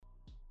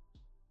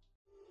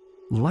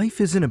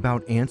Life isn't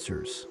about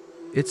answers,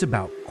 it's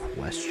about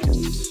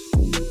questions.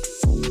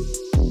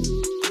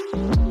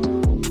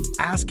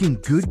 Asking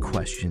good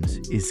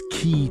questions is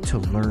key to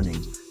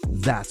learning.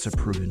 That's a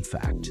proven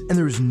fact. And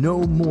there's no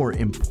more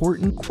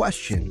important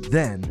question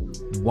than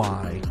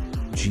why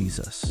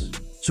Jesus?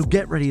 So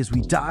get ready as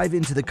we dive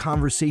into the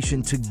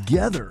conversation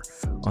together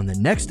on the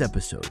next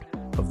episode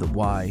of the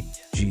Why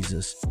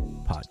Jesus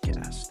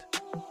podcast.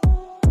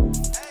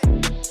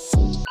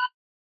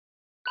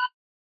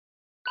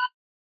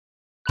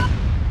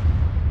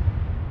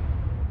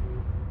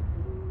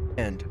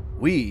 And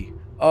we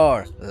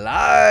are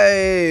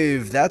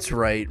live. That's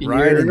right.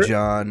 Ryan and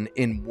John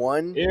in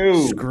one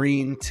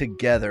screen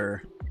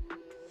together.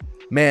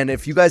 Man,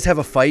 if you guys have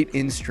a fight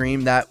in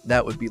stream,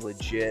 that would be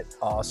legit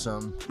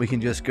awesome. We can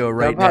just go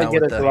right now. That'll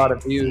probably get us a lot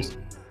of views.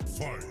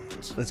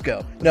 Let's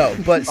go. No,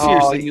 but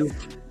seriously,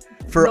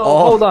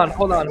 hold on.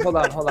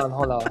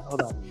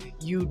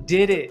 You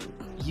did it.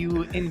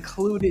 You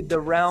included the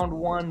round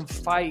one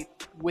fight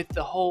with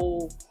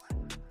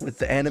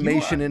the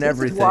animation and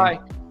everything.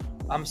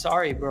 I'm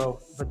sorry, bro,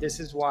 but this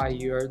is why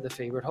you're the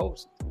favorite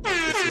host.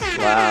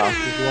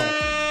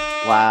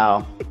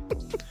 Wow.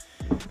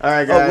 All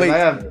right, guys, I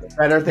have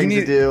better things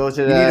to do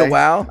today. You need a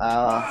wow?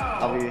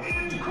 I'll be...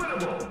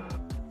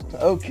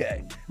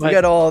 Okay. We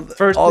got all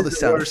the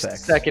sound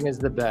effects. Second is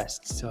the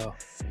best. So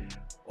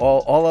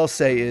all I'll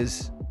say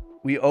is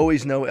we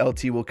always know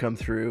LT will come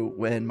through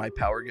when my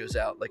power goes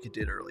out like it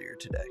did earlier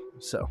today.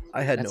 So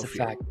I had no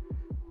fear. Fact.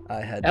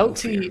 I had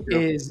LT no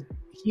fear.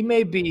 He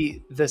may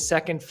be the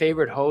second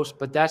favorite host,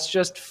 but that's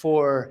just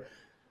for,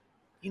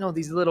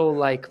 these little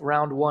like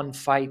round one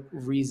fight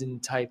reason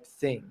type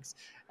things.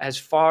 As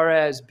far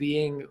as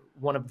being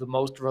one of the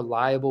most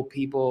reliable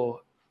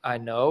people I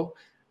know,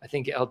 I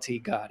think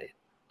LT got it.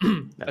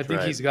 I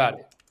think he's got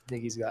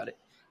it.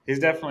 He's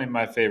definitely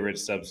my favorite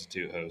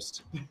substitute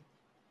host.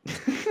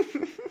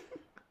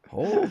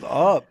 Hold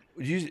up.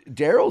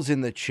 Daryl's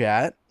in the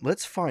chat.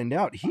 Let's find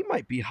out. He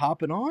might be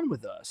hopping on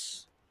with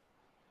us.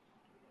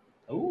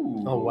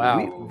 Ooh. Oh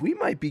wow. We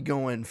might be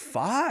going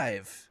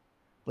 5.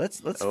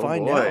 Let's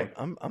find out.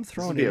 I'm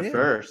throwing it in.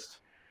 First.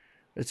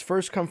 It's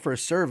first come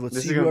first serve.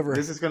 Let's see whoever.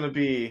 This is gonna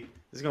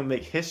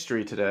make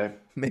history today.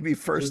 Maybe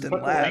first and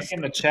put last. The link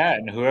in the chat,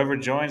 and whoever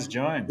joins.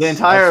 The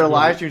entire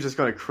live stream is just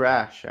gonna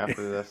crash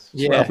after this.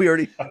 Yeah, well,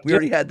 we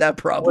already had that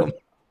problem.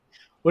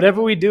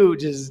 Whatever we do,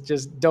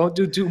 just don't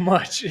do too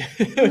much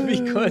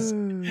because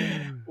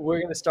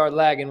we're gonna start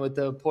lagging with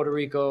the Puerto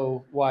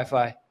Rico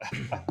Wi-Fi.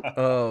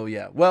 Oh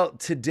yeah. Well,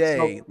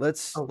 today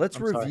let's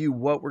review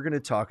what we're gonna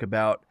talk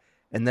about.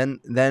 And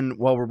then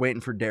while we're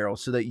waiting for Daryl,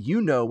 so that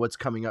you know what's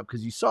coming up,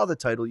 because you saw the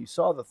title, you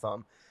saw the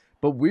thumb,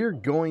 but we're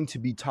going to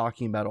be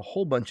talking about a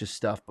whole bunch of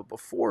stuff. But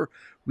before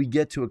we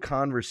get to a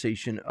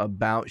conversation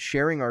about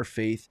sharing our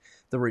faith,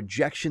 the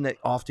rejection that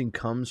often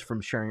comes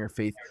from sharing our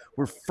faith,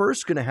 we're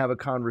first going to have a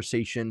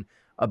conversation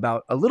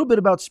about a little bit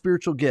about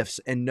spiritual gifts.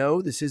 And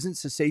no, this isn't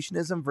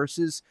cessationism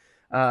versus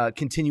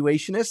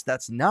continuationist.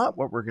 That's not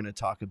what we're going to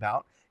talk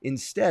about.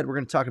 Instead, we're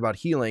going to talk about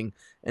healing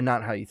and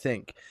not how you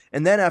think.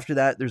 And then after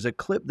that, there's a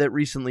clip that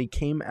recently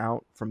came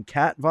out from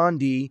Kat Von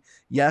D.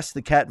 Yes,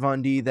 the Kat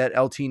Von D that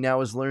LT now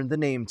has learned the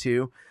name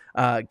to.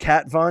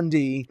 Kat Von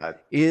D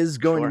is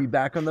going to be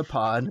back on the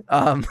pod.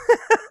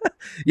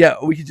 Yeah,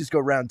 we could just go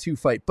round 2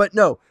 fight. But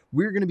no,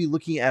 we're going to be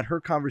looking at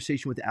her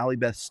conversation with Allie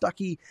Beth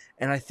Stuckey.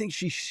 And I think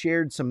she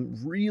shared some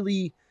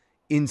really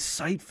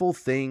insightful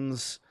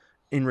things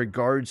in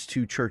regards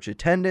to church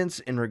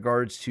attendance, in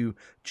regards to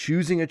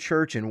choosing a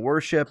church and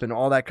worship and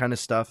all that kind of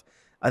stuff.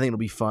 I think it'll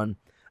be fun.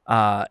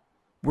 We're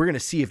going to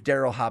see if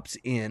Daryl hops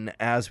in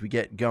as we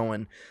get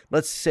going.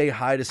 Let's say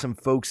hi to some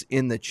folks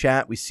in the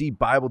chat. We see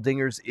Bible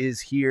Dingers is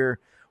here.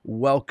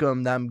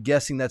 Welcome. I'm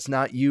guessing that's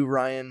not you,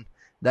 Ryan.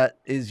 That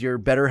is your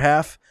better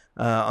half.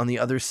 On the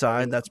other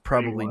side, that's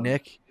probably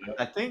Nick.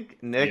 I think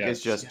Nick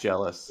is just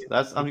jealous.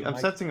 I'm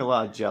sensing a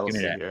lot of jealousy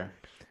here.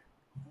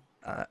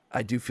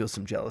 I do feel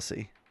some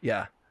jealousy.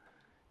 Yeah.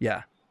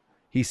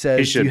 He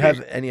says, do you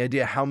have any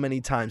idea how many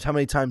times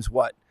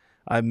what?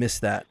 I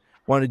missed that.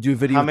 Want to do a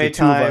video with the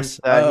two of us.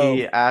 How many times that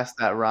he asked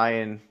that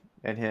Ryan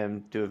and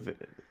him do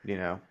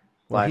a,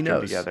 live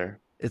stream together.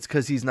 It's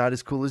because he's not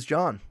as cool as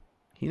John.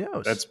 He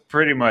knows. That's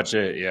pretty much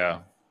it, yeah.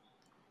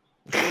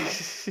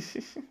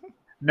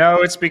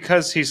 No, it's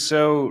because he's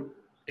so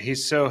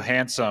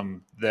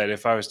handsome that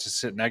if I was to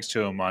sit next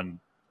to him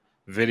on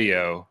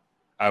video,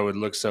 I would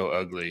look so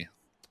ugly.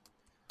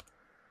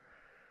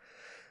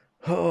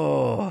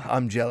 Oh,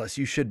 I'm jealous.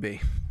 You should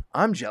be.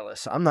 I'm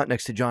jealous. I'm not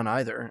next to John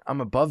either. I'm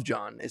above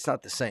John. It's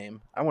not the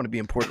same. I want to be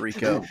in Puerto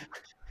Rico.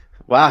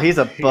 Wow, he's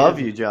above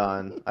you,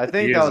 John. I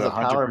think that was a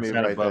power move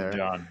right there.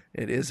 John.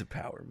 It is a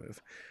power move.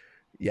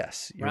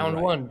 Yes. Round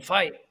right. 1,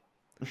 fight.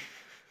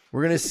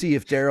 We're going to see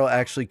if Daryl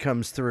actually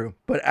comes through.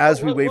 But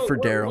as we wait for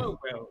Daryl.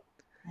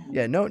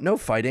 Yeah, no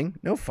fighting.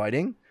 No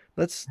fighting.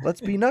 Let's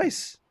be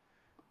nice.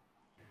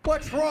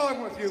 What's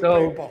wrong with you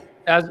people?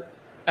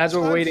 As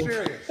we're waiting,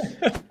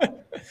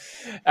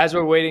 as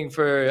we're waiting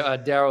for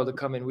Daryl to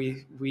come in,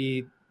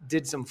 we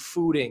did some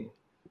fooding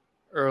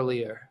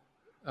earlier.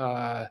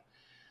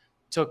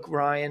 Took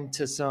Ryan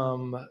to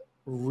some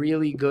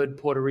really good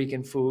Puerto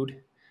Rican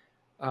food.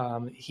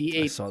 He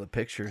ate I saw the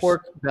pictures.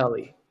 Pork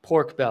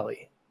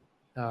belly.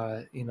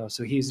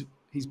 So he's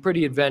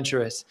pretty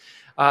adventurous.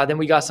 Then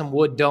we got some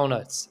wood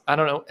donuts. I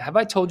don't know. Have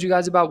I told you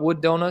guys about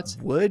wood donuts?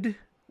 Wood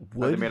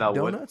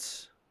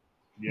donuts?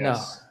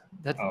 Yes.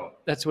 No,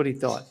 that's what he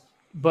thought.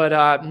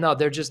 But no,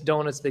 they're just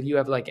donuts that you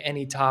have like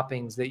any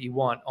toppings that you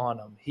want on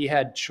them. He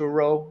had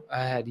churro.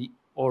 I had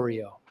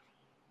Oreo.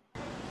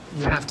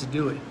 You have to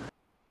do it.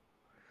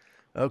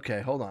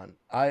 Okay, hold on.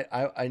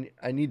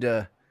 I need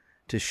to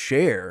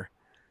share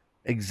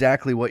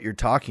exactly what you're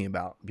talking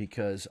about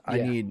because I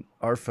need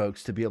our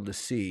folks to be able to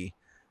see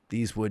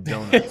these wood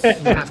donuts. You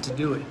have to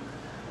do it.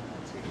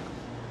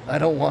 I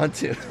don't want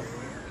to.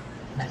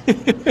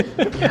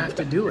 You have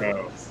to do it.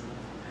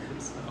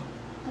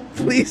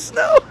 Please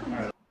no.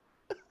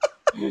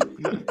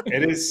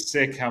 It is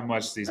sick how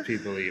much these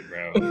people eat,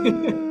 bro.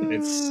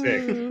 It's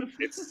sick.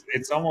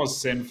 It's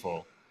almost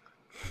sinful.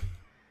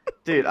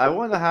 Dude, I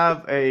want to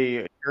have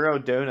a Euro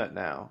donut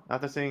now.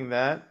 After seeing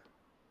that,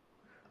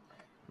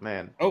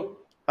 man. Oh,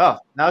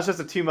 now it's just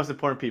the two most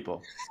important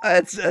people.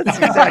 That's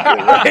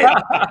exactly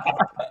right.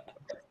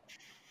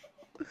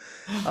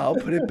 I'll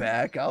put it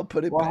back.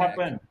 What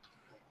happened?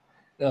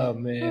 Oh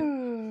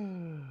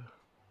man.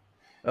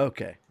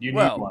 Okay. You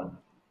need one.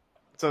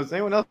 So is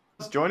anyone else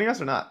joining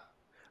us or not?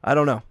 I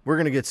don't know. We're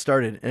gonna get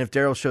started, and if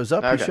Daryl shows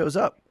up, he shows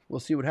up. We'll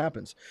see what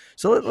happens.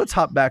 So let's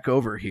hop back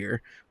over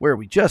here where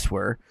we just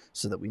were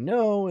so that we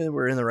know and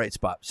we're in the right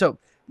spot. So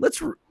let's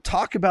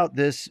talk about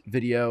this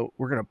video.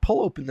 We're going to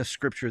pull open the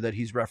scripture that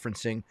he's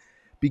referencing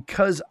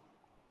because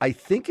I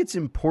think it's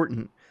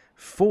important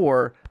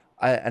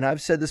and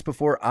I've said this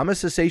before, I'm a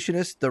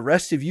cessationist. The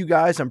rest of you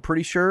guys, I'm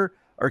pretty sure,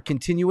 are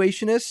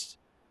continuationists.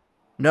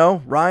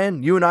 No,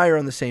 Ryan, you and I are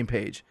on the same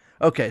page.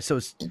 Okay, so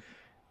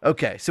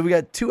we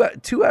got two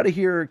out of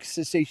here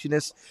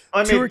cessationists.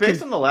 I mean,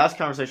 based on the last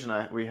conversation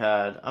we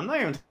had, I'm not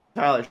even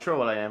entirely sure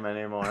what I am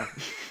anymore.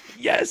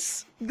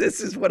 Yes,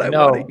 this is what I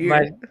want to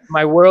hear.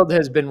 My world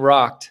has been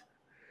rocked.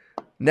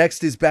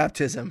 Next is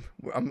baptism.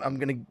 I'm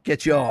gonna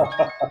get you all.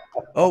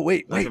 Oh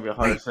wait.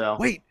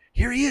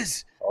 Here he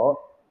is.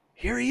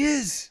 Here he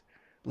is.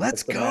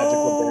 Let's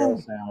go.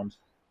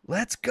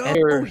 Let's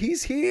go.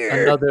 He's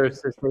here. Another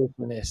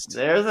cessationist.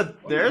 There's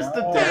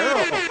the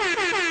Daryl.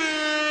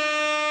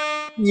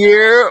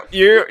 Yeah.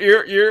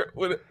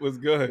 What's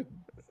good?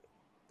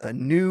 A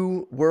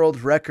new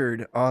world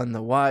record on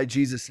the Why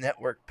Jesus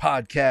Network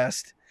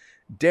podcast.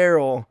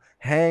 Daryl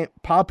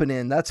popping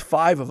in. That's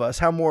 5 of us.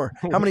 How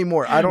many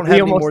more? I don't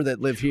have any more that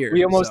live here.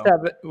 We almost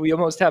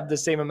have the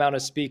same amount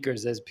of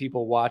speakers as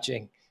people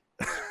watching.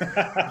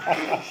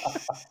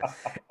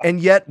 And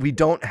yet we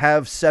don't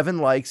have 7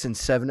 likes and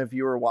 7 of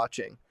you are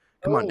watching.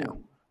 Come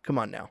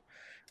on now.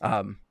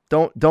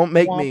 Don't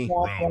make me.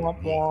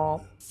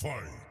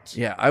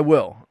 Yeah, I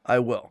will.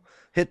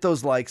 Hit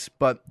those likes.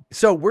 But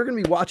so we're going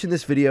to be watching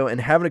this video and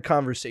having a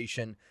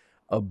conversation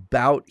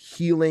about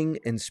healing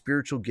and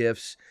spiritual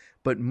gifts,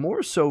 but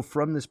more so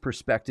from this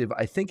perspective.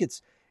 I think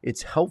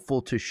it's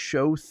helpful to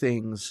show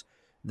things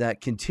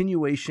that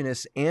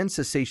continuationists and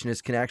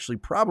cessationists can actually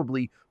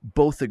probably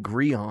both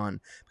agree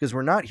on, because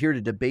we're not here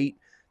to debate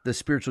the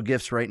spiritual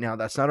gifts right now.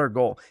 That's not our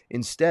goal.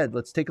 Instead,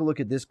 let's take a look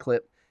at this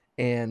clip,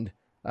 and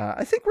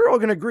I think we're all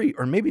going to agree,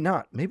 or maybe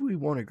not. Maybe we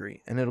won't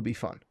agree, and it'll be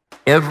fun.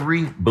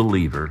 Every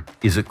believer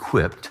is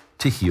equipped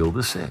to heal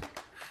the sick.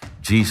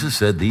 Jesus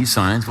said, "These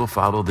signs will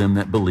follow them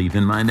that believe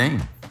in my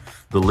name."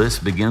 The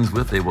list begins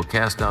with, they will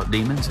cast out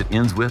demons. It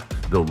ends with,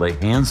 they'll lay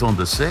hands on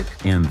the sick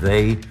and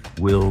they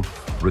will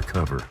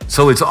recover.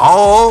 So it's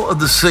all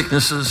of the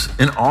sicknesses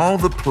and all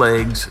the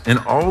plagues and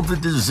all the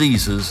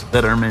diseases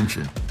that are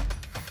mentioned,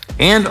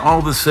 and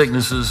all the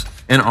sicknesses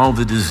and all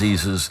the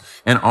diseases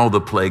and all the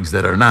plagues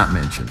that are not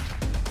mentioned.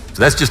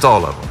 So that's just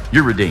all of them.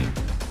 You're redeemed.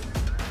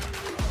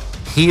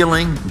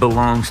 Healing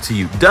belongs to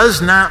you.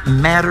 Does not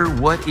matter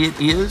what it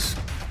is,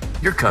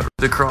 you're covered.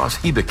 The cross,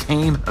 he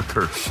became a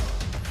curse.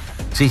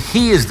 See,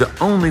 he is the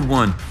only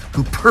one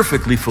who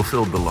perfectly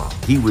fulfilled the law.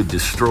 He would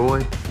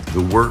destroy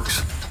the works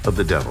of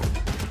the devil.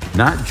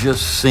 Not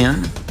just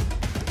sin,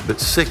 but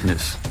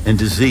sickness and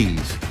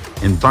disease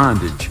and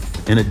bondage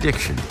and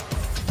addiction.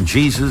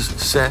 Jesus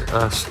set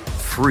us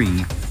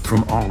free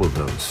from all of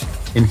those.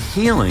 And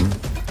healing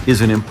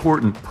is an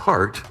important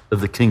part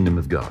of the kingdom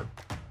of God.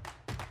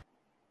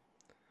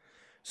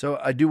 So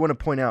I do want to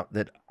point out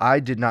that I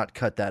did not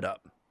cut that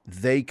up.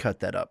 They cut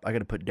that up. I got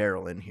to put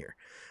Daryl in here.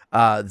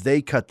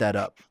 They cut that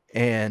up.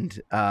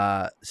 And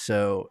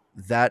so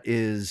that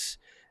is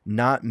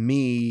not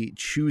me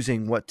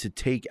choosing what to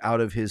take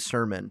out of his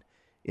sermon.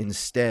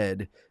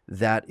 Instead,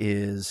 that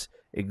is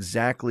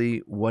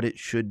exactly what it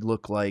should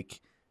look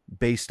like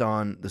based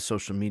on the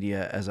social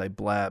media as I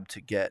blab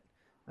to get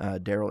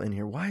Daryl in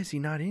here. Why is he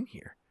not in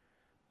here?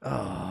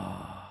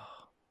 Oh,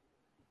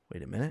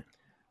 wait a minute.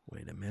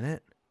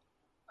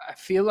 I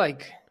feel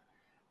like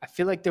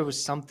there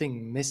was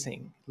something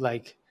missing.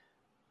 Like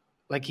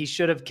he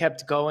should have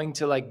kept going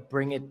to like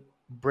bring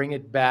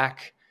it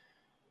back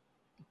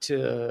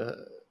to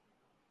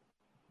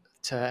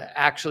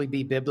actually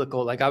be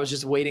biblical. Like I was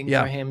just waiting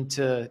for him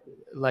to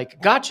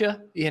like,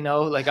 gotcha,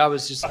 like I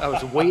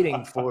was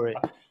waiting for it.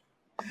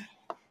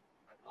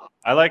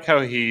 I like how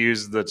he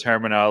used the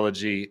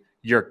terminology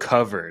 "you're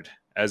covered"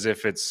 as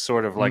if it's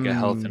sort of like a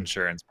health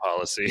insurance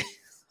policy.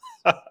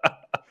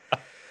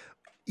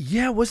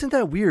 Yeah, wasn't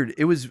that weird?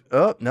 It was.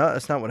 Oh no,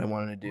 that's not what I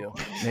wanted to do.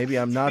 Maybe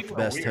I'm not the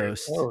best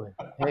host. Oh,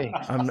 hey,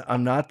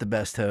 I'm not the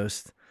best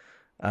host.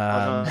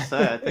 I was gonna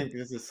say, I think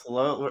this is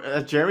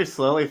slow. Jeremy's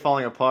slowly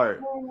falling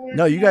apart.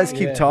 No, you guys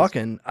keep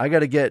talking. I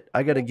gotta get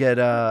falling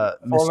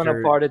Mr.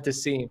 apart at the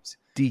seams.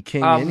 D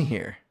King in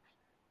here.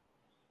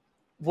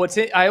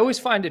 I always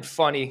find it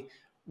funny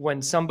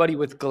when somebody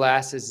with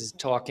glasses is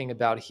talking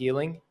about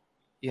healing,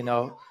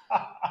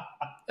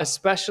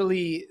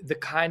 especially the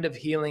kind of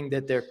healing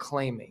that they're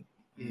claiming.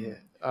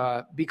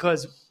 Yeah.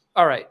 Because,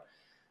 all right.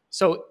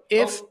 So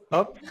if,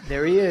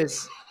 there he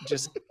is.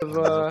 Just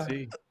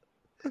LT.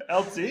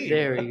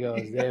 There he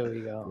goes. There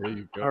we go. There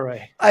you go. All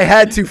right. I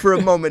had to for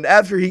a moment.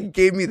 After he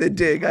gave me the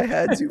dig, I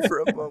had to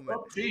for a moment.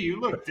 LT,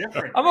 you look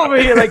different. I'm over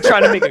here like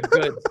trying to make a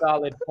good,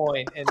 solid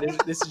point, and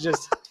this is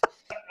just.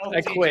 LT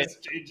I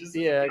quit.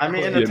 Yeah. I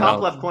mean, in the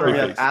top left corner, we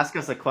have ask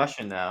us a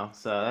question now,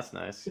 so that's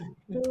nice.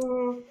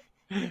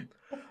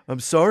 I'm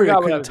sorry I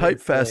couldn't type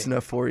fast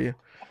enough for you.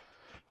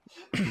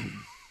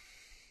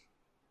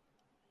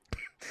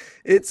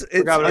 It's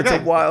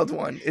a wild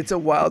one. It's a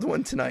wild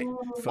one tonight.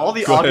 All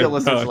the audio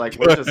listeners are like,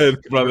 we're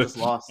just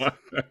lost.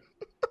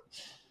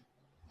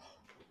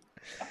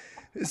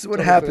 This is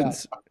what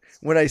happens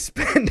when I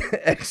spend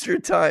extra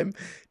time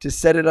to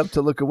set it up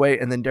to look away,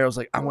 and then Daryl's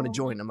like, I want to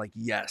join. I'm like,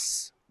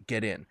 yes,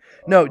 get in.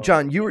 No,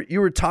 John, you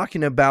were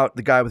talking about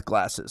the guy with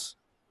glasses.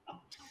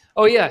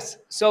 Oh yes.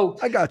 So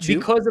I got you.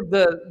 Because of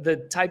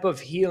the type of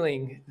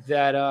healing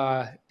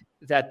that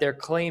they're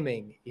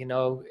claiming,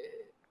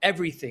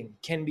 everything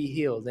can be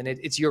healed, and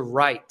it's your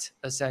right,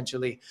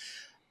 essentially.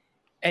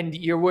 And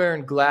you're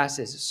wearing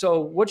glasses. So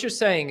what you're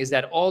saying is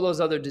that all those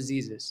other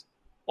diseases,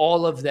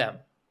 all of them,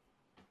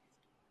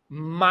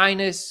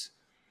 minus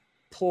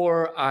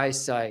poor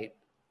eyesight,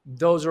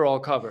 those are all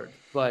covered.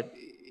 But,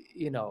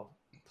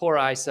 poor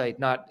eyesight,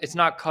 it's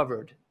not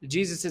covered.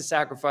 Jesus'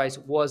 sacrifice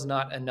was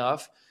not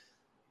enough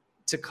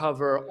to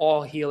cover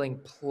all healing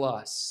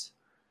plus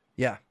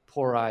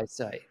poor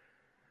eyesight.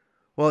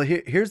 Well,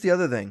 here's the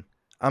other thing.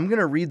 I'm going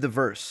to read the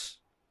verse.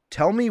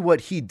 Tell me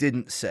what he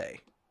didn't say.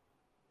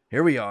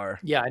 Here we are.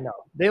 Yeah, I know.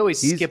 They always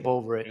skip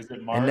over it. Is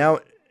it Mark? And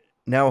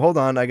now hold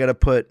on. I got to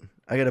put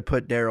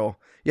Daryl.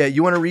 Yeah,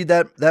 you want to read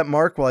that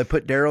Mark while I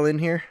put Daryl in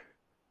here?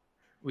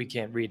 We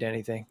can't read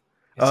anything.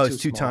 It's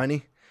too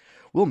tiny.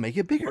 We'll make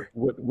it bigger.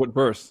 What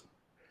verse?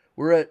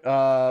 We're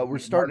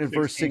starting at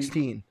verse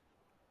 16.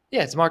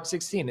 Yeah, it's Mark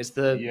 16. It's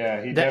the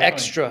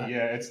extra.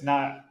 Yeah,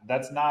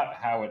 that's not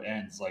how it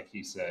ends, like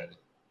he said.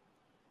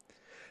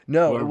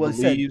 No, it was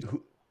said,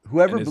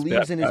 whoever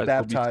believes and is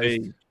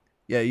baptized.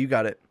 Yeah, you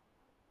got it.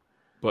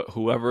 But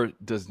whoever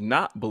does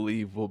not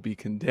believe will be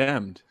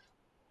condemned.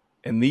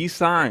 And these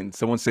signs,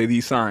 someone say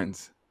these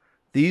signs.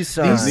 These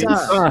signs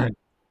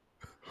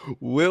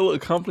will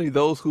accompany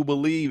those who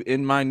believe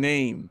in my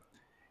name.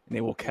 And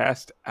they will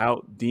cast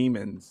out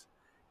demons.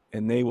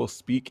 And they will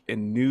speak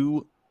in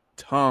new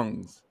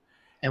tongues.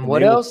 And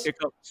what else?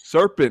 Pick up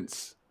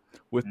serpents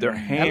with their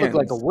hands. That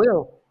looked like a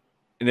will.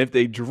 And if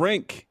they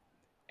drink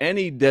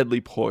any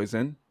deadly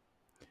poison,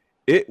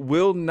 it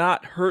will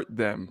not hurt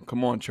them.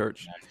 Come on,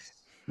 church.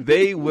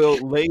 They will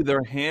lay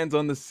their hands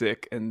on the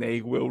sick and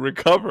they will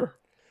recover.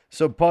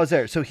 So pause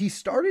there. So he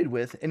started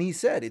with, and he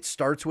said it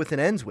starts with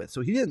and ends with.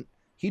 So he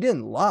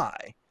didn't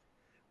lie,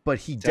 but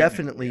he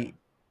definitely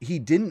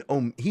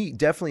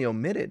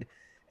omitted.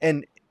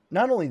 And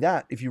not only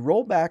that, if you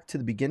roll back to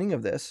the beginning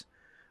of this,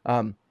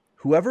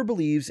 whoever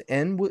believes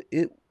and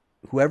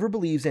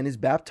is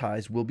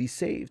baptized will be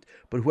saved,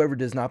 but whoever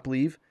does not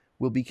believe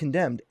will be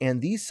condemned.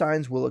 And these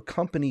signs will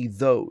accompany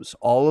those,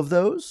 all of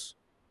those,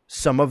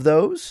 some of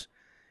those.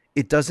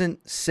 It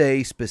doesn't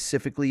say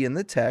specifically in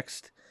the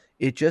text.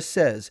 It just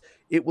says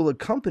it will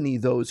accompany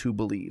those who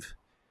believe.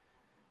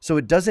 So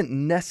it doesn't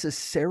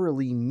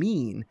necessarily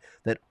mean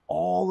that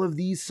all of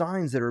these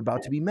signs that are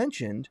about to be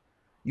mentioned,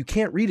 you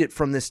can't read it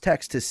from this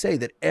text to say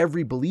that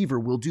every believer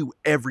will do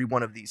every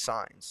one of these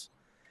signs.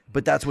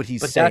 But that's what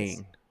he's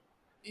saying.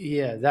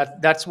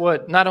 That's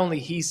what not only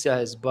he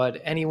says, but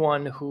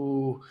anyone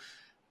who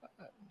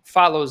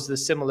follows the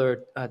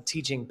similar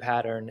teaching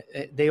pattern,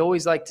 they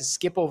always like to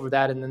skip over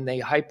that, and then they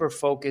hyper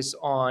focus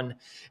on,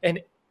 and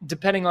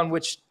depending on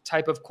which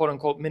type of quote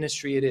unquote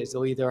ministry it is,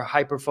 they'll either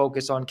hyper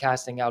focus on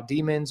casting out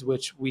demons,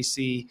 which we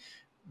see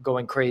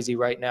going crazy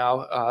right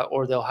now,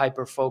 or they'll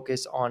hyper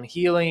focus on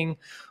healing,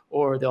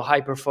 or they'll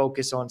hyper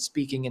focus on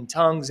speaking in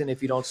tongues. And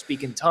if you don't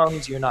speak in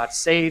tongues, you're not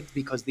saved,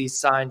 because these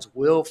signs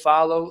will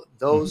follow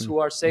those who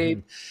are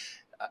saved.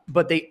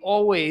 But they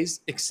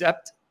always,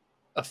 except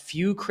a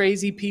few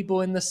crazy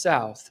people in the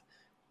South,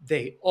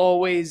 they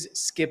always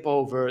skip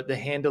over the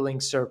handling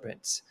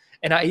serpents.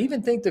 And I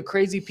even think the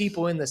crazy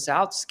people in the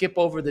South skip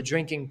over the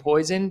drinking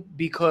poison,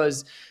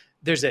 because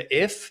there's a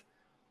if,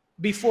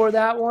 before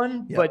that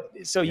one, Yep. but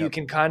so you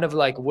can kind of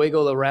like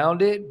wiggle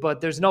around it,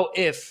 but there's no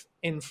if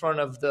in front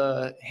of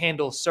the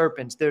handle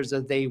serpents. There's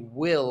a they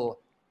will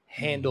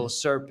handle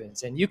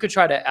serpents. And you could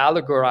try to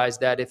allegorize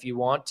that if you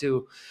want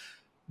to,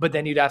 but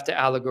then you'd have to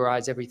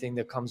allegorize everything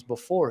that comes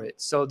before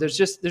it. So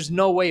there's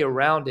no way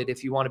around it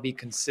if you want to be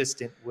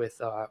consistent with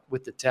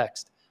the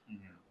text.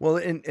 Well,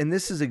 and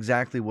this is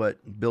exactly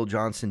what Bill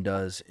Johnson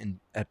does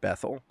at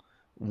Bethel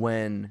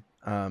when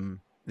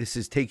this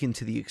is taken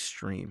to the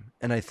extreme.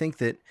 And I think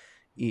that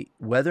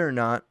whether or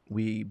not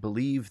we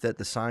believe that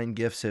the sign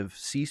gifts have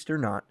ceased or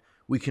not,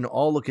 we can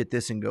all look at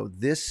this and go,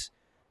 this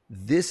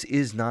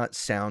is not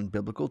sound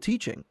biblical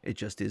teaching. It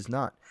just is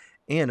not.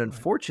 And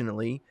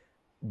unfortunately,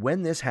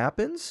 when this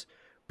happens,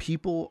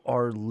 people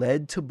are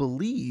led to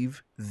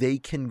believe they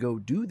can go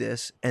do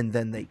this and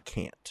then they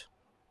can't.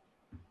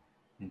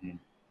 Mm-hmm.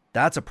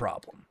 That's a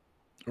problem.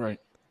 Right.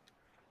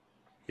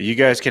 You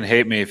guys can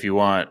hate me if you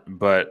want,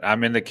 but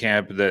I'm in the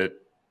camp that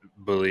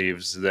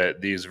believes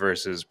that these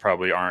verses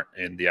probably aren't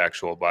in the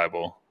actual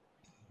Bible.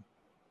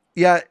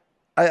 Yeah,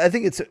 I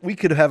think we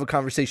could have a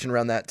conversation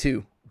around that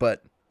too,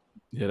 but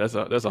yeah, that's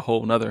a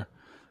whole nother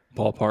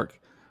ballpark.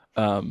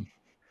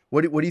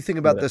 What do you think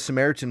about the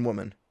Samaritan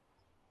woman?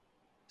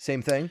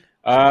 Same thing?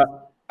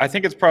 I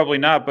think it's probably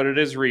not, but it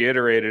is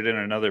reiterated in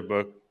another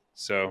book,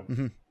 so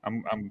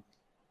I'm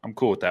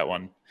cool with that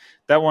one.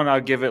 That one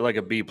I'll give it like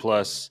a B+,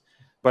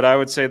 but I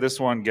would say this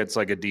one gets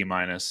like a D-.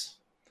 It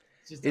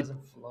just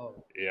doesn't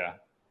flow. Yeah.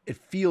 It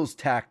feels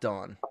tacked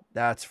on,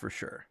 that's for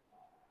sure.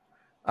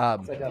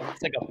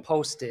 It's like a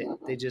post-it.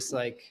 They just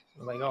like,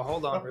 oh,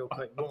 hold on real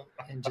quick, boom,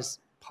 and just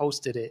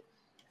posted it.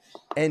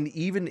 And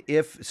even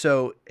if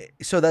so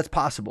that's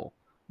possible.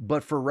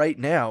 But for right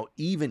now,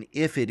 even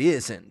if it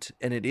isn't,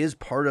 and it is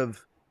part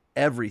of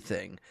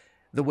everything,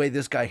 the way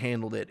this guy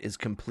handled it is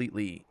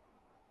completely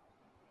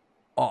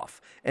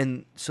off.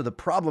 And so the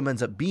problem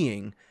ends up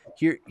being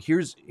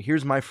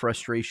here's my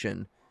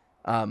frustration.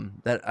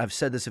 That I've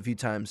said this a few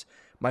times.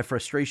 My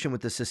frustration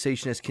with the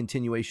cessationist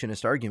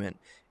continuationist argument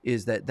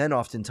is that then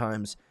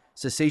oftentimes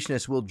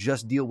cessationists will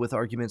just deal with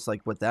arguments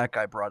like what that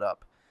guy brought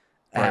up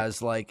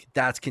as like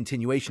that's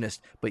continuationist.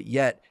 But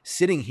yet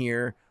sitting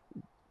here,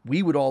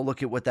 we would all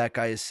look at what that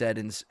guy has said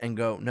and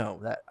go, no,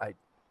 that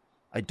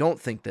I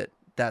don't think that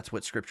that's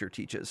what Scripture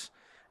teaches.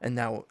 And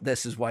now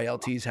this is why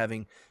LT is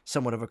having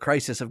somewhat of a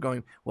crisis of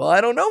going, well,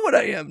 I don't know what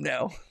I am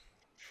now.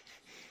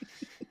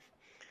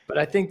 But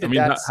I think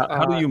that's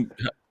how do you?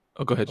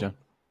 Oh, go ahead, John.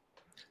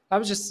 I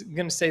was just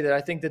going to say that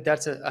I think that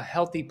that's a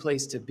healthy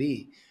place to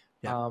be,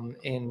 on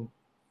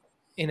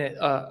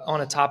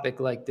a topic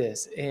like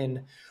this,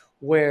 in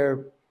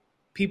where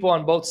people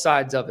on both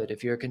sides of it,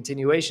 if you're a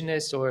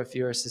continuationist or if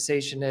you're a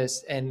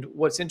cessationist. And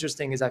what's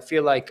interesting is I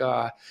feel like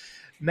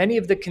many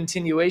of the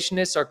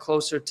continuationists are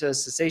closer to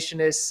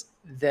cessationists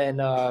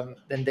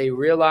than they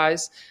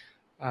realize,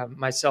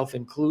 myself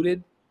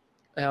included.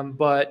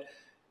 But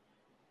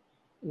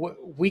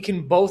we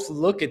can both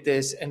look at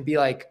this and be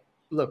like,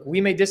 look,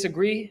 we may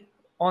disagree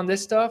on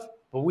this stuff,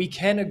 but we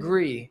can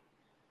agree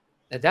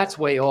that that's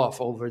way off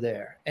over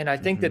there. And I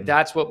think that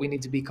that's what we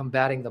need to be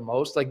combating the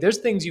most. Like there's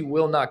things you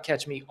will not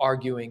catch me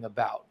arguing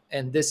about.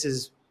 And this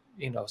is,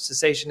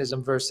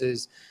 cessationism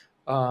versus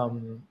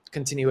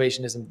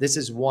continuationism. This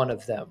is one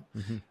of them.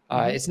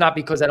 It's not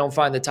because I don't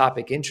find the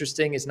topic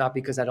interesting. It's not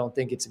because I don't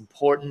think it's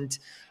important.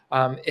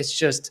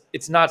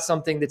 It's not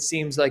something that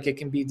seems like it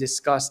can be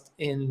discussed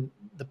in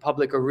the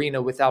public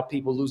arena without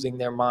people losing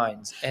their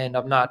minds. And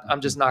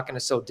I'm just not going to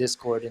sow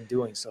discord in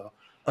doing so.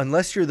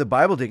 Unless you're the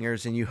Bible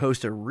Dingers and you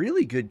host a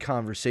really good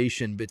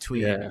conversation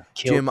between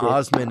Jim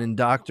Osmond and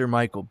Dr.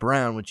 Michael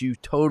Brown, which you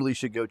totally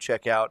should go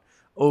check out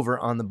over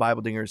on the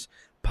Bible Dingers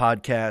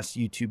podcast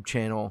YouTube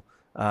channel.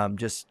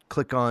 Just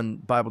click on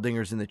Bible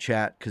Dingers in the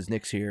chat because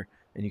Nick's here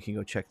and you can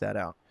go check that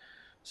out.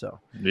 So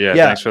yeah,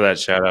 thanks for that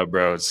shout out,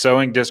 bro.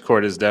 Sowing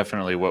discord is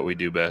definitely what we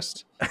do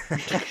best.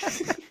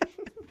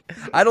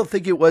 I don't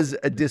think it was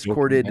a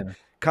discorded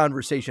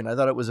conversation. I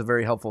thought it was a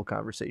very helpful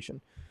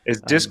conversation. Is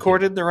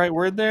discorded the right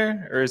word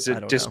there, or is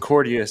it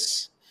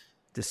discordious?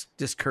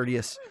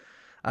 Discourteous.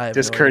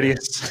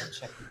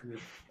 Discourteous.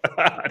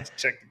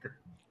 Check the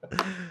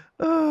group.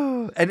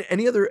 Oh, and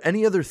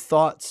any other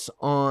thoughts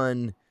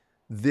on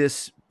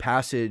this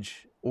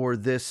passage or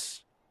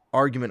this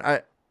argument?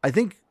 I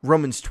think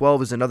Romans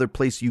 12 is another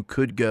place you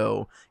could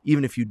go,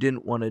 even if you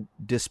didn't want to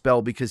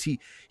dispel, because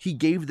he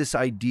gave this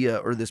idea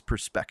or this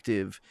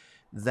perspective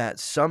that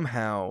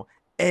somehow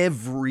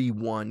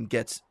everyone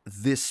gets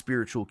this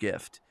spiritual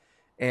gift.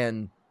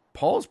 And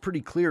Paul's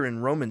pretty clear in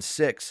Romans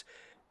 6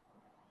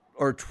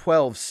 or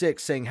 12:6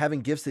 saying, having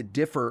gifts that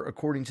differ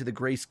according to the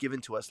grace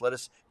given to us, let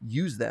us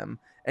use them.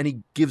 And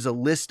he gives a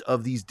list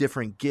of these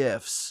different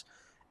gifts,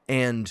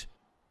 and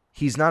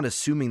he's not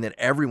assuming that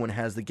everyone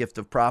has the gift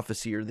of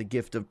prophecy or the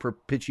gift of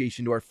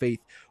propitiation to our faith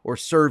or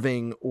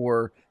serving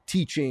or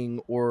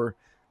teaching or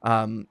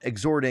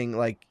exhorting.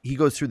 Like, he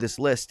goes through this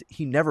list.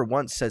 He never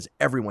once says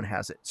everyone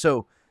has it.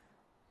 So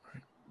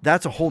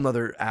that's a whole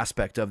nother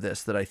aspect of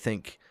this that I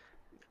think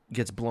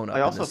gets blown up.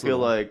 I also feel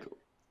like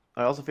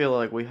I also feel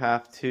like we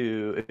have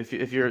to,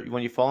 if you're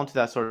when you fall into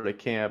that sort of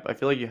camp, I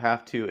feel like you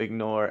have to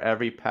ignore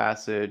every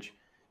passage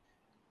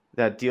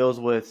that deals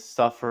with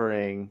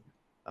suffering,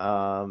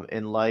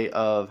 in light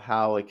of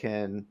how it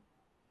can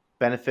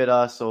benefit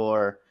us,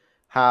 or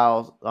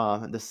how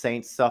the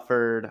saints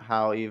suffered,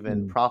 how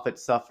even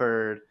prophets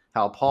suffered,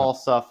 how Paul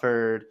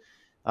suffered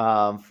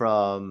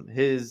from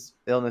his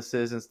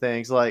illnesses and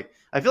things. Like,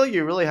 I feel like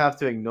you really have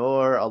to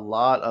ignore a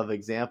lot of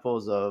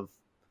examples of,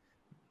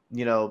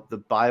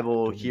 the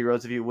Bible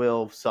heroes, if you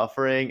will,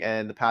 suffering,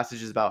 and the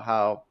passages about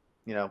how,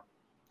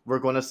 we're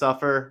going to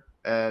suffer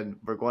and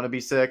we're going to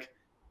be sick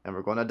and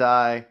we're going to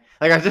die.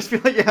 Like, I just feel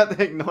like you have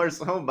to ignore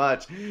so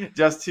much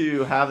just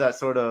to have that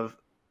sort of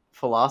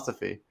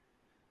philosophy.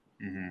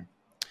 Mm-hmm.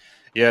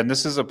 Yeah, and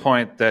this is a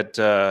point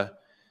that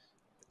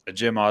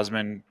Jim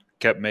Osmond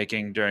kept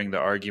making during the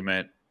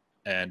argument.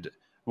 And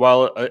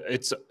while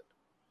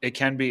it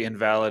can be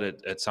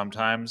invalid at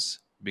sometimes,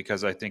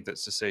 because I think that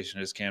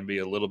cessationists can be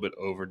a little bit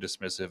over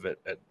dismissive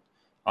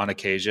on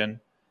occasion.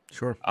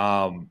 Sure.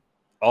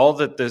 All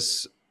that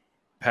this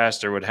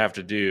pastor would have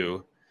to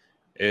do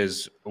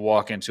is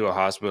walk into a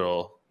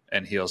hospital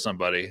and heal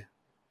somebody,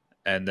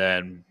 and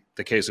then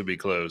the case would be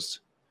closed.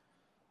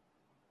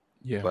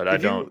 Yeah. But I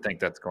don't think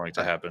that's going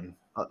to happen.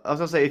 I was going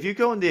to say, if you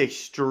go in the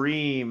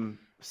extreme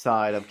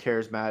side of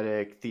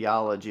charismatic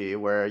theology,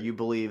 where you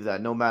believe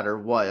that no matter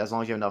what, as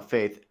long as you have enough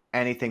faith,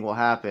 anything will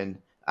happen,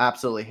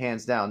 absolutely,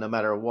 hands down, no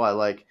matter what,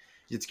 like,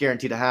 it's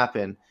guaranteed to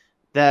happen,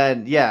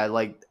 then yeah,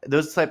 like,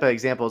 those type of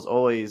examples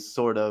always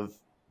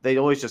they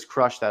always just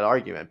crush that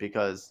argument,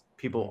 because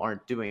people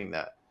aren't doing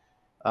that.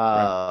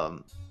 Right.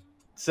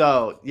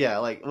 So yeah,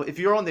 like, if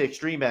you're on the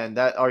extreme end,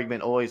 that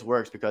argument always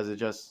works because it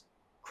just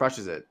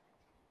crushes it.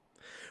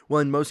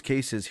 Well, in most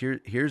cases,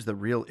 here's the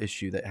real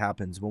issue that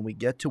happens when we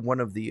get to one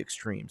of the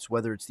extremes,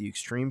 whether it's the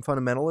extreme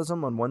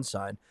fundamentalism on one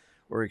side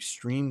or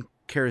extreme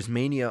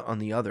charismania on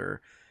the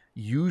other.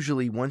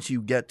 Usually, once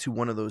you get to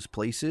one of those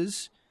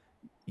places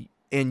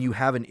and you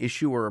have an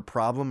issue or a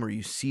problem, or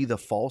you see the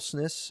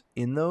falseness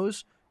in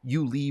those,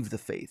 you leave the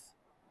faith.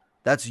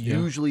 That's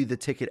usually the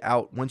ticket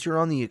out. Once you're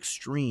on the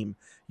extreme,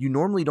 you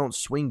normally don't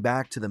swing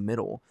back to the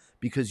middle,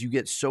 because you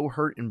get so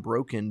hurt and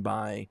broken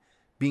by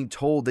being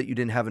told that you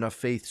didn't have enough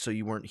faith, so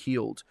you weren't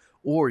healed,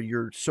 or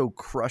you're so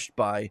crushed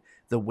by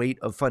the weight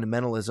of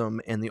fundamentalism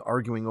and the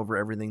arguing over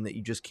everything that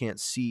you just can't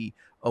see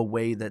a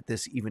way that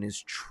this even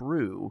is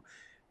true.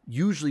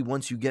 Usually,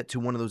 once you get to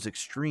one of those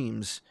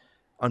extremes,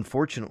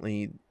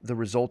 unfortunately, the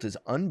result is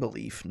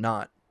unbelief,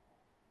 not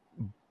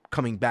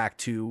coming back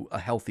to a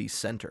healthy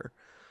center.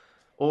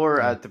 Or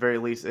at the very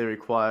least, it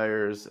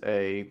requires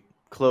a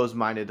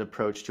closed-minded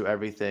approach to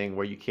everything,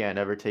 where you can't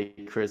ever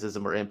take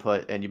criticism or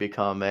input, and you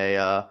become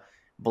a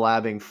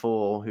blabbing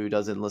fool who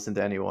doesn't listen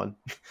to anyone.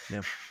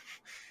 Yeah.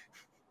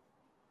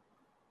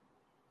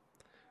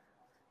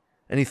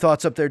 Any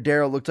thoughts up there,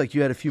 Daryl? Looked like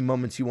you had a few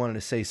moments you wanted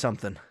to say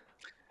something.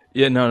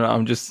 Yeah, no.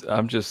 I'm just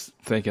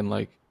thinking,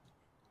 like,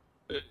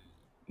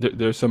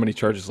 there's so many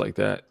churches like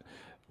that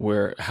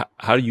where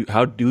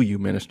how do you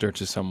minister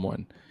to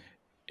someone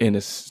in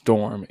a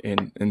storm,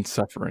 in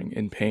suffering,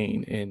 in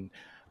pain, in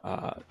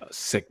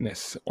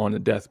sickness, on a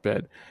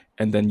deathbed,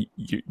 and then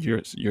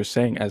you're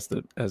saying, as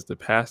the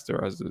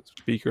pastor, as the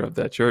speaker of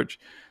that church,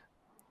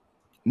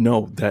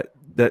 no, that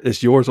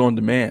is yours on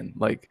demand.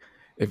 Like,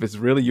 if it's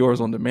really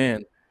yours on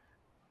demand,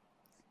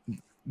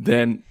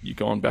 then you're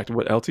going back to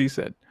what LT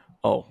said.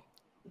 Oh,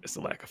 it's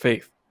a lack of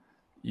faith.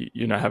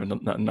 You're not having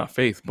enough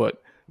faith.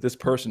 But this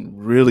person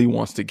really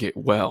wants to get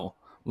well.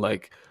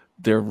 Like,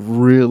 they're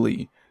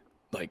really,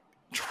 like,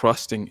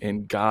 trusting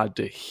in God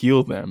to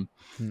heal them,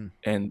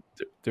 and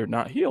they're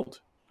not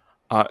healed.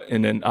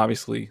 And then,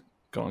 obviously,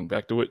 going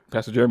back to what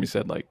Pastor Jeremy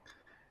said, like,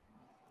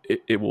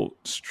 it will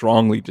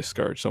strongly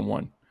discourage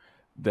someone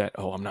that,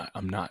 oh,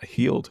 I'm not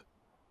healed.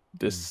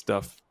 This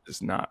stuff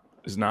is not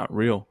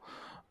real.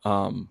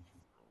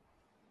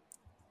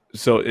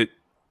 So it,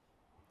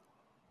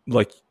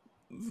 like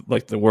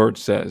the word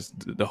says,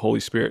 the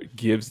Holy Spirit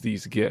gives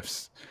these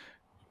gifts.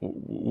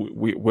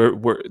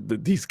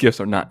 These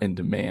gifts are not in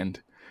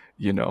demand,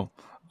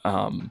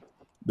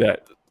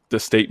 that the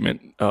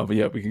statement of,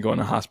 we can go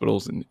into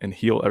hospitals and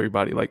heal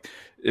everybody. Like,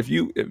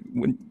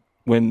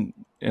 when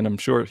and I'm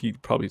sure he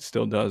probably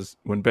still does,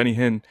 when Benny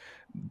Hinn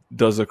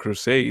does the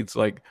crusades,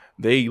 like,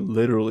 they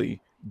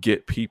literally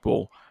get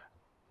people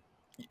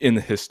in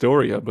the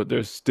Historia, but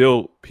there's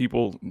still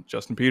people,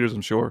 Justin Peters, I'm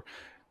sure,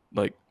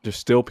 like, there's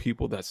still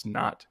people that's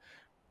not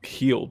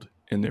healed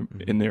in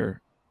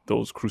their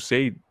those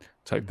crusade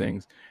type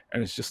things.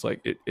 And it's just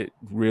like, it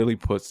really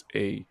puts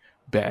a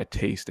bad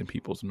taste in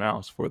people's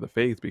mouths for the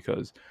faith,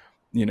 because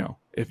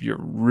if you're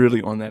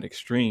really on that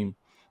extreme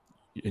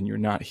and you're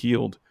not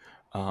healed,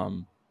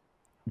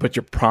 but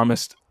you're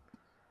promised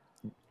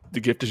the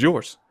gift is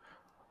yours,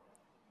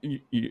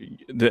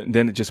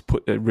 then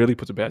it really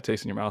puts a bad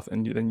taste in your mouth,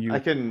 and then you. I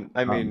can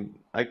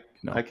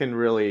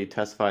really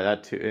testify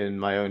that to in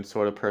my own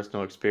sort of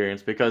personal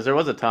experience, because there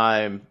was a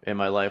time in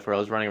my life where I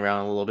was running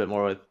around a little bit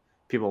more with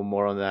people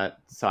more on that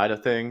side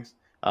of things,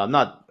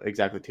 Not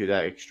exactly to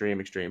that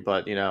extreme,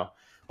 but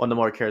on the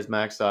more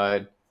charismatic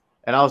side.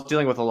 And I was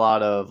dealing with a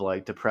lot of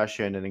like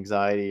depression and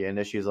anxiety and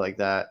issues like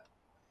that.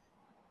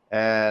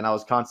 And I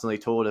was constantly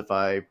told if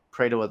I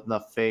prayed with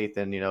enough faith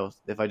and,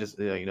 if I just,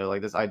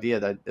 like this idea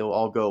that it will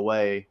all go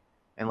away.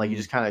 And like, you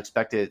just kind of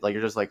expect it, like,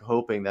 you're just like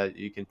hoping that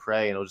you can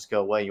pray and it'll just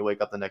go away. And you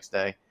wake up the next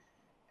day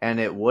and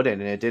it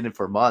wouldn't. And it didn't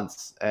for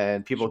months.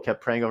 And people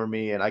kept praying over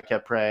me and I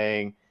kept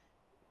praying,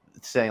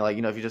 saying like,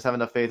 if you just have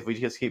enough faith, if we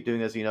just keep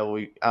doing this,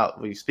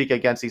 we speak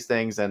against these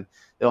things and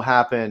it'll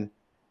happen.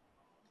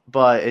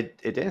 But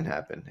it didn't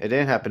happen. It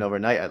didn't happen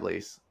overnight, at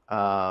least.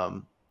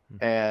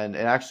 And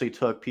it actually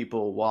took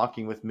people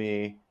walking with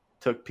me,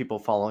 took people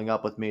following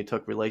up with me,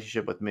 took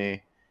relationship with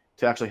me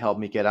to actually help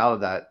me get out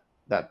of that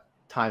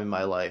time in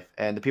my life.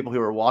 And the people who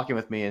were walking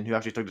with me and who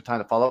actually took the time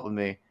to follow up with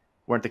me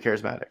weren't the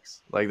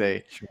charismatics. Like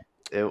they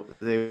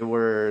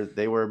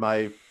were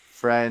my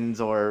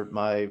friends or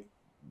my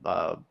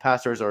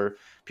pastors or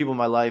people in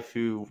my life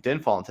who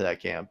didn't fall into that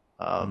camp.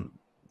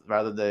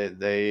 Rather,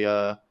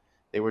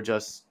 they were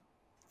just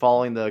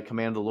following the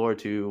command of the Lord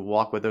to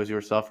walk with those who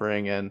are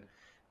suffering and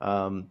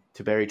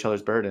to bear each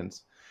other's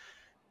burdens.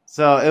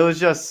 So it was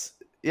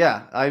just,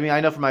 yeah. I mean, I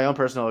know from my own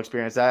personal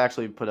experience, that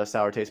actually put a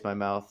sour taste in my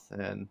mouth,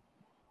 and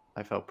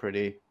I felt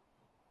pretty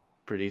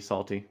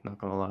salty. Not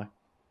gonna lie.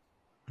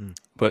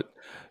 But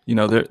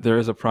there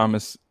is a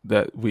promise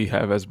that we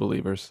have as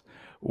believers,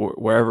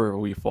 wherever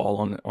we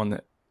fall on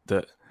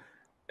the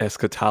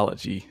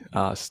eschatology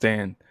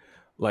stand.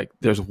 Like,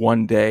 there's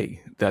one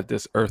day that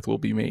this earth will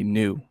be made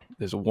new.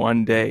 There's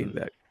one day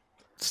that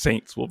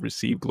saints will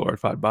receive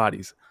glorified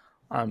bodies.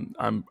 I'm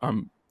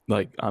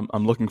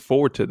looking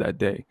forward to that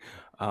day,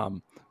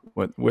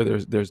 where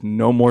there's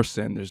no more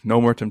sin, there's no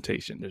more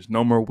temptation, there's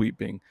no more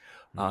weeping.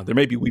 There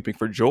may be weeping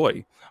for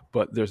joy,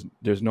 but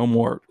there's no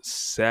more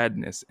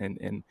sadness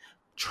and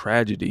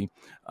tragedy,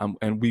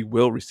 and we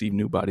will receive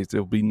new bodies.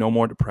 There will be no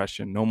more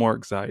depression, no more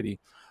anxiety,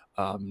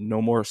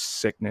 no more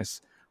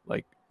sickness.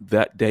 Like,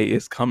 that day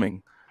is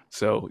coming.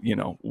 So,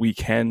 we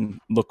can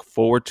look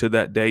forward to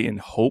that day in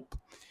hope,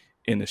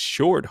 in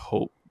assured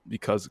hope,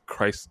 because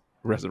Christ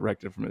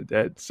resurrected from the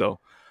dead. So,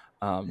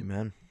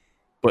 amen.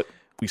 But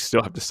we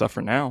still have to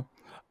suffer now.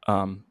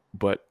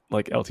 But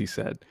like LT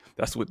said,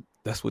 that's what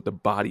the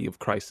body of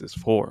Christ is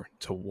for,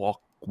 to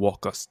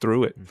walk us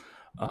through it,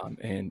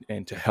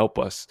 and to help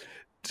us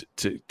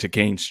to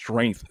gain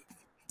strength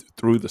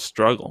through the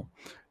struggle.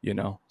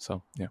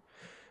 So yeah.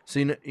 So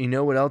you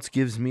know what else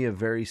gives me a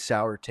very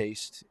sour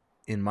taste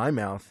in my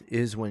mouth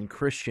is when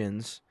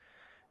Christians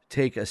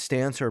take a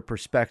stance or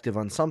perspective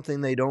on something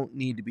they don't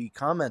need to be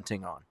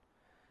commenting on.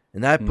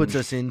 And that puts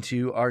us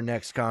into our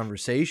next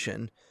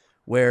conversation,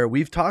 where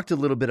we've talked a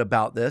little bit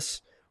about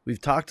this. We've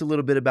talked a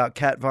little bit about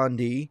Kat Von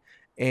D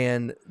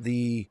and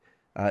the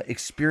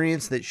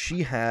experience that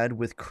she had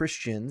with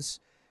Christians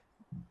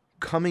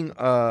coming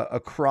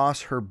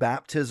across her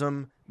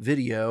baptism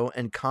video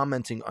and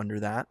commenting under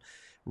that.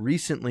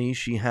 Recently,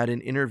 she had an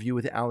interview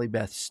with Allie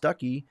Beth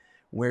Stuckey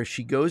where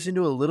she goes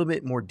into a little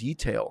bit more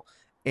detail,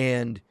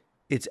 and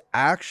it's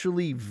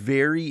actually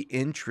very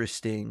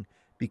interesting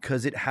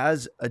because it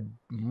has a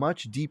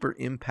much deeper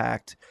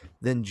impact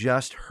than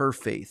just her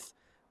faith.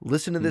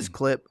 Listen to this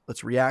clip.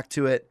 Let's react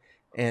to it.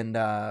 And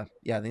I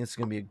think it's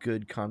going to be a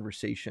good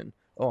conversation.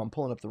 Oh, I'm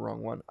pulling up the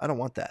wrong one. I don't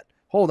want that.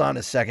 Hold on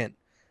a second.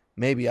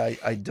 Maybe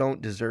I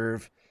don't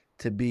deserve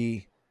to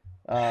be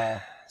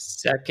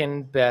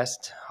second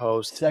best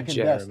host. Second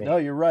Jeremy. best. No,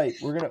 you're right.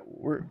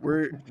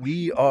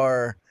 We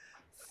are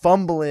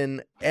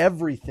fumbling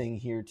everything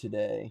here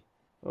today.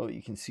 Oh,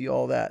 you can see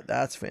all that.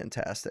 That's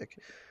fantastic.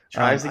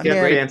 Tries to get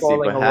fancy,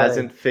 but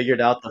hasn't figured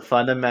out the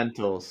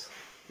fundamentals.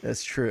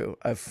 That's true.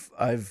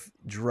 I've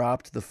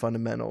dropped the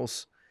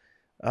fundamentals.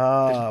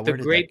 The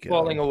great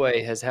falling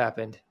away has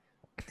happened.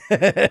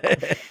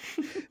 The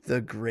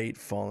great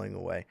falling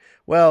away.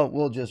 Well,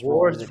 we'll just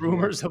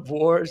rumors of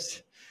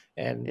wars,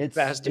 and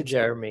Pastor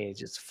Jeremy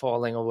just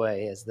falling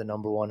away as the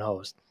number one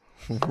host.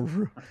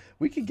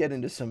 We could get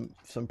into some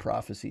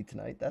prophecy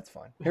tonight. That's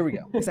fine. Here we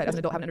go. As an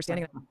adult, have an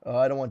understanding.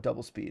 I don't want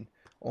double speed.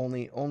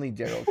 Only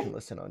Daryl can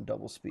listen on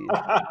double speed.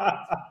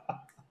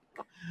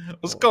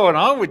 What's going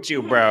on with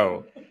you,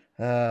 bro?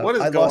 What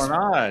is going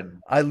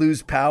on? I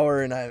lose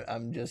power, and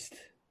I'm just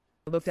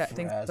looked at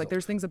things like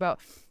there's things about,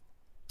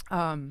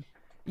 I'm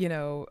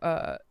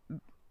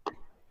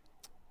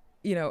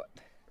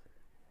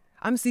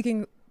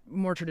seeking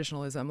more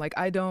traditionalism. Like,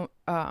 I don't,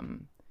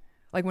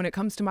 like, when it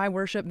comes to my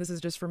worship, this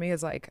is just for me,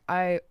 is like,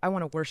 I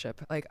want to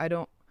worship. Like, I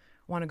don't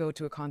want to go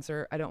to a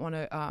concert. I don't want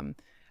to,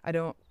 I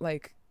don't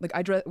like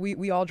I dress,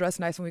 we all dress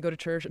nice when we go to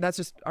church. That's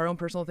just our own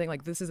personal thing.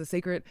 Like, this is a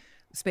sacred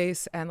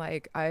space. And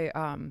like,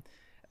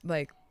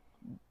 like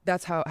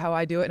that's how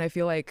I do it. And I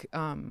feel like,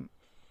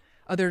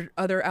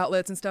 other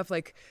outlets and stuff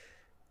like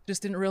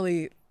just didn't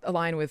really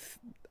align with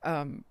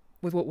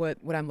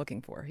what I'm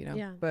looking for,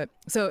 Yeah. But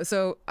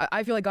so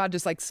I feel like God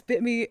just like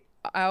spit me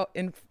out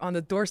on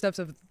the doorsteps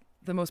of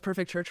the most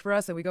perfect church for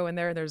us, and we go in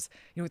there, and there's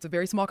it's a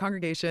very small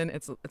congregation.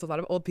 It's a lot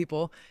of old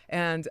people,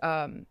 and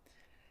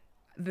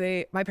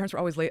my parents were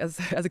always late as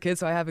a kid,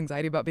 so I have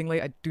anxiety about being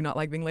late. I do not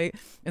like being late.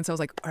 And so I was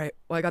like, all right,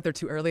 well, I got there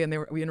too early,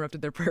 and we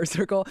interrupted their prayer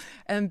circle.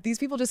 And these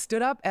people just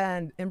stood up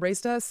and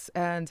embraced us,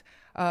 and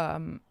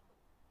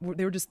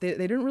they were just they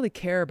didn't really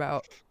care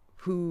about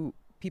who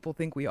people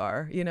think we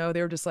are. You know,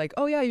 they were just like,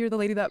 oh yeah, you're the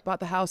lady that bought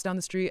the house down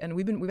the street, and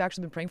we've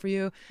actually been praying for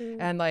you.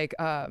 And like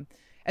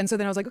and so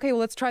then I was like, okay, well,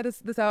 let's try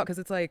this out, because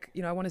it's like,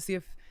 you know, I want to see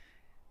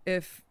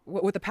if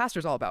what the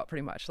pastor's all about,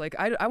 pretty much. Like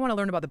I want to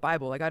learn about the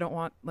Bible. Like I don't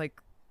want like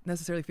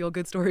necessarily feel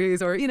good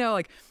stories, or, you know,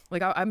 like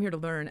I'm here to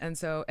learn. And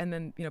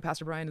then, you know,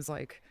 Pastor Brian is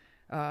like,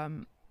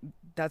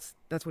 that's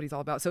what he's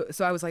all about. So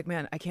I was like,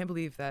 man, I can't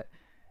believe that,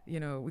 you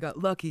know, we got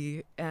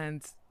lucky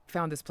and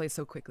found this place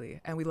so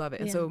quickly, and we love it.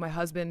 And so my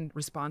husband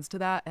responds to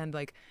that, and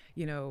like,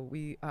 you know,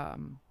 we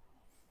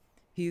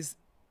he's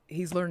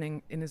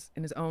learning in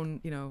his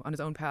own, you know, on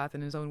his own path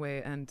in his own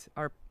way, and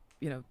our,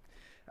 you know,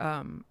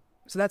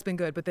 so that's been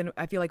good. But then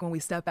I feel like when we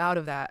step out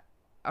of that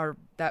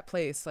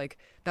place, like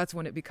that's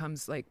when it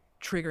becomes like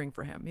triggering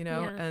for him, you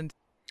know.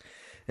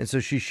 And so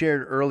she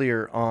shared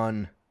earlier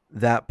on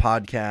that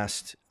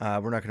podcast,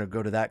 we're not going to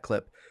go to that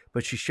clip,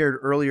 but she shared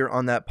earlier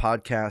on that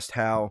podcast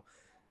how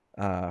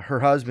her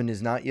husband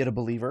is not yet a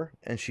believer,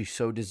 and she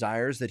so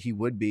desires that he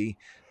would be.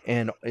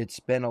 And it's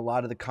been a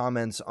lot of the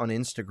comments on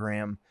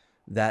Instagram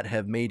that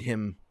have made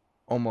him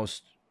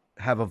almost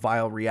have a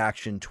vile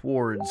reaction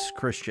towards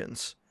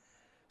Christians.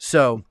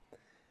 So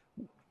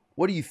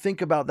what do you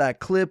think about that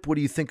clip? What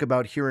do you think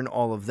about hearing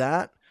all of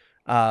that?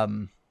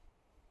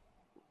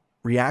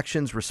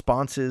 Reactions,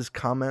 responses,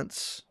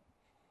 comments?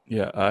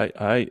 Yeah,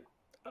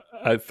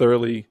 I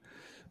thoroughly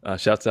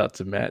shouts out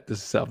to Matt. This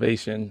is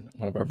Salvation,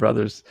 one of our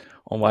brothers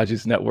on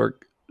YG's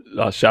network.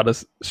 Shout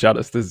us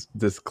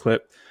this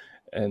clip,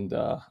 and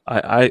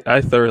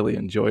I thoroughly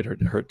enjoyed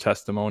her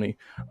testimony.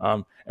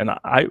 And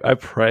I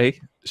pray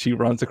she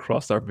runs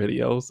across our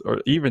videos, or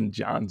even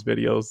John's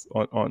videos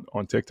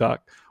on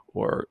TikTok,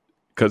 or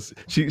because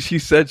she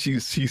said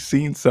she's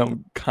seen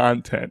some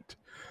content.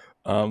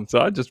 So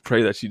I just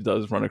pray that she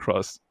does run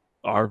across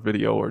our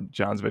video or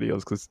John's videos,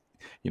 because,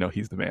 you know,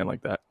 he's the man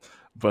like that.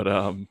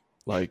 But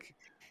like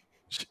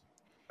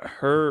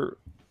her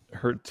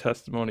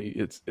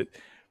testimony,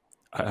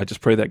 I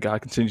just pray that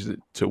God continues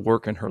to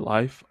work in her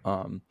life.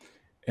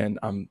 And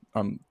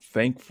I'm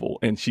thankful.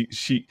 And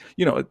she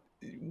you know,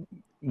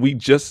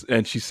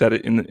 and she said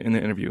it in the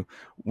interview,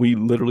 we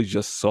literally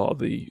just saw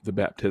the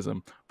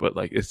baptism, but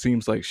like it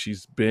seems like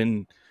she's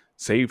been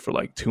saved for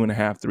like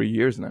 2.5, 3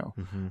 years now.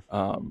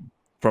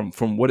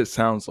 From what it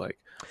sounds like.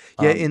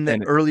 Yeah,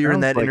 earlier in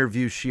that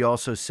interview, she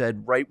also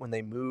said right when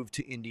they moved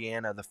to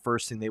Indiana, the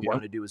first thing they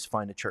wanted to do was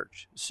find a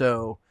church.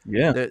 So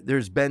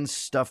there's been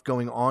stuff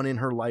going on in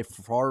her life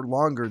far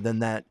longer than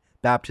that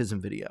baptism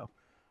video.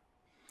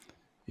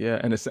 Yeah,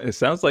 and it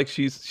sounds like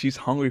she's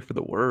hungry for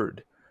the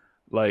word.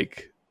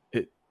 Like,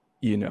 it,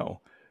 you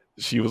know,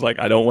 she was like,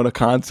 I don't want a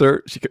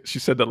concert. She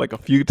said that like a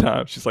few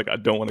times. She's like, I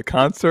don't want a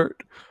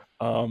concert.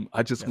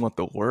 I just want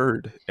the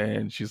word.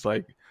 And she's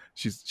like,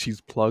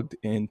 she's plugged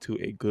into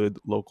a good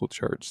local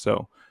church.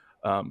 So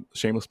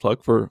shameless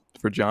plug for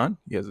John.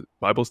 He has a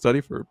Bible study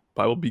for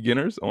Bible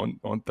beginners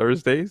on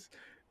Thursdays.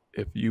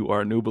 If you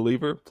are a new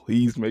believer,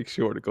 please make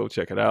sure to go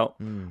check it out.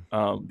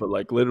 But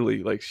like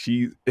literally, like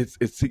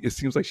it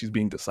seems like she's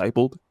being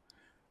discipled.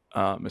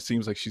 It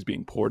seems like she's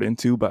being poured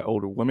into by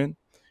older women,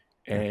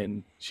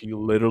 and she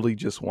literally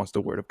just wants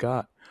the word of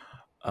God.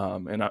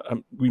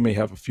 And we may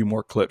have a few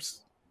more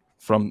clips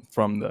from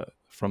the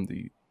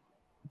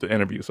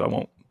interview, so I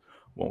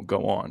won't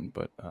go on.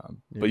 But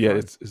yeah,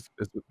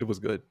 it was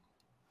good.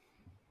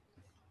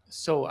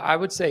 So I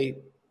would say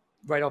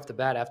right off the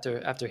bat,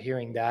 after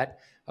hearing that,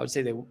 I would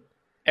say that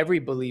every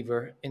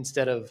believer,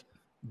 instead of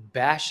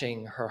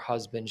bashing her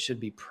husband, should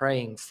be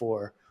praying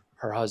for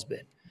her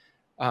husband.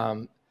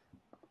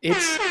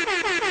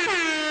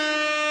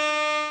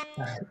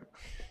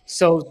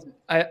 So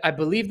I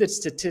believe that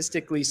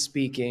statistically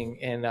speaking,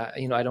 and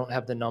I don't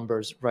have the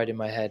numbers right in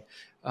my head,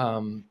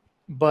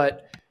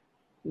 but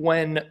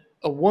when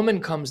a woman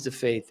comes to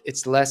faith,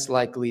 it's less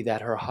likely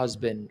that her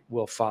husband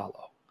will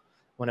follow.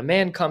 When a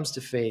man comes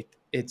to faith,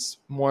 it's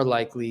more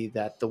likely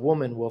that the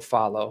woman will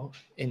follow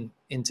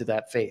into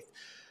that faith.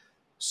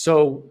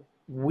 So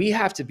we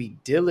have to be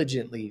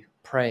diligently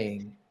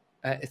praying.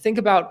 Think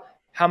about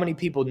how many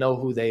people know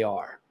who they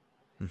are.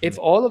 If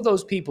all of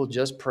those people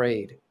just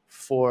prayed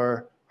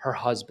for her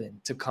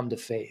husband to come to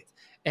faith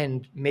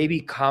and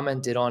maybe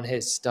commented on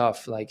his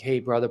stuff like, hey,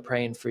 brother,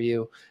 praying for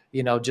you,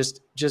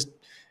 just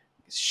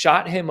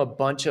shot him a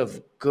bunch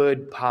of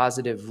good,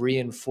 positive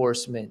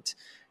reinforcement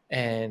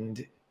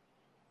and,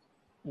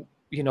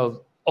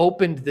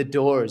 opened the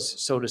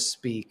doors, so to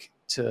speak,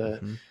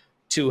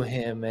 to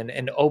him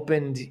and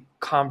opened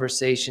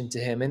conversation to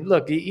him. And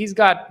look, he's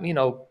got,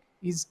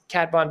 he's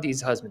Kat Von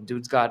D's husband.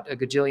 Dude's got a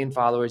gajillion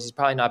followers. He's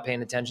probably not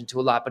paying attention to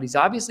a lot, but he's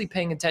obviously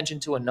paying attention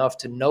to enough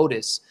to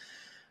notice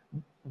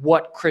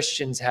what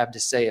Christians have to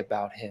say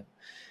about him.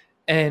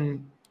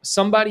 And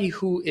somebody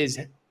who is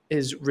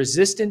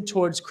resistant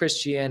towards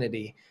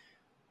Christianity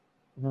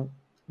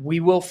we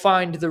will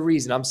find the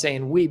reason. I'm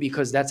saying we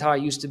because that's how I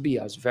used to be.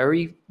 I was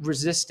very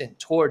resistant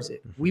towards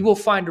it. We will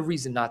find a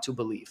reason not to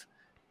believe.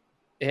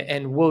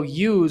 And we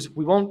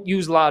won't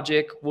use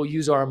logic, we'll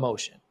use our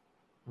emotion,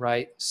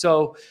 right?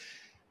 So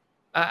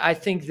I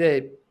think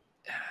that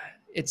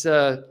it's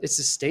a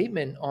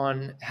statement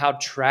on how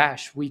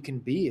trash we can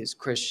be as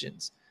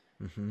Christians,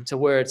 to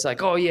where it's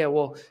like, oh yeah,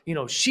 well,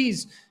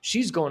 she's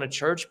going to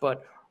church,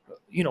 but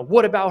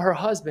what about her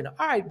husband?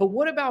 All right, but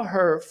what about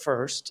her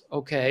first?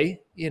 Okay,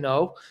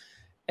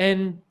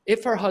 and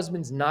if her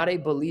husband's not a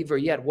believer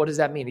yet, what does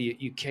that mean?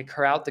 You kick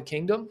her out the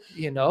kingdom?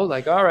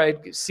 Like, all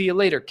right, see you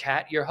later,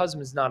 Kat. Your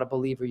husband's not a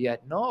believer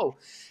yet. No.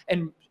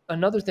 And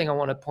another thing I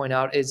want to point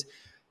out is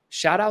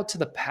shout out to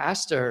the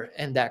pastor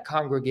and that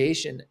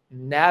congregation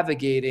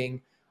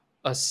navigating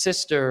a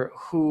sister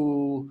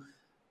who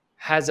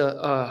has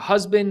a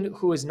husband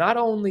who is not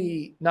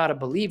only not a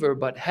believer,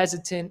 but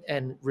hesitant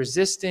and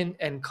resistant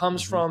and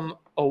comes from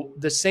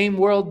the same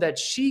world that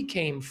she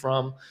came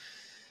from.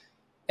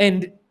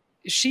 And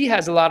she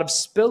has a lot of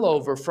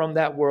spillover from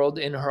that world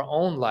in her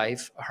own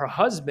life. Her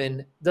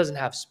husband doesn't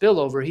have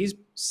spillover. He's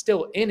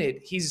still in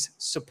it. He's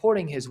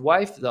supporting his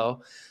wife,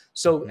 though.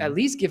 So at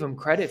least give him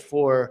credit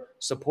for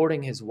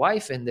supporting his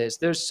wife in this.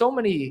 There's so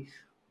many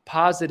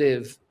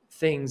positive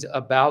things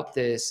about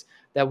this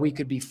that we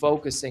could be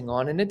focusing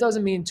on. And it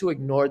doesn't mean to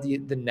ignore the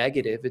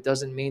negative. It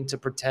doesn't mean to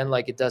pretend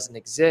like it doesn't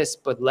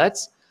exist. But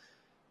let's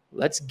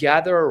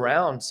gather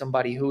around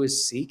somebody who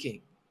is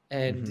seeking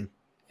and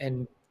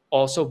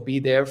also be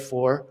there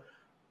for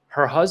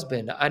her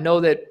husband. I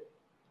know that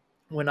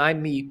when I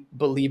meet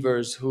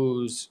believers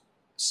whose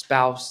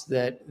spouse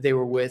that they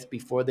were with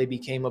before they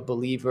became a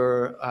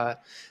believer,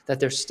 that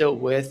they're still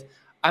with,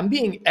 I'm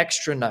being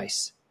extra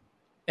nice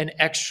and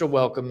extra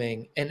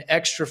welcoming and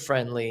extra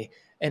friendly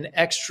and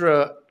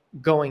extra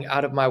going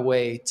out of my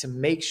way to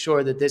make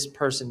sure that this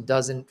person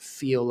doesn't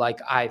feel like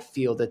I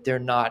feel that they're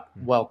not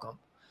welcome.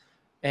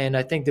 And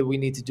I think that we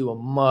need to do a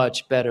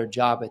much better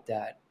job at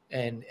that.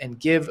 And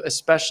give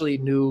especially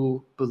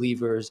new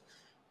believers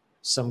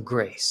some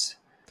grace.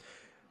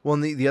 Well,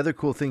 and the other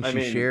cool thing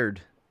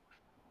shared,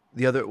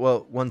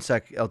 one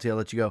sec, LT, I'll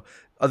let you go.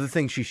 Other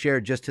thing she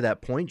shared just to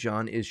that point,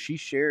 John, is she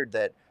shared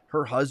that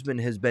her husband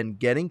has been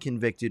getting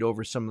convicted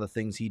over some of the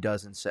things he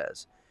does and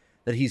says,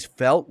 that he's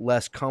felt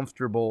less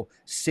comfortable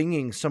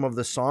singing some of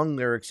the song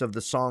lyrics of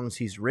the songs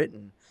he's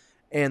written.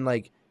 And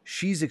like,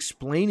 she's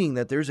explaining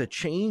that there's a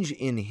change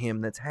in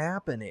him that's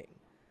happening.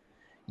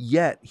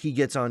 Yet he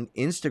gets on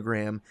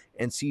Instagram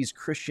and sees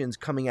Christians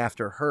coming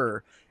after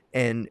her.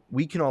 And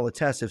we can all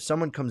attest, if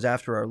someone comes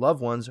after our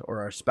loved ones or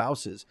our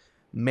spouses,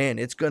 man,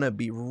 it's going to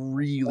be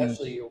really...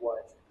 Especially your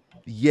wife.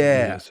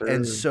 Yeah. Yes,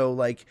 and so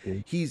like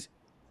it's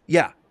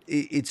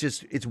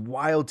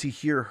wild to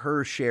hear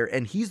her share.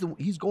 And he's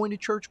going to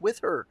church with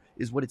her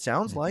is what it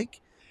sounds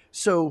like.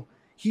 So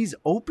he's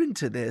open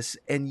to this.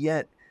 And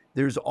yet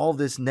there's all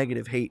this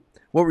negative hate.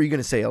 What were you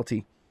going to say,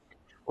 LT?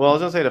 Well, I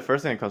was going to say the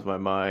first thing that comes to my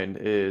mind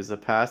is a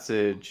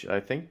passage, I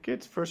think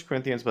it's 1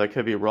 Corinthians, but I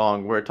could be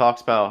wrong, where it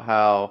talks about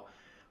how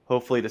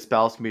hopefully the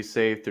spouse can be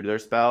saved through their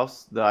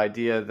spouse. The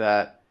idea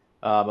that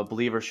a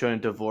believer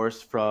shouldn't divorce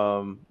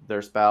from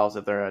their spouse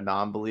if they're a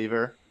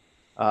non-believer,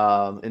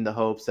 in the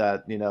hopes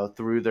that,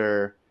 through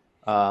their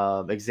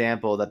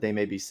example that they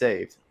may be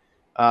saved.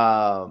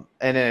 And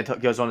then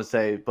it goes on to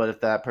say, but if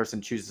that person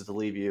chooses to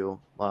leave you,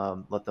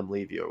 let them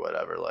leave you or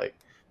whatever.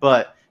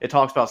 But it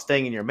talks about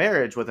staying in your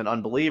marriage with an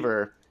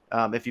unbeliever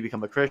if you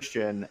become a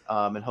Christian,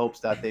 in hopes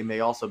that they may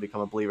also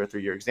become a believer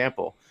through your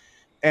example.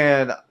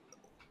 And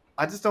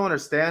I just don't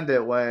understand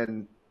it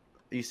when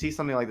you see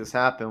something like this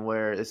happen,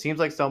 where it seems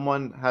like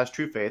someone has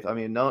true faith. I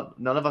mean, none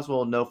of us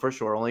will know for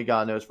sure. Only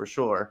God knows for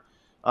sure.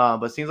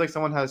 But it seems like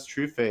someone has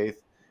true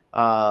faith,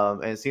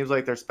 and it seems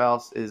like their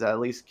spouse is at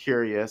least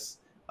curious,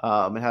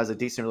 and has a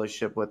decent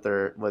relationship with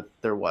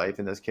their wife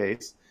in this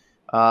case.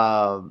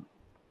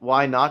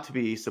 Why not to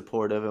be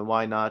supportive, and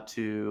why not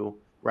to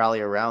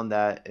rally around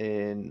that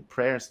in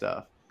prayer and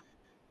stuff?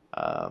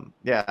 I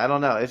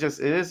don't know. It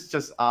is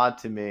just odd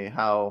to me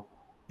how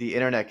the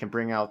internet can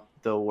bring out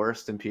the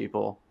worst in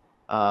people.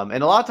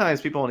 And a lot of times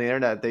people on the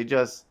internet,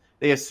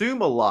 they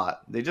assume a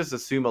lot. They just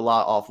assume a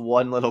lot off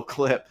one little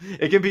clip.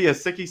 It can be a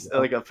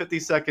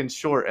 50-second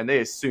short, and they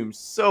assume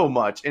so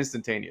much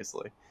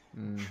instantaneously.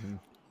 Mm-hmm.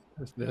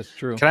 That's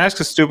true. Can I ask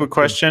a stupid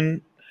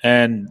question?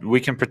 And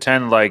we can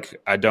pretend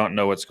like I don't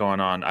know what's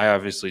going on. I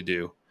obviously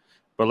do.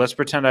 But let's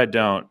pretend I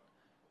don't.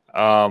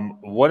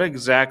 What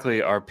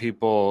exactly are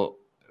people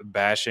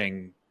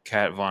bashing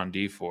Kat Von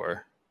D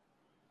for?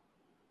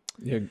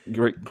 Yeah,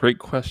 great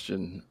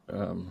question.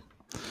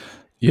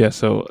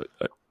 So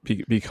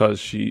because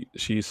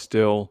she's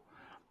still,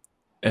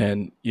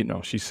 and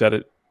she said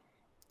it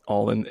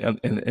all in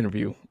the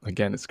interview.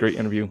 Again, it's a great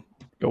interview.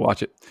 Go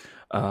watch it.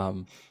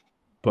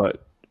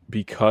 But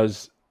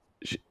because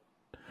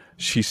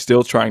she's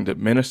still trying to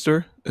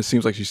minister. It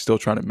seems like she's still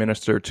trying to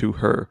minister to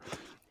her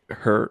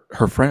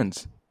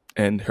friends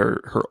and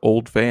her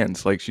old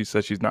fans. Like she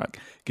said, she's not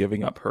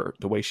giving up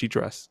the way she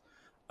dressed.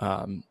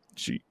 And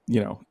she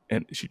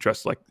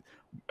dressed like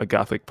a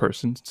Catholic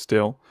person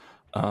still,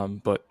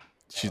 but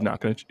she's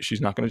not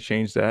gonna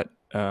change that.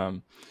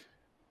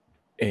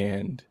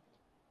 And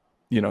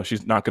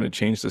she's not gonna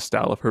change the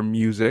style of her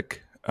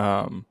music.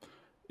 So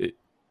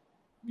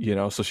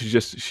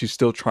she's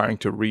still trying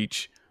to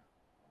reach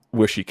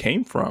where she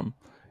came from,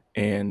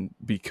 and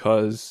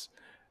because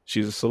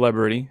she's a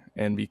celebrity,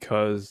 and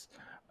because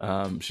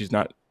she's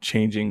not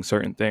changing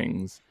certain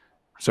things,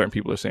 certain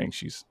people are saying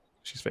she's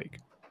fake.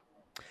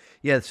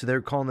 Yeah, so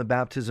they're calling the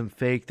baptism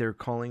fake. They're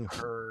calling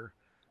her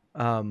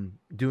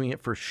doing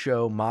it for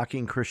show,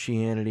 mocking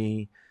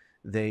Christianity.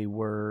 They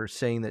were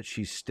saying that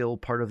she's still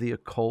part of the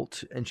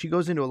occult. And she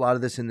goes into a lot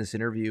of this in this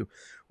interview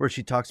where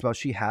she talks about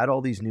she had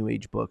all these New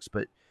Age books,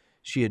 but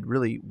she had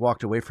really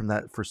walked away from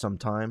that for some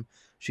time.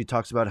 She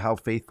talks about how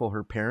faithful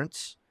her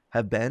parents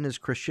have been as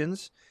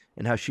Christians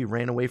and how she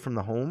ran away from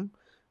the home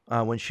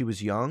when she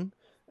was young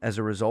as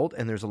a result.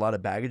 And there's a lot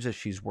of baggage that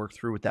she's worked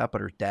through with that,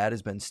 but her dad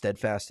has been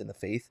steadfast in the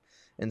faith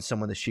and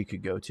someone that she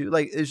could go to.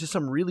 Like, there's just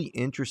some really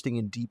interesting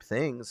and deep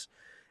things.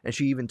 And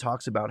she even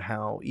talks about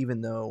how,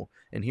 even though,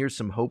 and here's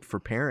some hope for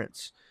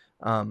parents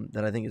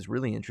that I think is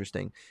really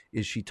interesting,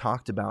 is she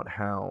talked about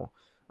how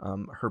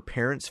her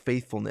parents'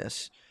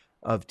 faithfulness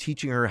of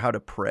teaching her how to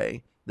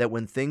pray, that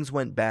when things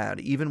went bad,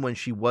 even when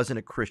she wasn't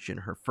a Christian,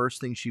 her first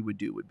thing she would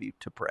do would be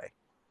to pray,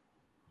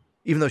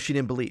 even though she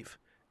didn't believe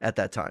at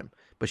that time,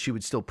 but she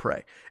would still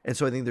pray. And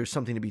so I think there's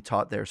something to be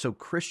taught there. So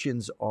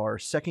Christians are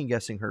second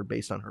guessing her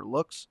based on her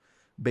looks,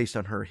 based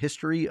on her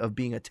history of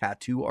being a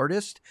tattoo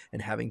artist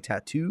and having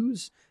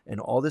tattoos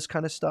and all this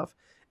kind of stuff.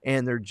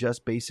 And they're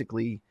just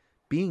basically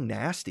being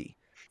nasty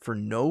for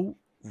no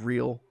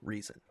real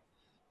reason.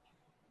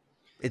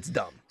 It's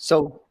dumb.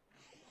 So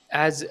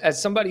as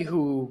somebody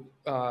who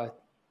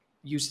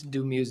used to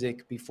do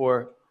music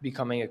before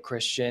becoming a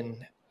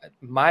Christian,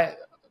 my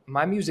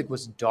music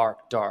was dark.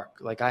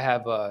 Like, I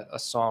have a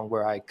song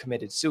where I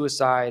committed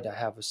suicide. I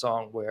have a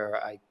song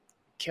where I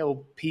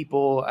kill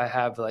people. I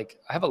have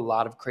a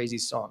lot of crazy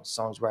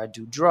songs where I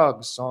do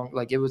drugs,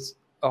 it was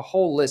a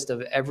whole list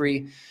of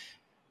every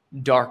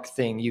dark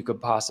thing you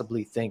could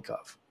possibly think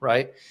of,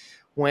 right?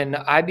 When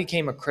I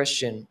became a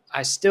Christian,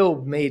 I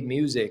still made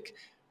music,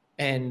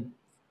 and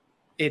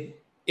it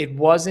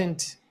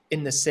wasn't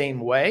in the same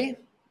way,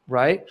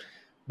 right?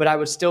 But I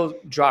would still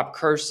drop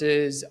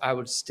curses. I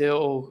would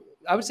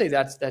say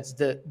that's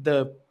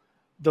the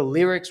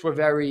lyrics were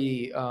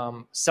very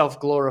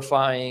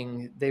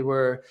self-glorifying.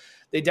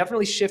 They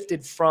definitely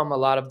shifted from a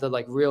lot of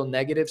the real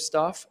negative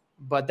stuff,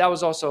 but that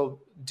was also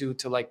due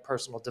to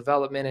personal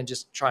development and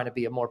just trying to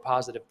be a more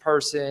positive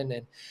person.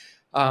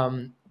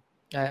 And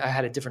I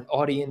had a different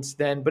audience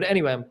then. But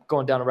anyway, I'm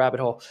going down a rabbit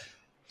hole.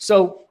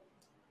 So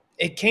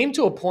it came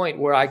to a point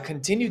where I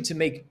continued to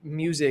make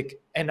music,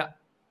 and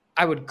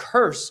I would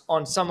curse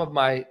on some of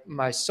my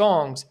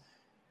songs,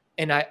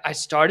 and I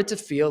started to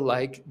feel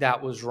like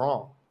that was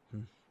wrong.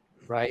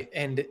 Right.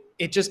 And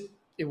it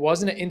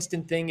wasn't an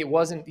instant thing. It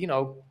wasn't,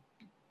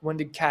 when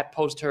did Kat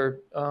post her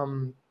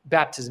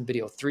baptism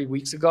video? 3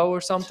 weeks ago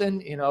or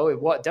something?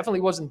 It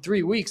definitely wasn't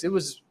 3 weeks. It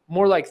was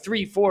more like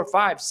 3, 4,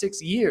 5,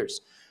 6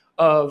 years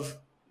of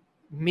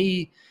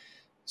me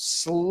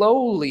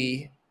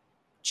slowly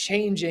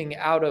changing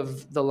out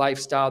of the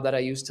lifestyle that I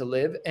used to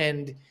live.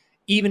 And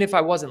even if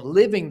I wasn't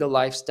living the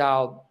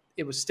lifestyle,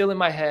 it was still in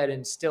my head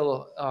and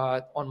still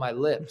on my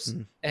lips.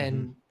 Mm-hmm.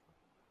 And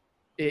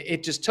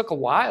it just took a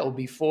while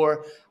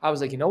before I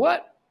was like, you know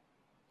what?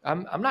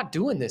 I'm not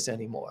doing this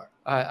anymore.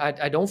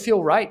 I don't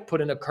feel right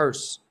putting a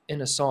curse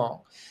in a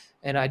song,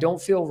 and I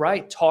don't feel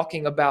right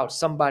talking about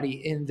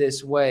somebody in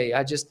this way.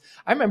 I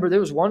remember there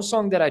was one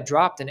song that I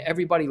dropped and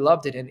everybody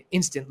loved it, and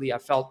instantly I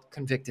felt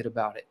convicted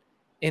about it.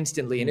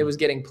 Instantly. And it was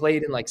getting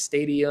played in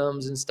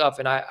stadiums and stuff.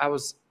 And I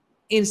was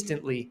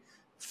instantly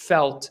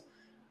felt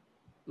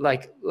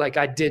like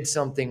I did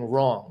something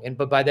wrong.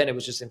 But by then it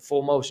was just in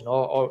full motion,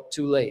 or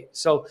too late.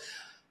 So,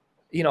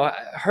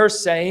 her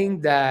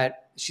saying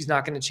that she's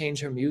not going to change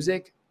her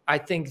music, I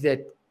think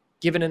that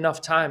given enough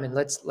time, and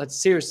let's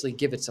seriously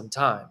give it some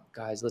time,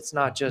 guys. Let's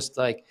not just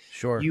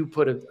you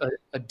put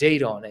a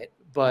date on it,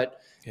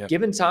 but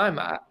given time,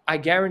 I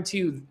guarantee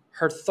you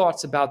her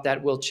thoughts about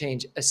that will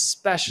change,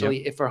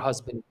 especially if her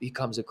husband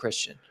becomes a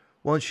Christian.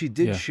 Well, and she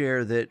did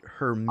share that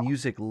her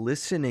music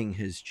listening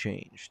has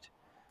changed.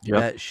 Yep.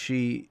 That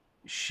she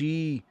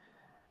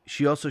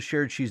also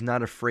shared she's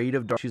not afraid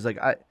of dark.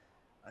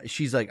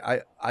 She's like,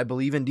 I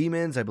believe in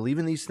demons. I believe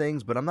in these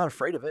things, but I'm not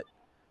afraid of it.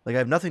 I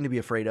have nothing to be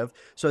afraid of.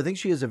 So I think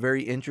she has a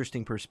very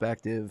interesting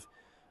perspective.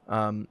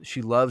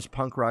 She loves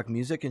punk rock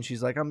music, and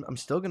she's like, I'm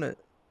still going to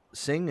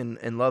sing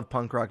and love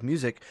punk rock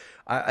music.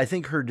 I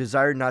think her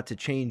desire not to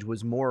change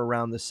was more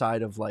around the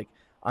side of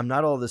I'm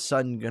not all of a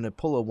sudden going to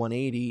pull a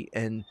 180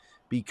 and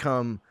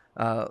become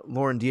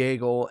Lauren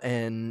Daigle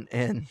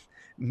and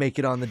make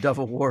it on the Dove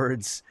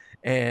Awards,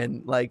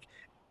 and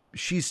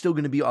she's still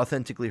going to be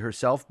authentically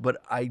herself. But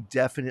I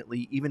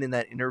definitely, even in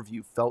that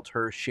interview, felt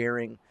her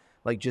sharing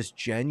just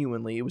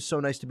genuinely. It was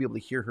so nice to be able to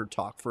hear her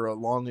talk for a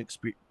long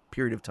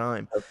period of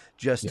time,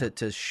 just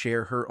to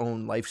share her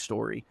own life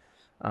story.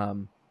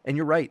 And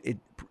you're right.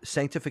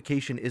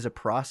 sanctification is a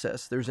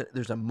process.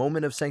 There's a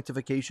moment of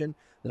sanctification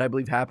that I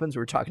believe happens. We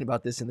were talking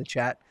about this in the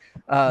chat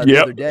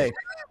the other day.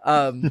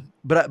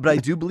 But I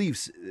do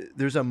believe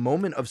there's a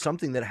moment of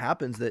something that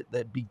happens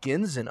that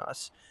begins in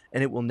us,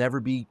 and it will never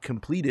be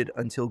completed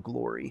until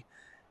glory.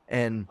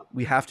 And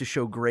we have to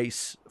show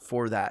grace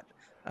for that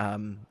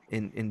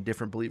in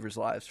different believers'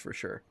 lives, for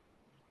sure.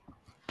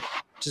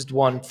 Just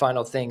one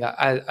final thing.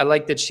 I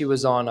like that she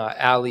was on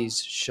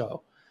Allie's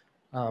show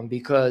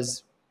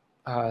because,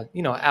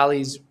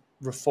 Allie's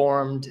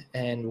Reformed,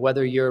 and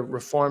whether you're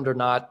Reformed or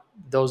not,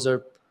 those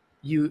are,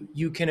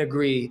 you can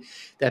agree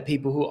that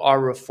people who are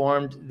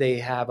Reformed, they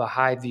have a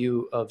high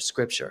view of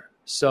Scripture.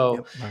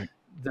 So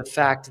the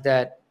fact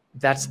that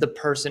that's the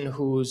person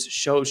whose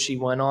show she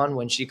went on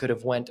when she could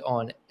have went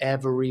on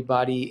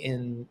everybody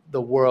in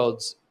the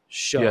world's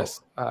show.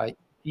 Yes.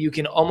 You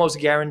can almost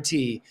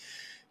guarantee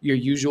your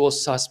usual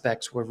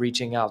suspects were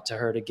reaching out to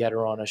her to get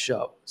her on a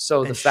show.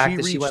 So the fact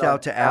that she reached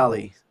out to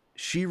Allie.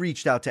 She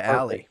reached out to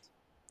Allie.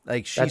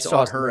 Like she That's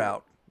sought awesome. her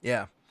out.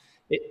 Yeah.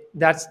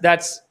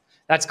 That's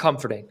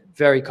comforting.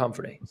 Very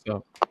comforting.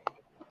 So.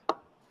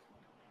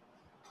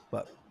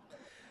 But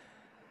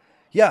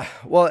yeah,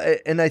 well,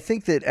 and I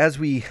think that as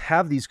we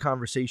have these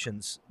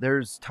conversations,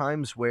 there's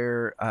times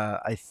where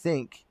I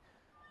think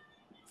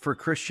for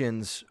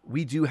Christians,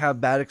 we do have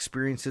bad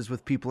experiences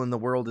with people in the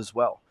world as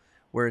well,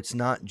 where it's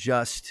not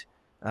just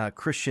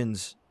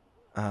Christians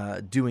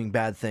doing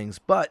bad things,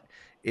 but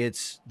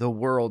it's the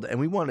world.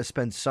 And we want to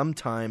spend some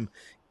time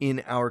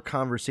in our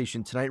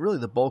conversation tonight, really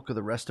the bulk of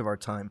the rest of our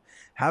time,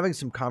 having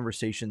some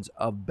conversations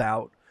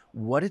about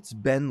what it's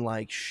been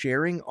like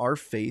sharing our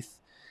faith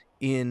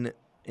in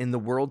the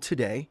world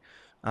today,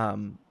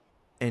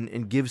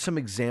 and give some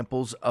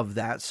examples of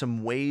that,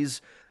 some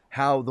ways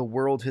how the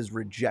world has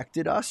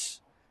rejected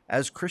us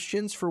as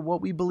Christians for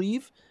what we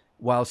believe,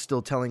 while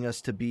still telling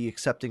us to be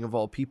accepting of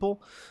all people.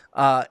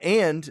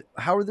 And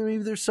how are there,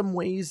 maybe there's some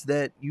ways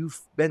that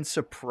you've been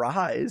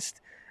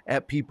surprised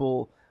at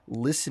people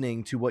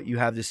listening to what you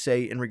have to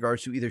say in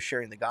regards to either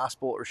sharing the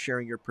gospel or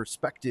sharing your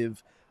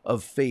perspective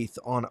of faith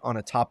on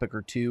a topic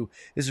or two.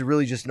 This is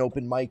really just an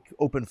open mic,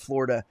 open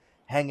floor to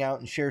hang out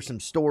and share some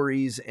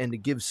stories and to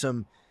give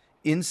some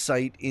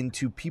insight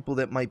into people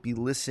that might be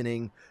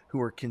listening who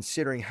are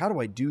considering, how do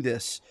I do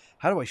this?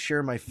 How do I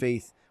share my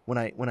faith when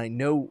I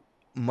know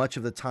much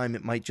of the time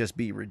it might just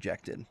be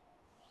rejected?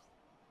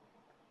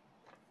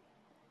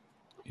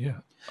 Yeah.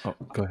 Oh,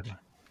 go ahead.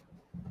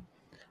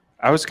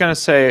 I was going to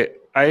say,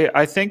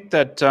 I think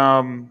that,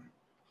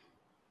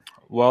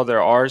 well,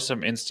 there are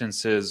some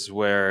instances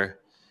where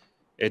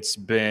it's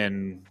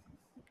been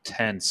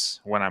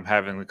tense when I'm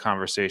having the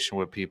conversation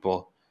with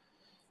people.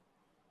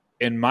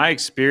 In my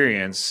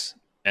experience,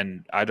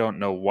 and I don't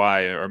know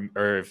why,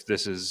 or if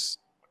this is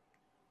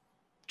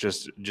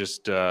just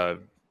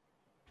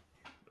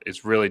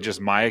it's really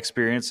just my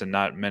experience and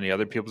not many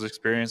other people's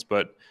experience,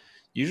 but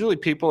usually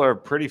people are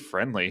pretty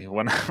friendly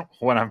when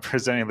when I'm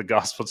presenting the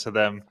gospel to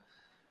them.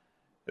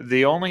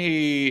 The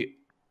only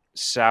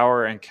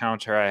sour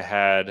encounter I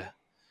had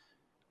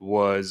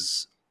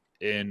was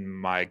in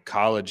my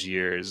college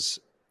years.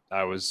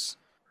 I was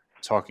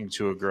talking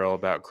to a girl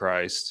about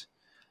Christ,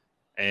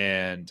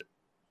 and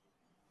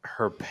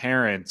her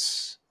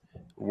parents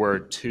were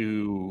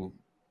two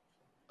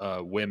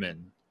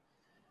women.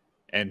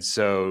 And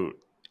so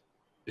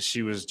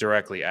she was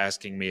directly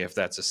asking me if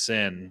that's a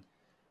sin,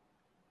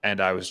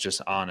 and I was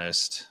just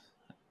honest.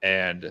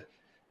 And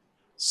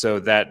so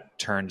that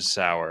turned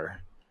sour.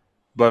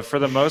 But for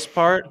the most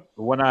part,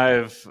 when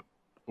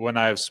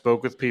I've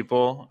spoke with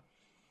people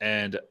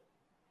and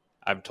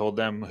I've told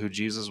them who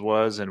Jesus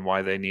was and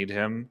why they need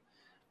him,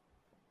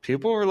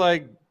 people were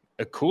like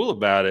cool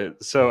about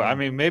it. So I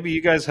mean, maybe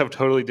you guys have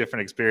totally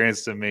different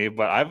experience than me,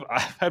 but I've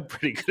had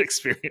pretty good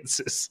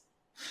experiences.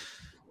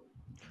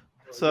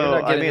 So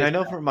I mean, I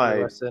know for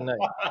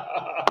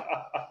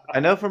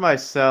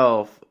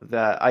myself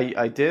that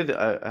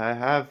I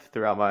have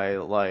throughout my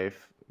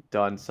life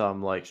done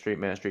some like street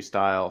ministry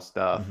style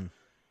stuff.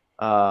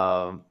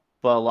 But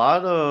a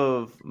lot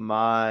of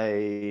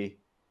my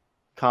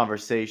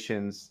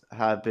conversations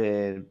have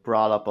been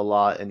brought up a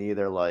lot in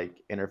either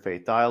like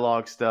interfaith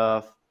dialogue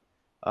stuff.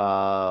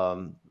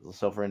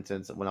 So for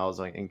instance, when I was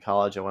like in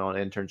college, I went on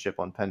an internship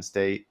on Penn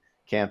State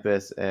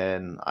campus,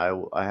 and I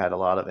had a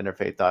lot of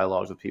interfaith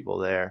dialogues with people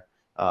there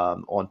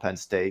on Penn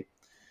State,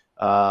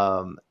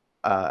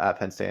 at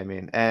Penn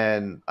State,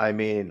 I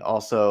mean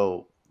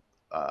also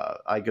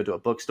I go to a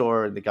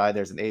bookstore and the guy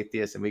there's an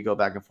atheist, and we go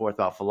back and forth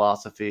about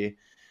philosophy.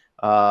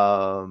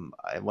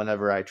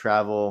 Whenever I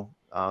travel,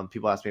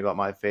 people ask me about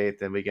my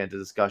faith, and we get into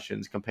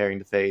discussions comparing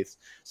the faiths.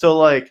 So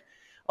like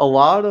a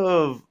lot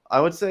of,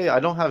 I would say I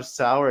don't have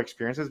sour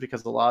experiences,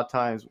 because a lot of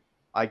times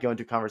I go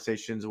into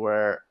conversations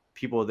where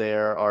people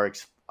there are,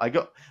 I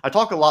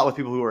talk a lot with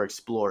people who are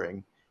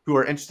exploring, who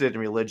are interested in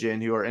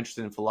religion, who are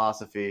interested in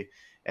philosophy,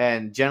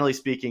 and generally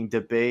speaking,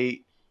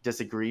 debate,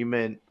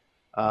 disagreement,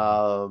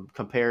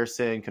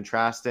 comparison,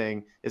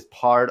 contrasting is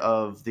part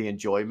of the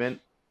enjoyment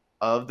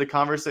of the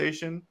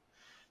conversation.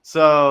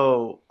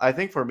 So I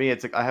think for me,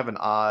 it's like I have an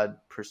odd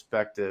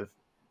perspective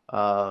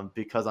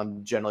because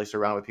I'm generally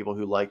surrounded with people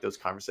who like those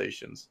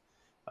conversations,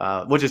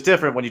 which is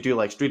different when you do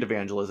like street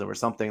evangelism or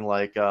something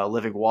like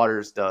Living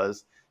Waters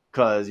does,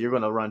 because you're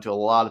going to run into a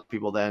lot of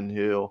people then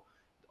who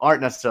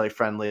aren't necessarily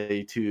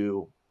friendly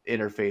to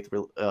interfaith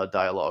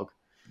dialogue.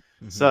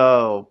 Mm-hmm.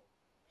 So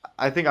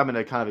I think I'm in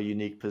a kind of a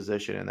unique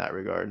position in that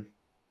regard.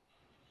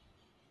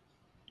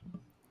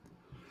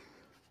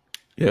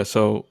 Yeah,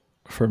 so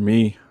for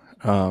me,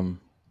 I've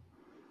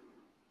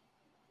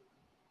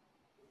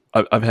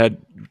had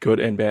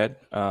good and bad.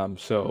 On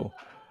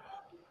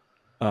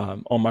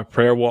my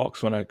prayer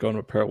walks, when I go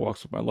to prayer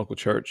walks with my local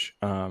church,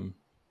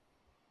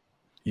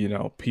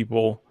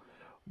 people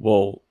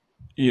will,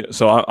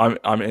 so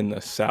I'm in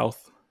the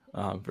South.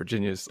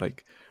 Virginia's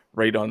like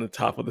right on the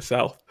top of the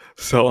South,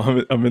 so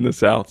I'm in the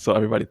South. So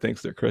everybody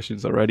thinks they're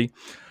Christians already.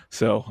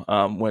 So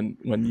when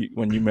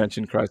you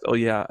mention Christ, oh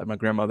yeah, my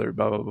grandmother,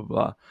 blah blah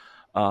blah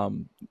blah,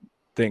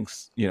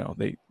 thinks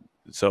they.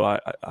 So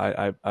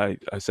I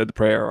said the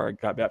prayer, or I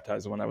got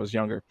baptized when I was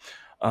younger.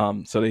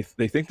 So they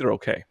think they're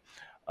okay.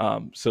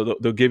 So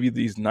they'll give you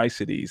these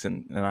niceties,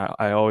 and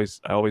I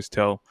always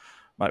tell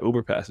my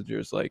Uber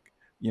passengers, like,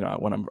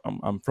 when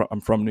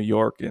I'm from New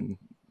York, and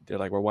they're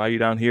like, well, why are you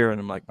down here? And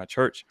I'm like, my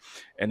church.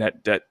 And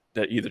that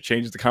either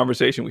changes the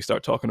conversation. We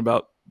start talking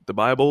about the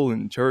Bible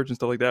and church and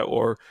stuff like that,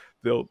 or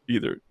they'll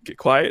either get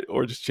quiet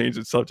or just change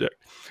the subject.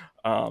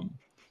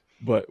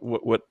 But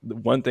what the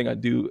one thing I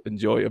do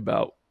enjoy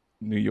about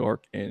New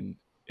York and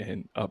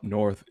up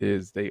north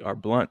is they are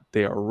blunt.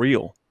 They are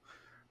real.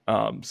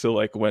 So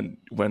like when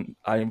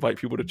I invite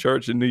people to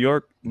church in New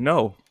York,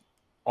 no,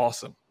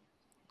 awesome,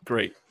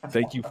 great,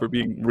 thank you for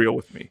being real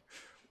with me.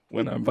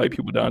 When I invite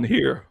people down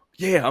here,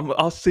 yeah,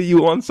 I'll see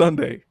you on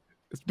Sunday.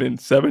 It's been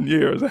 7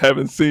 years. I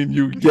haven't seen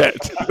you yet.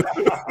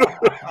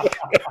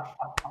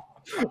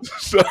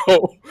 So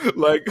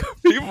like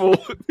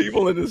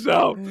people in the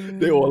South,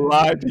 they will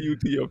lie to you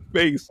to your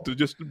face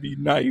just to be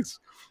nice,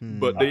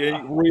 but they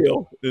ain't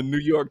real. In New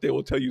York, they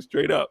will tell you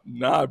straight up,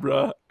 nah,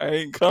 bruh, I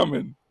ain't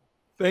coming.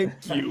 Thank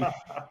you.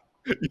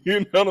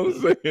 You know what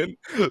I'm saying?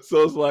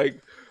 So it's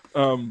like,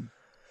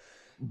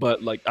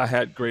 but like I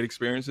had great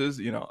experiences,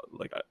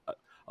 like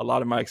a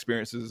lot of my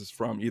experiences is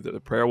from either the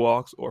prayer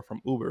walks or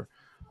from Uber.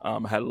 I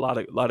had a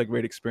lot of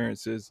great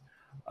experiences,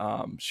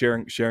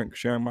 sharing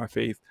my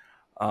faith.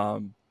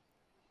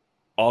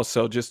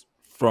 Also just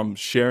from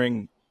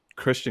sharing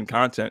Christian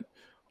content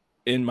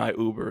in my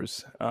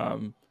Ubers,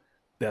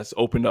 that's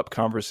opened up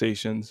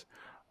conversations.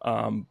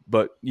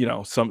 But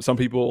some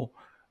people,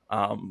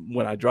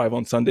 when I drive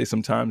on Sunday,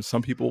 sometimes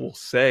some people will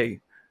say,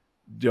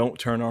 don't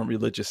turn on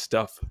religious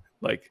stuff.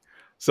 Like,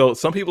 so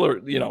some people are,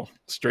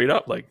 straight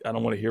up like, I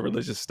don't want to hear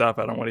religious stuff.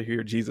 I don't want to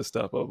hear Jesus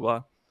stuff, blah, blah,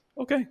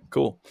 blah. Okay,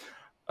 cool.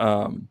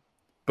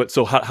 But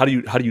so how do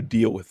you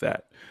deal with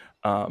that?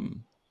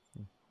 When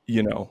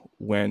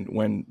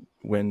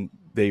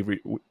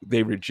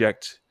they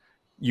reject,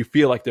 you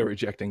feel like they're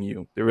rejecting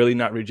you. They're really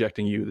not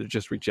rejecting you. They're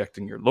just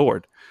rejecting your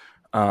Lord.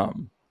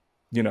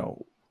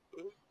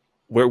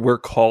 We're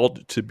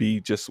called to be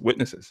just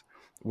witnesses.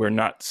 We're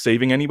not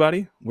saving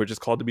anybody. We're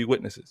just called to be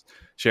witnesses,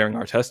 sharing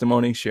our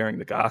testimony, sharing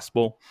the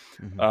gospel.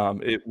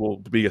 Mm-hmm. It will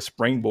be a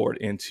springboard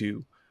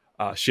into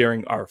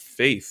sharing our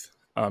faith,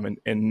 and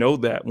know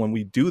that when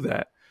we do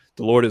that,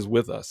 the Lord is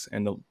with us,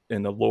 and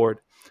the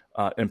Lord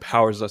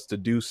empowers us to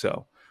do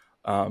so.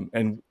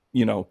 And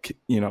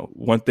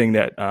one thing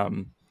that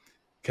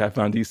Kat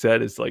Von D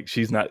said is like,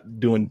 she's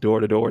not doing door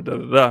to door,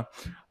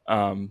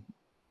 and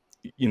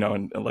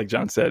like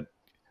John said,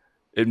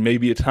 it may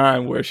be a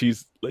time where she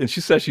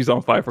says she's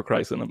on fire for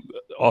Christ, and I'm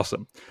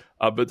awesome.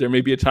 But there may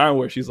be a time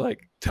where she's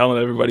like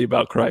telling everybody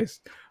about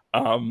Christ.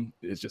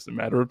 It's just a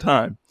matter of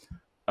time.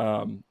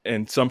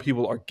 And some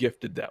people are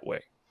gifted that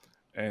way,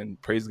 and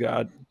praise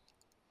God,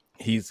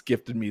 He's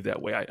gifted me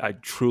that way. I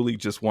truly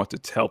just want to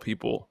tell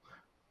people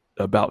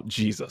about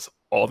Jesus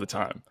all the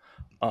time,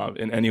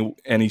 in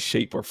any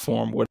shape or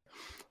form.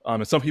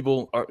 And some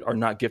people are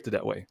not gifted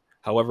that way.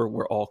 However,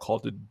 we're all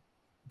called to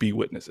be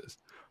witnesses.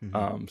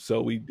 Mm-hmm.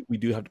 So we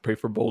do have to pray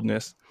for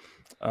boldness.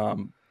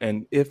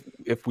 And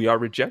if we are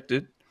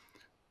rejected,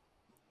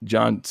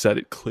 John said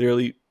it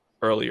clearly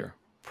earlier,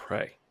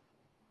 pray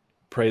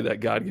that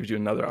God gives you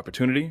another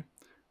opportunity.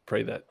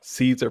 Pray that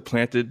seeds are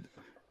planted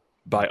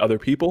by other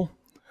people,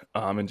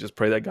 and just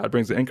pray that God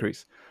brings the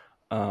increase.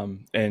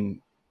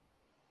 And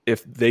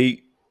if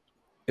they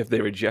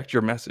reject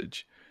your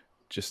message,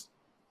 just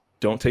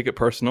don't take it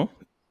personal.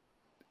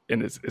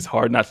 And it's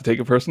hard not to take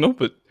it personal,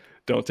 but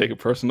don't take it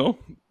personal.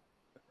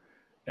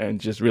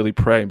 And just really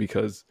pray,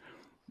 because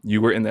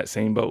you were in that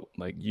same boat.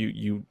 Like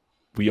we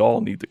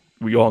all need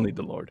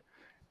the Lord,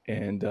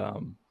 and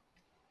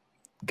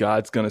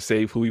God's going to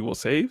save who He will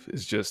save.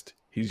 It's just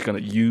He's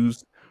going to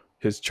use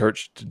His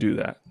church to do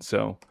that.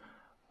 So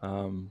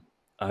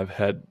I've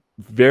had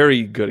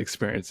very good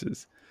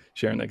experiences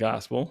sharing the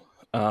gospel,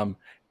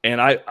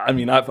 And I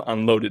mean, I've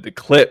unloaded the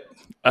clip.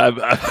 I've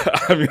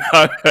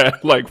had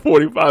like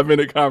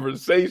 45-minute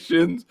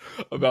conversations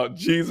about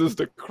Jesus,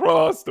 the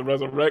cross, the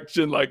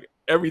resurrection, like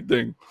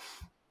everything.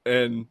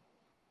 And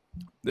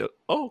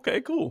oh,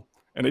 okay, cool.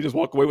 And they just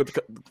walk away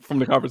from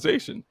the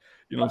conversation.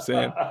 You know what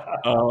I'm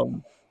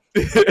saying?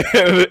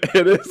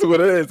 It is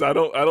what it is. I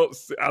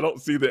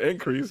don't see the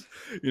increase,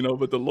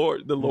 but the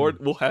Lord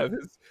will have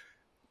his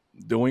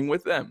doing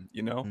with them,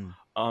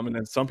 and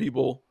then some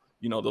people,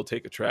 they'll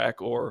take a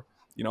track, or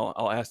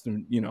I'll ask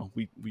them,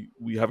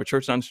 we have a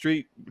church on the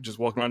street, we're just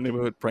walking around the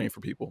neighborhood praying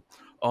for people.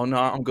 Oh no,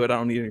 I'm good, I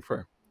don't need any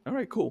prayer. All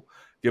right, cool.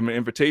 Give them an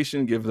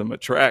invitation, give them a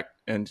track,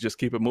 and just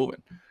keep it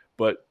moving.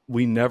 But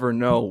we never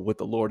know what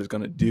the Lord is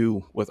going to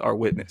do with our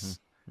witness.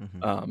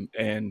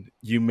 And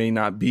you may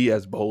not be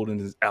as bold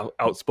and as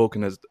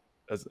outspoken as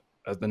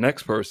the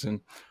next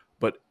person,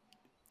 but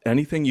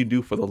anything you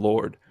do for the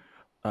Lord,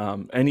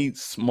 any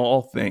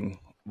small thing,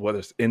 whether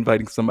it's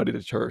inviting somebody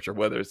to church, or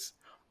whether it's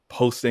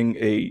posting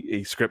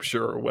a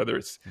scripture, or whether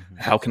it's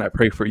how can I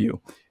pray for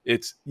you,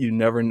 you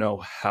never know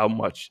how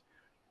much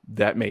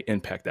that may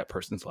impact that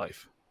person's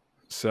life.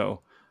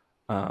 So,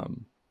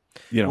 when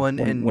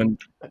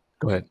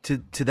go ahead.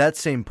 To that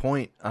same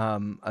point,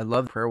 I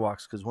love prayer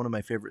walks, because one of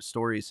my favorite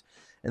stories,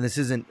 and this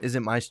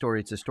isn't my story,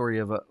 it's a story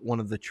of one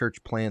of the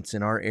church plants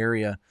in our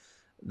area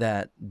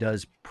that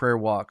does prayer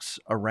walks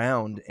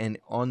around. And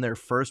on their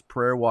first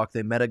prayer walk,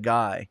 they met a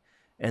guy,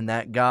 and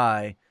that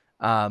guy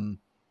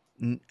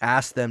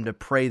asked them to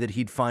pray that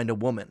he'd find a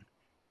woman.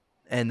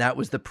 And that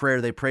was the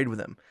prayer they prayed with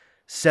him.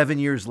 7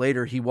 years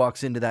later, he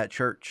walks into that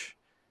church,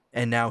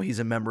 and now he's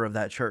a member of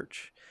that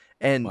church.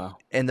 And wow.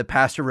 And the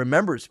pastor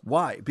remembers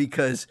why,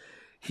 because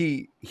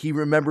he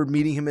remembered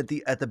meeting him at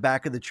the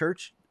back of the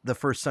church the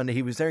first Sunday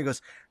he was there. He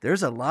goes,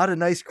 "There's a lot of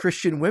nice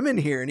Christian women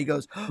here." And he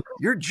goes, "Oh,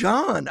 you're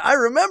John. I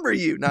remember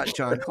you." Not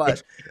John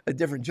Clash, a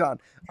different John.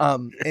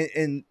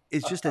 And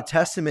it's just a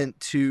testament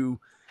to,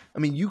 I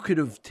mean, you could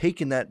have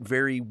taken that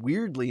very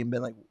weirdly and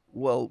been like,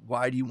 well,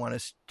 why do you want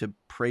us to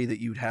pray that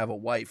you'd have a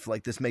wife?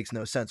 Like, this makes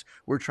no sense.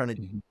 We're trying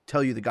to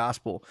tell you the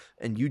gospel,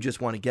 and you just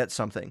want to get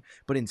something.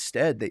 But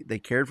instead, they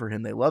cared for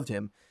him. They loved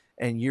him.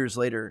 And years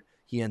later,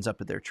 he ends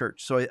up at their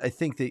church. So I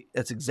think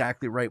that's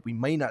exactly right. We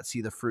may not see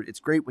the fruit.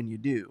 It's great when you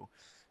do,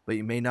 but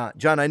you may not.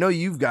 John, I know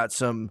you've got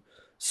some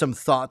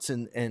thoughts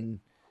and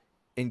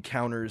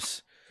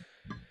encounters.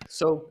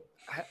 So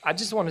I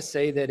just want to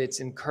say that it's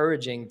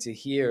encouraging to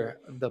hear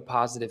the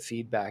positive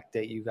feedback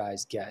that you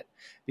guys get,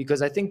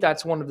 because I think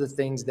that's one of the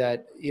things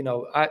that,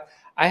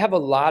 I have a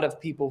lot of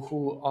people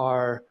who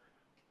are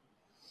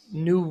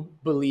new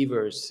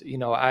believers.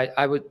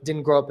 I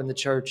didn't grow up in the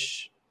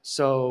church,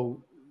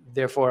 so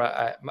therefore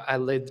I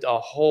lived a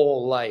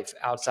whole life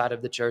outside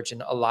of the church,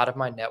 and a lot of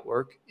my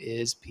network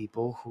is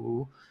people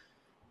who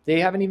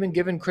they haven't even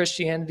given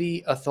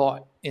Christianity a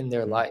thought in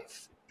their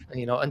life,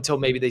 until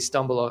maybe they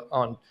stumble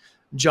on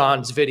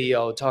John's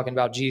video talking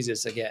about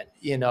Jesus again,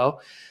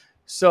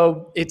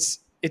 So it's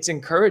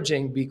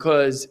encouraging,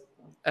 because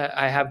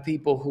I have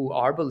people who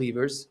are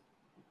believers,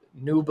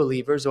 new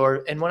believers,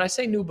 and when I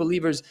say new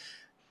believers,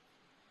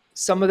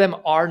 some of them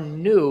are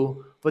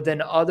new, but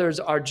then others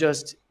are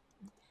just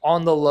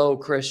on the low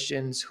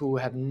Christians who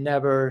have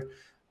never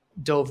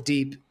dove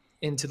deep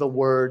into the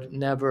word,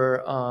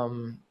 never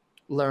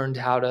learned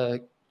how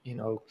to,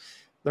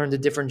 learn the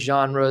different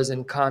genres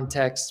and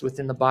contexts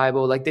within the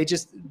Bible. Like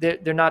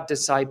they're not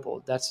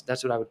discipled. That's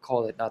what I would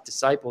call it, not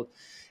discipled.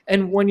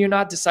 And when you're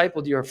not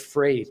discipled, you're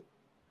afraid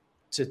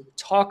to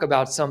talk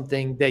about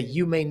something that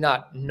you may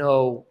not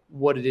know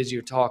what it is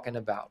you're talking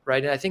about,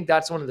 right? And I think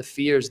that's one of the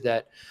fears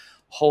that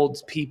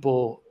holds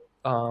people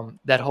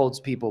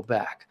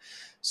back.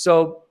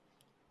 So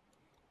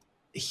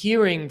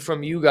hearing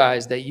from you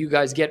guys that you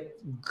guys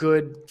get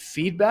good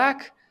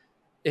feedback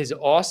is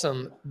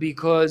awesome,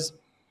 because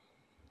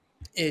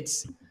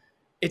it's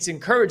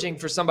encouraging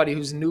for somebody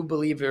who's a new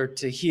believer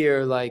to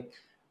hear, like,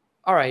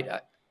 all right,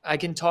 I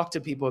can talk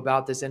to people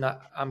about this, and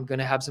I'm going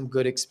to have some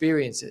good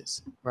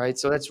experiences, right?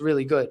 So that's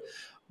really good.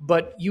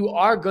 But you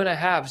are going to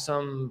have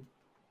some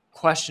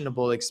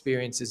questionable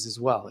experiences as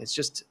well. It's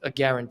just a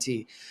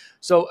guarantee.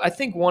 So I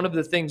think one of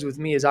the things with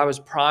me is I was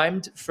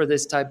primed for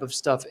this type of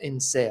stuff in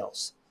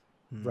sales,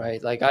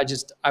 right? Like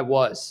I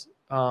was.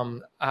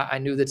 I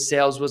knew that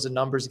sales was a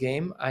numbers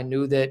game. I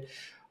knew that,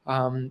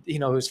 it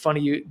was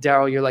funny,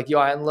 Daryl, you're like, yo,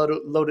 I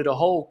unloaded a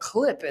whole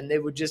clip, and they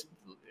would just,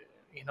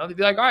 they'd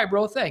be like, all right,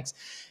 bro, thanks.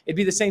 It'd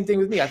be the same thing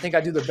with me. I think I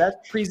do the best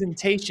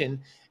presentation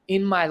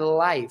in my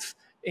life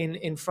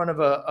in front of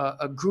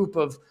a group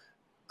of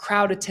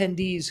crowd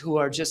attendees who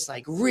are just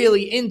like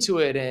really into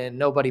it, and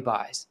nobody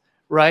buys,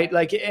 right?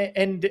 Like,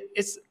 and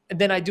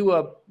then I do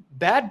a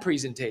bad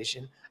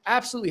presentation,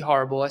 absolutely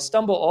horrible. I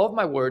stumble all of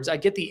my words. I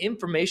get the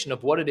information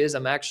of what it is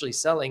I'm actually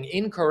selling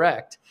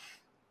incorrect.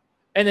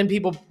 And then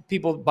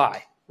people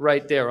buy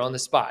right there on the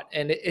spot.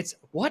 And it's,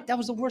 what? That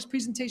was the worst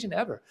presentation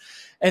ever.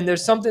 And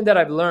there's something that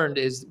I've learned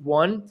is,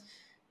 one,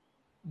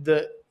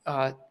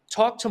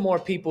 talk to more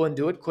people and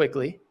do it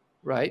quickly,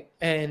 right?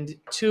 And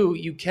two,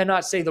 you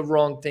cannot say the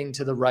wrong thing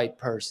to the right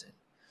person.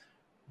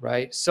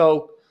 right?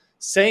 So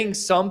saying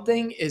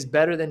something is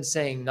better than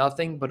saying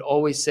nothing, but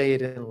always say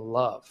it in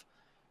love.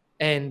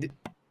 And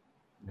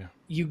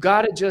you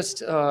got to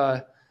just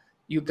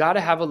you got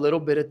to have a little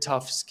bit of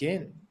tough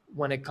skin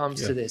when it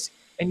comes to this.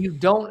 And you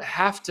don't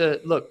have to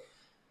look,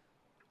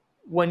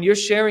 when you're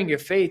sharing your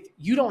faith,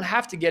 you don't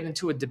have to get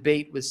into a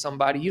debate with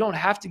somebody. You don't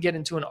have to get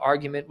into an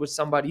argument with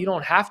somebody. You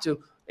don't have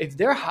to. If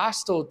they're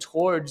hostile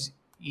towards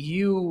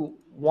you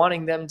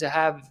wanting them to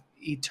have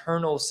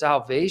eternal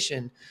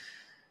salvation,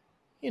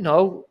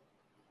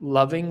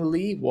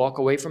 lovingly walk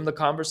away from the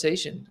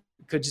conversation.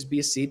 It could just be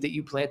a seed that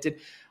you planted.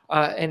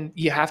 And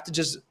you have to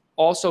just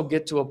also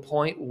get to a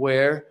point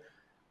where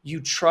you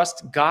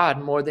trust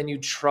God more than you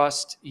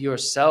trust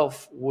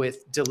yourself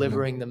with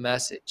delivering the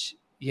message.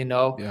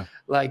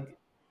 Like,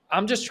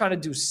 I'm just trying to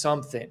do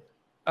something.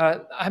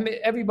 I mean,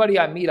 everybody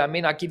I meet, I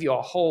may not give you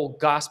a whole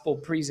gospel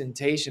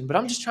presentation, but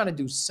I'm just trying to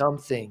do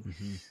something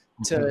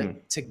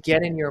to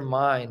get in your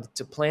mind,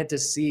 to plant a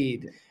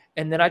seed.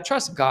 And then I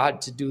trust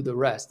God to do the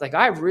rest. Like,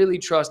 I really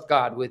trust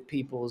God with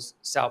people's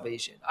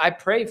salvation.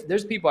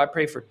 There's people I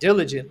pray for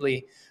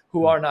diligently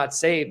who are not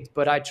saved,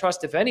 but I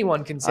trust if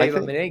anyone can save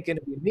them, it ain't going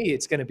to be me.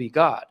 It's going to be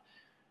God.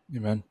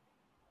 Amen.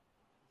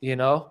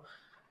 Amen.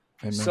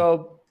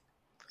 So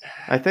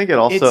I think it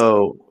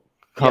also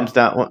comes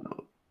down.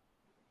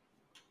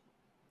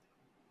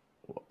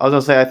 I was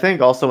gonna say, I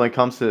think also when it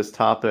comes to this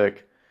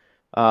topic,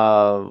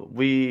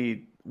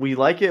 we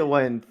like it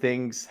when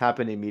things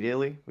happen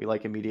immediately. We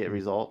like immediate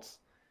results.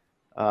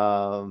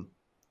 But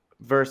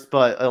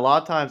a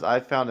lot of times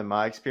I've found in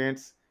my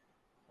experience,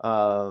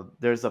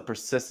 there's a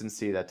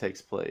persistency that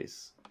takes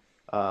place.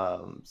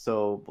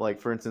 So like,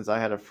 for instance, I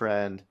had a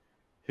friend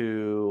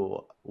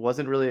who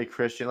wasn't really a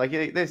Christian. Like,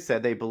 they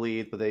said they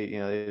believed, but they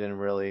didn't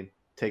really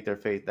take their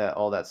faith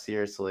all that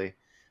seriously.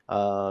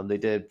 They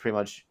did pretty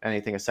much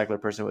anything a secular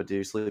person would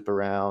do: sleep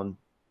around,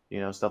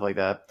 stuff like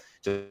that.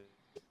 Just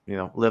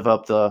live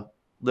up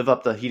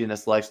the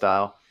hedonist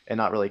lifestyle and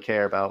not really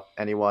care about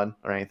anyone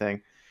or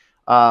anything.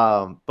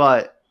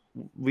 But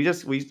we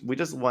just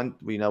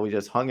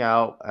hung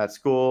out at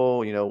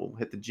school,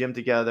 hit the gym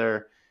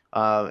together,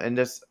 and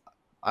just,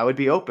 I would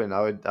be open.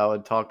 I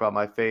would talk about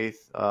my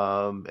faith,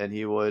 and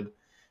he would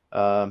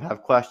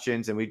have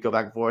questions, and we'd go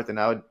back and forth, and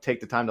I would take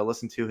the time to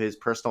listen to his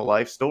personal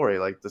life story,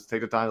 like just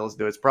take the time to listen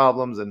to his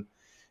problems and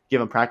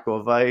give him practical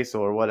advice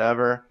or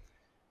whatever.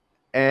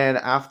 And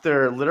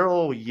after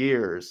literal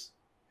years,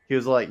 he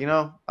was like,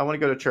 I want to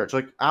go to church.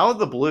 Like, out of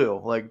the blue,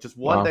 like, just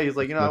one day, he's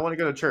like, I want to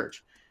go to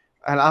church.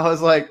 And I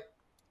was like,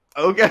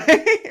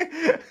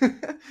 okay.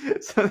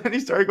 So then he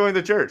started going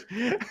to church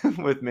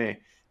with me.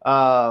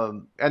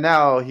 And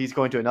now he's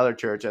going to another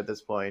church at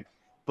this point.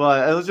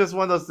 But it was just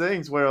one of those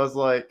things where I was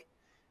like,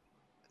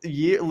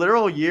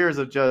 literal years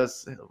of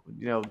just,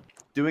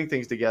 doing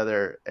things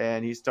together.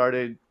 And he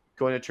started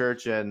going to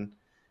church and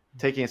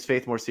taking his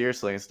faith more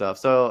seriously and stuff.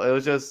 So I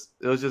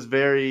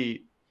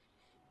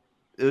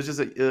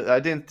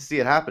didn't see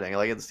it happening.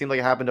 Like, it seemed like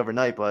it happened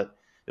overnight, but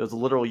it was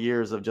literal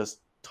years of just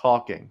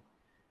talking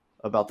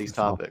about these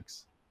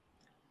topics.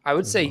 I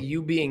would say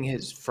you being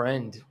his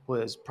friend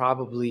was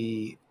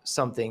probably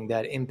something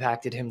that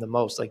impacted him the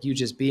most. Like, you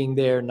just being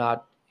there,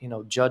 not,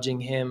 judging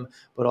him,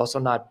 but also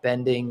not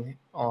bending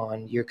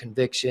on your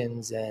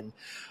convictions. And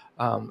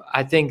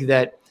I think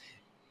that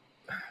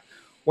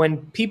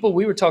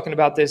we were talking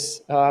about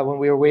this when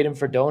we were waiting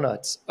for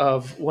donuts,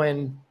 of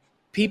when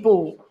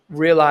people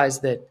realize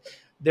that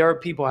there are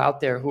people out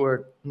there who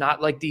are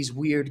not like these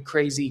weird,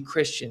 crazy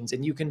Christians,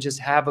 and you can just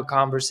have a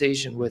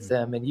conversation with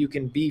them, and you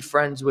can be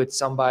friends with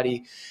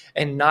somebody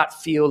and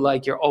not feel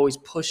like you're always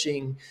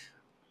pushing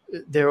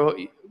their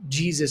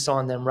Jesus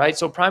on them, right?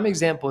 So prime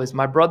example is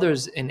my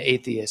brother's an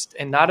atheist,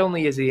 and not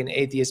only is he an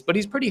atheist, but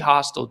he's pretty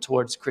hostile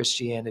towards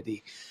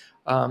Christianity.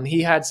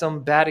 He had some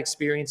bad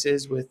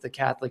experiences with the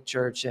Catholic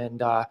Church,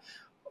 and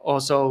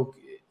also,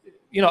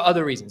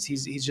 other reasons.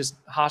 He's just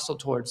hostile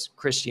towards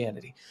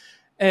Christianity.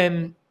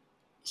 And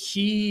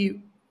both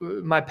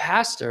of my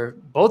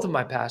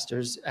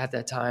pastors at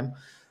that time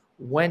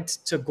went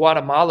to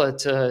Guatemala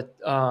to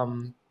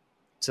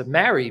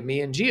marry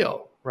me and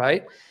Gio,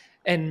 right?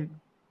 And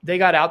they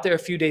got out there a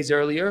few days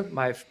earlier.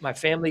 My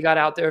family got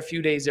out there a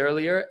few days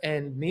earlier,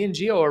 and me and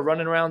Gio are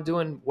running around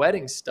doing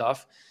wedding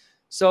stuff.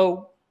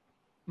 So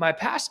my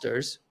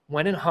pastors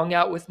went and hung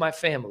out with my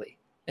family,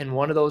 and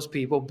one of those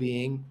people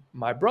being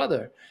my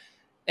brother.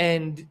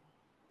 And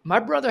my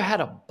brother had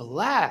a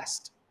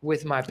blast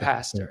with my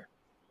pastor,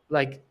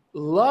 like,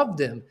 loved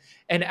him.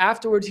 And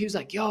afterwards he was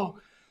like, yo,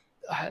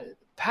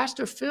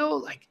 Pastor Phil,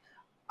 like,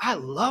 I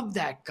love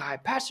that guy.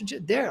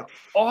 They're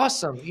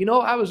awesome.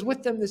 I was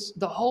with them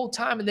the whole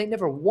time, and they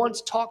never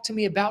once talked to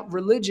me about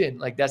religion.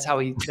 Like, that's how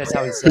he said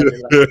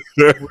it.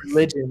 Like,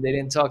 religion. They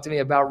didn't talk to me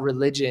about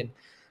religion.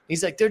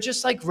 He's like, they're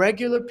just like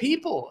regular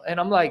people. And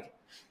I'm like,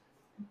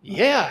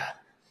 yeah.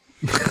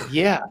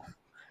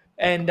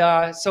 And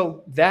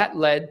so that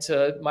led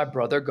to my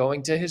brother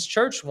going to his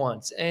church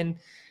once. And,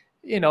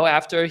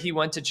 after he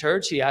went to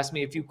church, he asked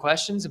me a few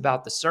questions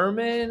about the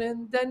sermon,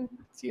 and then,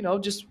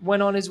 just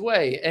went on his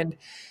way. And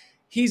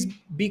he's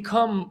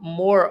become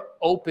more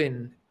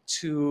open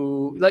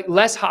to, like,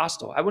 less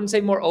hostile. I wouldn't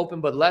say more open,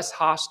 but less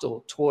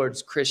hostile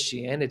towards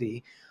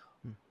Christianity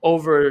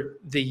over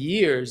the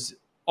years.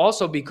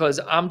 Also because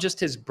I'm just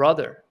his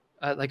brother.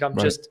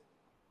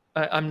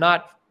 I'm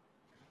not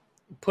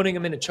putting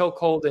him in a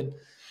chokehold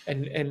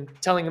and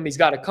telling him he's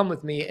got to come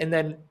with me. And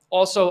then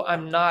also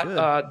I'm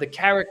not the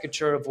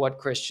caricature of what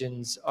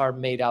Christians are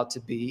made out to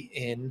be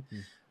in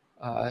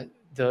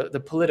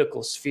the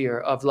political sphere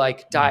of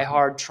like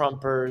diehard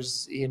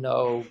Trumpers,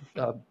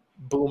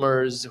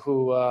 boomers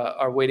who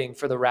are waiting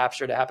for the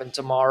rapture to happen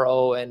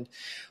tomorrow and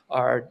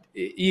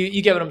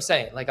you get what I'm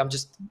saying? Like,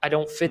 I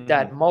don't fit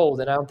that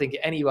mold, and I don't think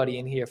anybody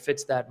in here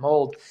fits that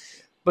mold.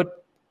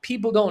 But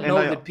people don't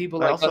know that people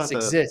like us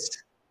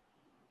exist.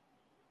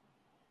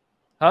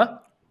 Huh?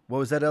 What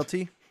was that,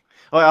 LT?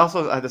 Oh, I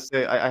also had to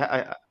say,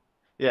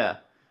 yeah,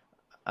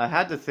 I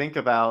had to think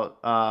about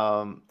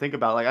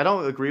like, I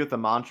don't agree with the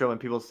mantra when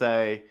people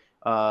say,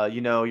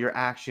 your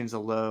actions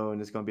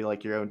alone is going to be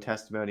like your own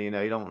testimony.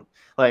 You don't,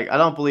 like, I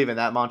don't believe in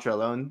that mantra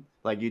alone.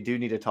 Like, you do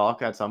need to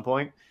talk at some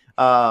point.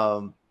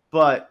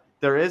 But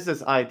there is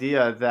this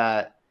idea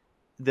that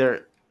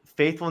their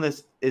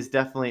faithfulness is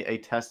definitely a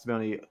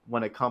testimony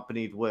when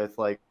accompanied with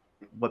like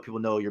what people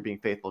know you're being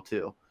faithful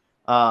to.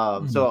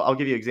 So I'll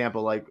give you an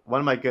example. Like, one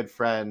of my good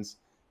friends,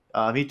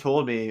 he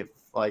told me,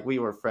 like, we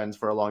were friends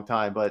for a long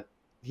time, but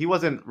he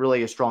wasn't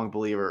really a strong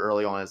believer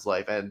early on in his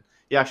life. And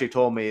he actually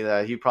told me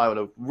that he probably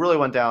would have really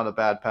went down a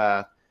bad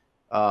path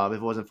if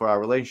it wasn't for our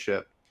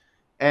relationship.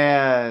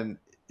 And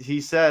he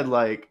said,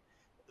 like,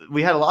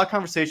 we had a lot of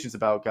conversations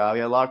about God. We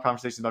had a lot of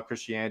conversations about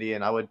Christianity,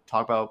 and I would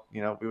talk about, we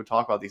would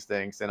talk about these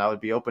things, and I would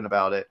be open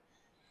about it.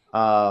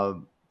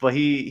 But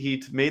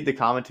he made the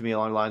comment to me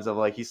along the lines of,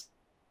 like, he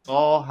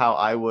saw how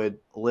I would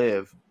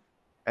live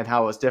and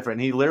how it was different.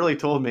 And he literally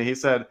told me, he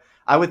said,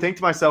 I would think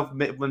to myself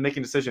when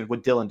making a decision,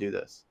 would Dylan do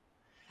this?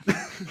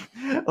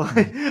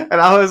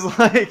 And I was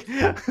like,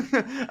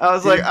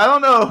 I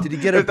don't know. Did he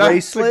get a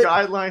bracelet?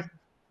 Guideline.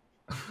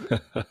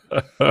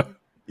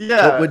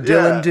 Yeah. What would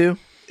Dylan do?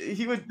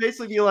 He would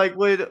basically be like,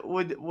 would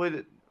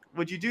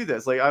you do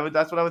this? Like,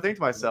 that's what I would think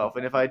to myself.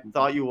 And if I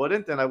thought you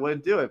wouldn't, then I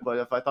wouldn't do it. But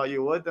if I thought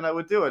you would, then I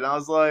would do it. And I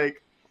was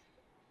like,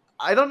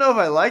 I don't know if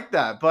I like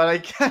that, but I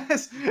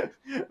guess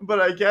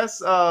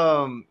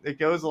it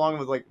goes along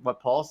with like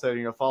what Paul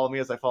said, follow me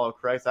as I follow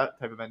Christ, that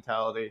type of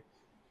mentality.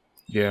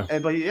 Yeah.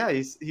 But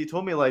he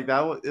told me like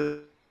that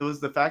it was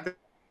the fact that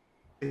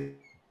he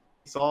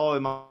saw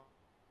in my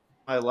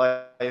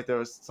life there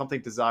was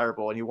something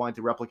desirable and he wanted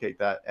to replicate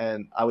that,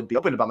 and I would be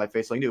open about my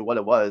faith, so he knew what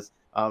it was.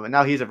 And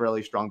now he's a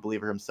really strong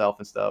believer himself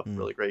and stuff,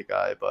 really great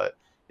guy. But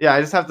yeah, I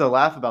just have to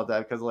laugh about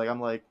that because like I'm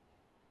like,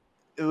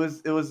 it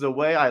was the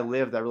way I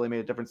lived that really made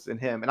a difference in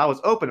him, and I was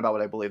open about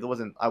what I believed.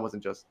 I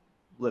wasn't just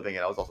living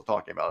it, I was also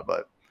talking about it.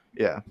 But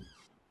yeah.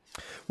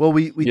 Well,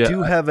 we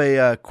do have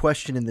a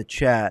question in the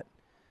chat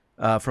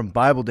from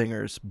Bible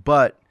Dingers,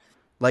 but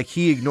like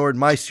he ignored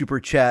my super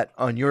chat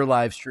on your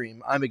live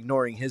stream, I'm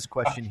ignoring his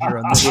question here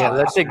on this. Yeah,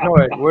 let's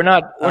ignore it. We're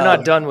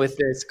not done with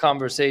this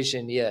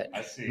conversation yet.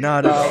 I see.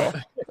 Not at all.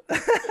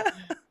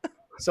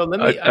 So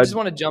I just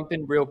want to jump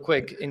in real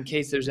quick in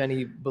case there's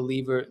any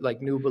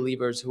new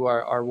believers who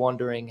are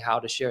wondering how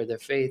to share their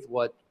faith,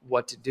 what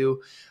to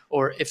do,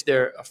 or if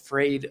they're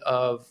afraid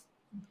of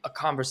a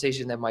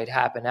conversation that might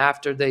happen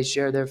after they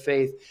share their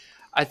faith.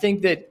 I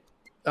think that,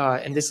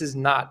 and this is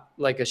not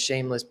like a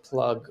shameless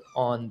plug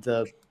on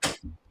the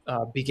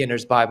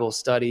beginner's Bible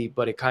study,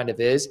 but it kind of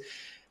is,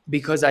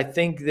 because I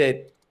think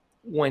that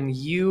when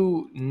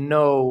you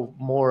know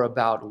more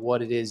about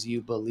what it is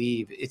you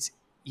believe,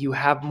 you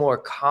have more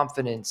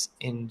confidence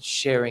in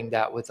sharing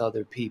that with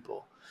other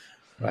people,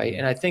 right? Mm-hmm.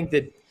 And I think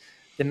that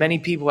many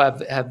people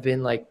have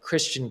been like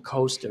Christian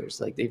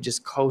coasters, like they've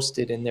just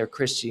coasted in their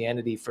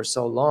Christianity for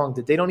so long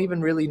that they don't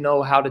even really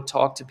know how to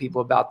talk to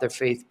people about their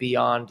faith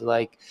beyond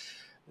like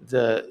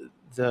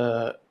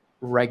the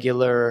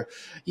regular,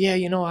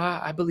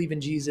 I believe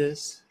in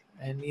Jesus.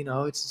 And,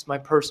 it's my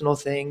personal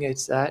thing.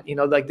 It's that,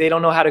 like they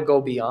don't know how to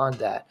go beyond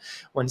that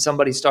when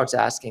somebody starts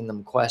asking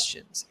them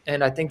questions.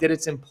 And I think that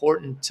it's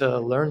important to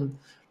learn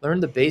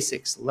the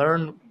basics,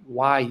 learn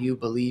why you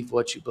believe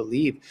what you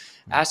believe.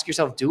 Mm-hmm. Ask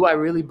yourself, do I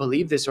really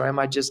believe this, or am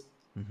I just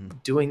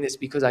doing this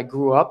because I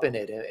grew up in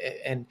it?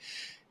 And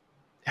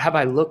have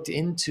I looked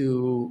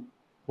into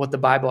what the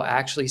Bible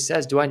actually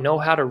says? Do I know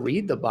how to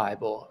read the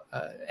Bible?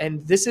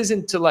 And this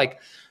isn't to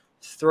like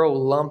throw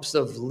lumps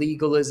of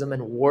legalism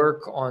and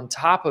work on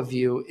top of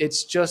you.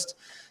 It's just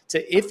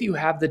if you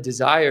have the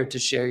desire to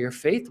share your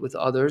faith with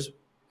others,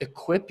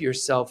 equip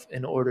yourself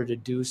in order to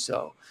do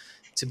so,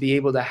 to be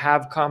able to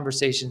have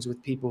conversations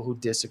with people who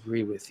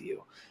disagree with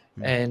you.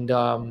 Mm-hmm.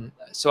 And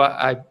so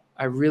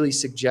I really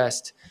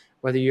suggest,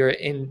 whether you're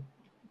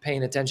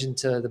paying attention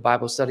to the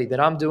Bible study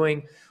that I'm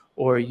doing,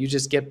 or you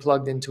just get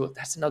plugged into it.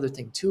 That's another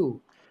thing too,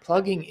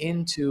 plugging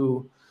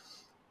into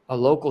a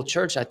local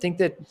church. I think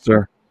that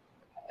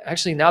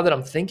actually, now that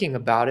I'm thinking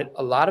about it,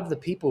 a lot of the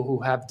people who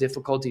have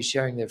difficulty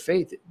sharing their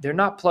faith, they're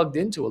not plugged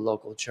into a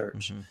local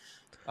church.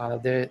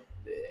 Mm-hmm.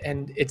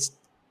 And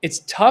it's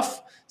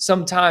tough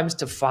sometimes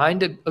to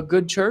find a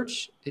good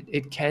church.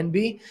 It can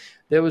be.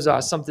 There was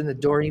something that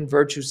Doreen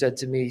Virtue said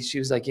to me. She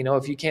was like,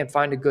 if you can't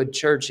find a good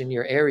church in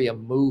your area,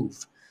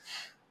 move.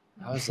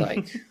 I was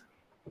like,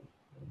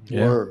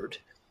 word.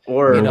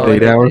 Or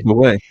 8 hours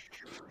away.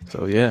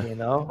 So yeah.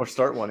 Or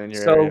start one in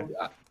your area.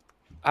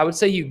 I would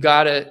say you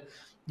gotta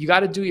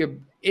do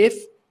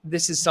if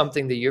this is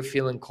something that you're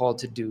feeling called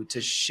to do, to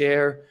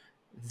share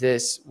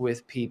this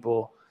with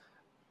people,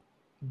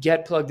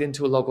 get plugged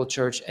into a local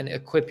church and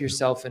equip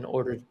yourself in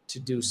order to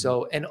do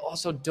so. And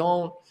also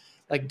don't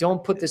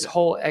put this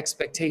whole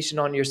expectation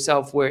on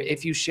yourself where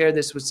if you share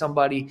this with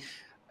somebody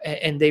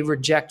and they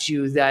reject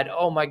you, that,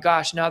 oh my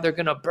gosh, now they're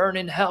going to burn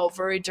in hell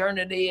for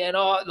eternity. And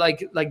all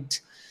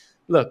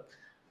look,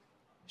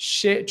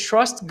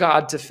 trust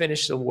God to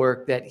finish the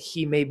work that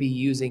he may be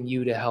using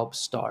you to help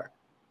start.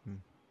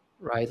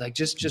 Right? Like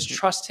just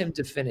trust him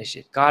to finish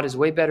it. God is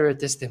way better at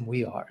this than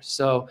we are.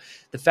 So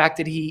the fact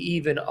that he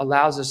even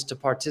allows us to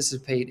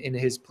participate in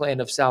his plan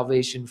of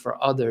salvation for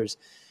others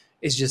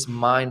is just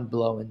mind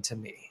blowing to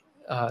me.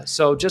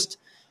 So just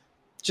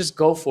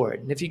go for it.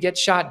 And if you get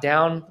shot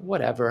down,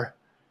 whatever,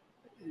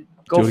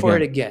 go for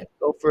it again.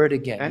 Go for it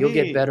again. You'll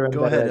get better and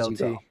better as you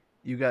go.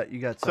 You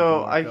got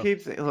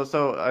something.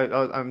 So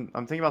I'm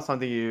thinking about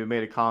something you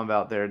made a comment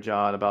about there,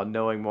 John, about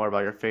knowing more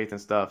about your faith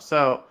and stuff.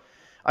 So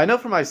I know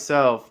for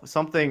myself,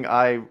 something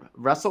I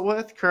wrestle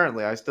with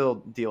currently, I still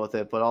deal with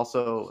it, but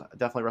also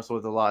definitely wrestle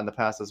with a lot in the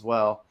past as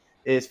well,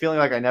 is feeling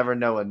like I never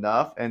know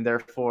enough, and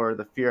therefore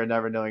the fear of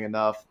never knowing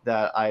enough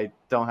that I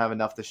don't have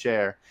enough to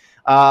share.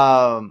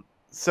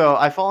 So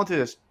I fall into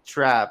this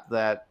trap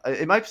that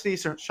it might be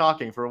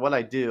shocking for what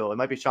I do. It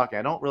might be shocking.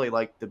 I don't really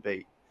like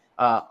debate.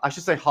 I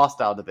should say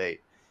hostile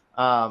debate.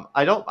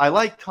 I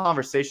like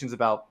conversations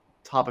about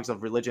topics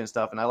of religion and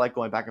stuff, and I like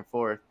going back and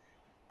forth.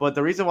 But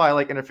the reason why I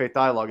like interfaith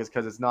dialogue is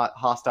because it's not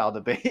hostile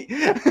debate.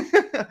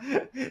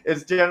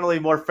 It's generally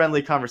more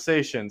friendly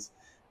conversations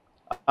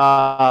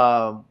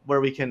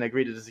where we can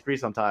agree to disagree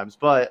sometimes.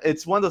 But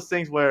it's one of those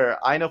things where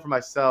I know for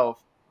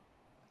myself,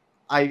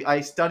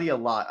 I study a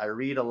lot. I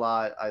read a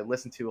lot. I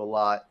listen to a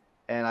lot.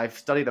 And I've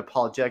studied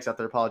apologetics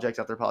after apologetics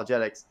after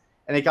apologetics.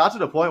 And it got to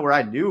the point where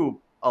I knew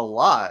a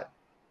lot,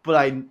 but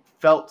I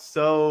felt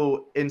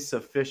so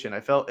insufficient. I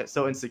felt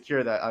so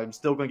insecure that I'm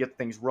still going to get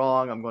things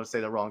wrong. I'm going to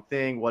say the wrong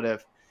thing. What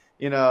if,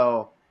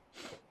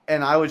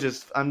 and I was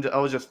just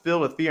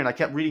filled with fear, and I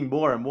kept reading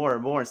more and more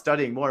and more and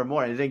studying more and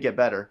more, and it didn't get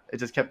better. It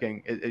just kept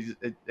getting,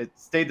 it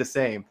stayed the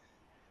same.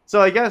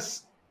 So I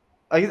guess,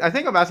 I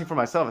think I'm asking for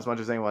myself as much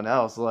as anyone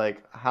else,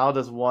 like, how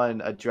does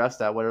one address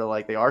that? Whether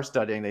like they are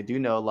studying, they do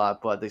know a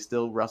lot, but they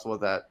still wrestle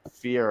with that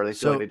fear, or they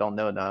feel like they don't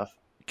know enough.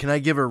 Can I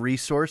give a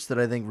resource that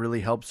I think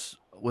really helps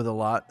with a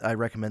lot? I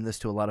recommend this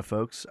to a lot of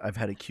folks. I've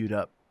had it queued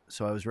up,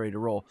 so I was ready to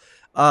roll.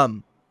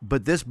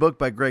 But this book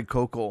by Greg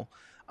Koukl,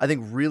 I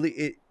think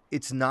really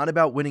it's not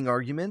about winning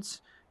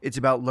arguments. It's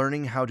about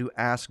learning how to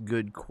ask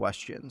good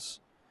questions.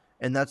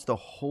 And that's the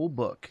whole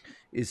book,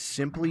 is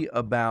simply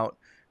about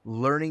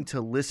learning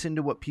to listen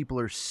to what people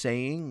are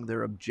saying,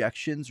 their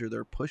objections or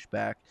their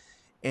pushback,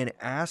 and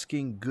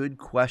asking good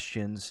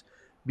questions,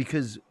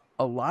 because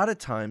a lot of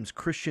times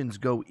Christians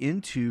go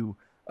into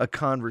a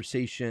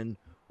conversation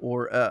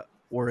or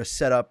a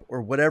setup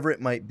or whatever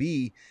it might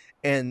be,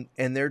 and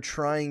they're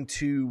trying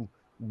to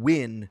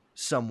win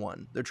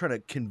someone. They're trying to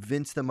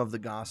convince them of the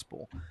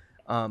gospel.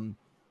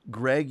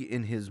 Greg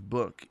in his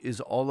book is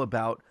all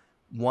about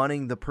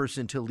wanting the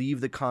person to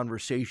leave the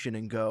conversation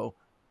and go,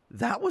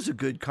 that was a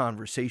good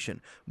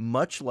conversation.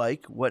 Much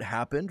like what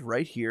happened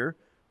right here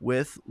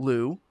with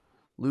Lou.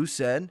 Lou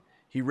said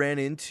he ran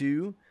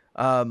into,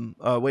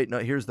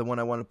 here's the one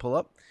I want to pull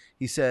up.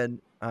 He said,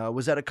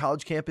 was at a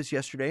college campus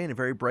yesterday, and a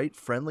very bright,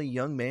 friendly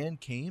young man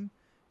came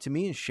to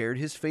me and shared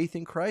his faith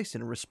in Christ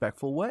in a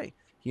respectful way.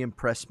 He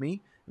impressed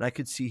me, and I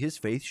could see his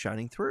faith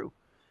shining through.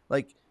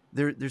 Like,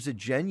 there's a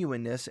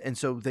genuineness, and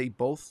so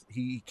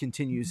he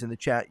continues in the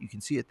chat, you can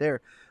see it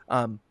there,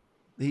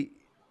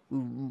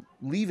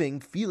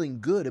 leaving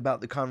feeling good about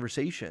the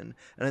conversation.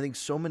 And I think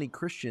so many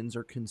Christians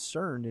are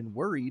concerned and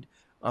worried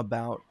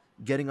about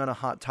getting on a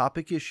hot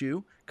topic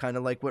issue, kind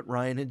of like what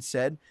Ryan had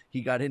said.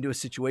 He got into a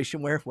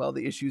situation where, well,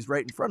 the issue's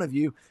right in front of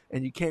you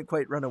and you can't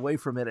quite run away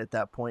from it at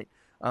that point.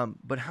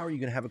 But how are you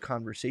going to have a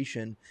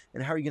conversation,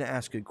 and how are you going to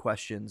ask good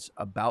questions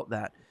about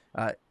that?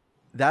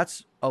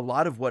 That's a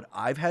lot of what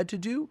I've had to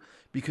do,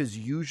 because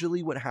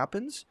usually what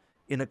happens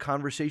in a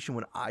conversation,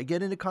 when I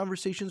get into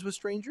conversations with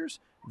strangers,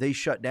 they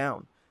shut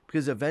down,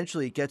 because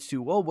eventually it gets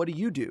to, well, what do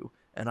you do?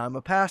 And I'm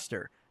a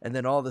pastor. And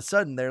then all of a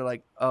sudden they're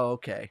like, oh,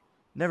 okay,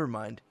 never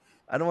mind.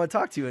 I don't want to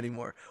talk to you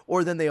anymore.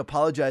 Or then they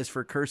apologize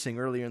for cursing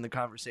earlier in the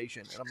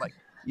conversation. And I'm like,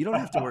 you don't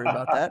have to worry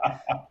about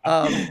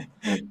that.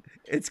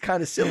 It's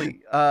kind of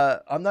silly.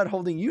 I'm not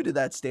holding you to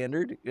that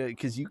standard,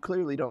 because you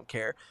clearly don't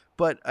care.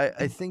 But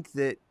I think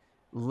that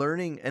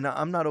learning, and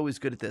I'm not always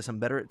good at this, I'm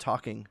better at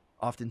talking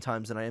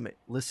oftentimes than I am at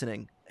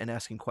listening and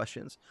asking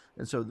questions.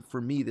 And so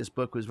for me, this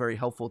book was very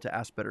helpful to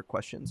ask better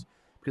questions,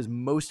 because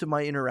most of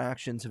my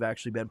interactions have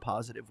actually been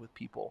positive with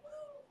people,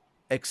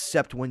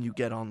 except when you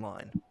get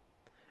online.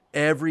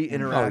 Every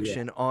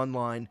interaction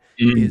online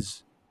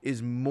is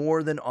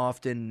more than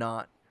often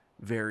not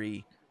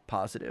very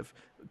positive.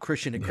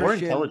 Christian to Christian, or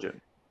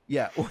intelligent.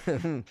 Yeah.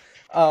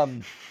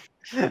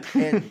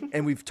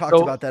 And we've talked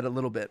about that a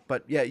little bit,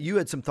 but yeah, you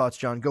had some thoughts,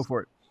 John. Go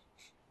for it.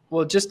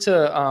 Well, just to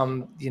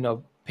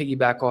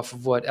piggyback off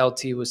of what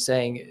LT was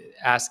saying,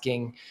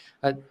 asking,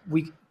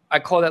 I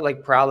call that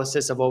like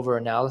paralysis of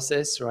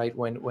overanalysis, right?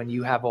 When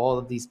you have all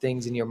of these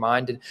things in your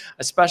mind, and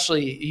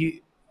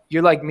especially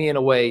you're like me in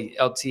a way,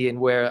 LT, and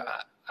where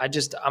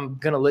I'm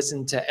gonna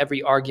listen to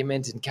every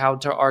argument and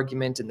counter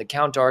argument and the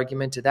counter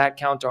argument to that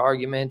counter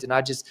argument, and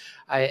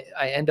I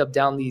end up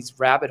down these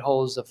rabbit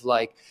holes of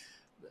like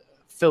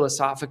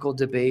philosophical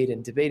debate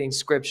and debating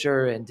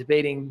scripture and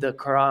debating the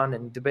Quran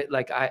and debate.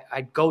 Like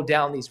I go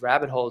down these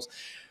rabbit holes,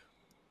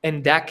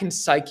 and that can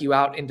psych you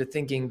out into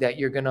thinking that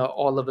you're going to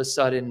all of a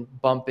sudden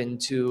bump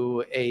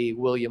into a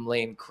William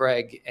Lane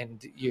Craig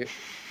and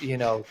you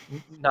know,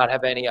 not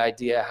have any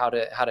idea how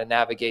to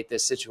navigate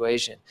this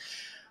situation.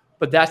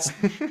 But that's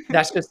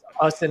just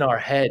us in our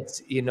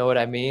heads. You know what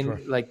I mean? Sure.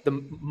 Like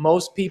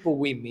most people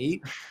we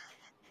meet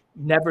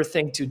never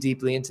think too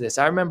deeply into this.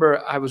 I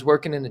remember I was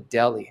working in a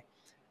deli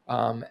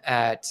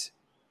at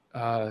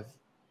I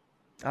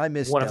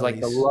miss one delis. of like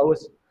the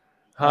lowest.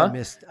 Huh?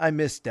 I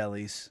miss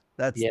delis.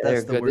 That's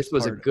they're good. This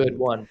was a good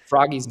one.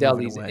 Froggy's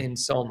Deli's in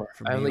Somer.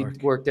 I only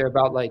worked there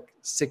about like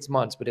 6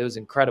 months, but it was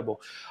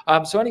incredible.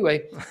 So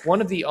anyway, one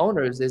of the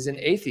owners is an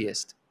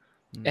atheist,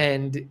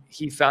 and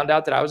he found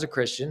out that I was a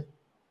Christian,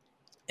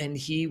 and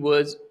he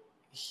would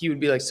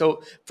be like,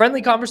 so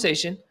friendly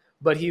conversation.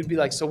 But he would be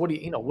like, so what do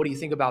you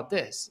think about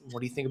this? What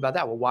do you think about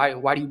that? Well,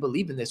 why do you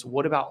believe in this?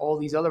 What about all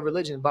these other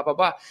religions? Blah, blah,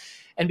 blah.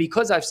 And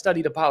because I've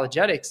studied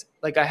apologetics,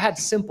 like I had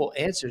simple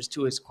answers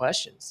to his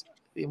questions.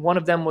 One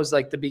of them was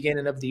like the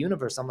beginning of the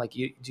universe. I'm like,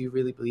 do you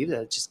really believe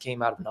that it just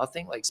came out of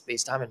nothing? Like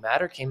space, time, and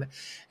matter came.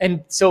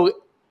 And so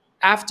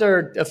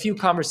after a few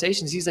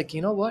conversations, he's like,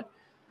 you know what?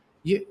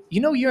 You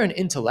know, you're an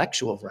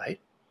intellectual,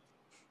 right?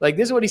 Like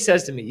this is what he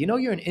says to me. You know,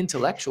 you're an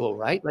intellectual,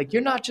 right? Like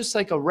you're not just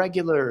like a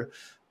regular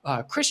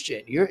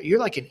Christian. You're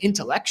like an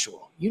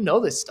intellectual. You know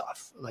this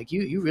stuff. Like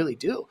you really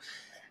do.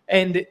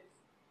 And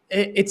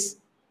it's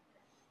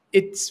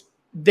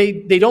they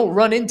don't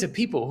run into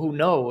people who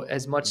know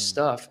as much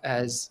stuff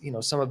as, you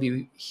know, some of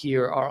you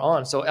here are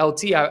on. So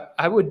LT,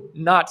 I would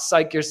not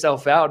psych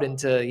yourself out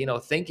into, you know,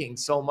 thinking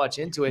so much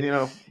into it. You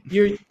know,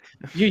 you're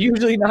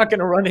usually not going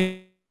to run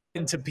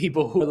into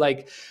people who are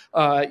like,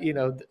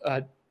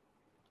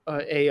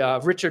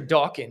 Richard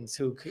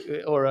Dawkins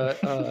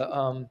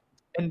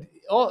and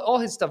all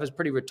his stuff is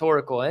pretty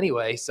rhetorical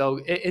anyway. So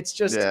it's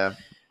just,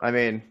 I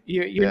mean,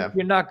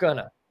 you're not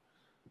gonna.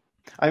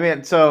 I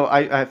mean, so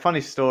I funny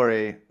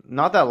story.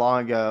 Not that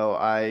long ago,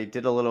 I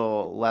did a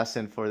little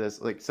lesson for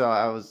this. Like,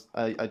 so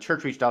a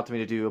church reached out to me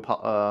to do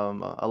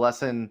a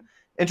lesson,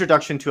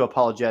 introduction to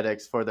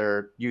apologetics for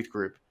their youth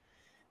group,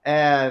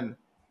 and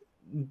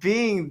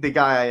being the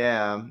guy I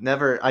am,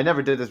 I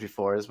never did this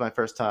before. This is my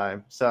first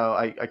time, so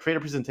I created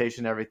a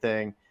presentation, and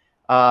everything,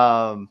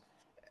 and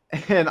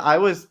I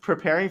was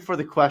preparing for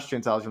the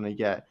questions I was going to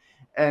get,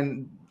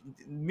 and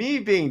me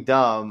being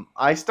dumb,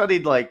 I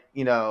studied like,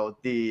 you know,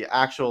 the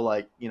actual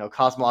like, you know,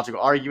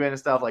 cosmological argument and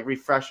stuff, like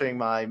refreshing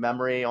my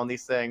memory on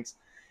these things.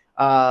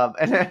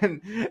 And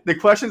then the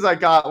questions I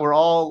got were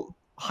all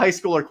high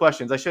schooler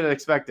questions I should have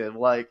expected.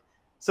 Like,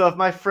 so if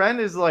my friend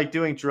is like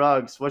doing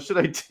drugs, what should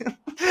I do?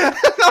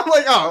 I'm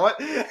like, oh, what?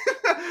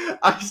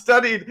 I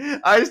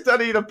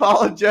studied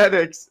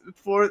apologetics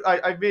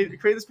I created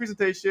this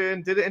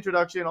presentation, did an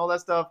introduction, all that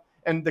stuff.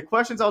 And the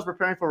questions I was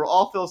preparing for were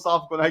all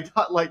philosophical, and I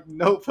got like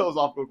no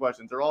philosophical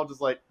questions. They're all just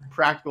like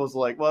practicals,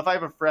 like, well, if I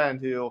have a friend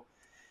who,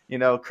 you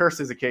know,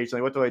 curses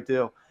occasionally, what do I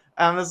do?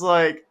 And I was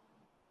like,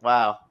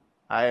 wow,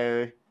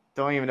 I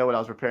don't even know what I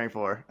was preparing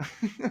for.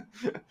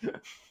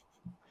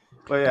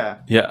 But yeah.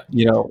 Yeah,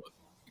 you know,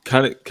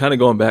 kind of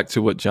going back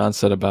to what John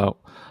said about,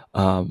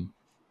 you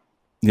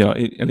know,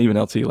 and even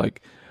LT,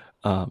 like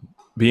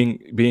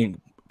being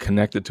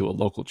connected to a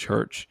local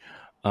church,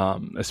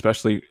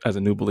 especially as a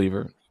new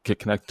believer. Get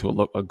connected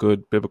to a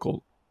good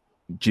biblical,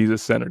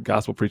 Jesus-centered,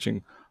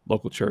 gospel-preaching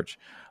local church.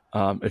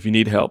 If you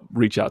need help,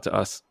 reach out to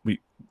us. We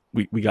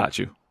got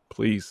you.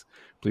 Please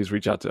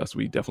reach out to us.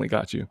 We definitely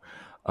got you.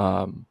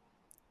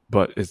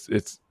 But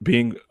it's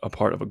being a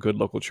part of a good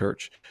local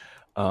church,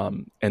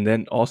 and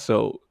then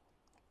also,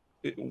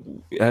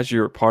 as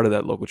you're part of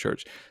that local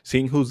church,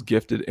 seeing who's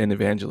gifted in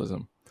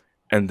evangelism,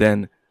 and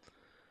then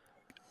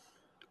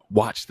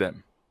watch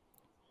them,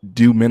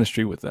 do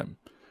ministry with them.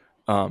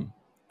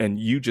 And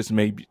you just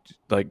maybe,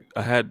 like,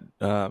 I had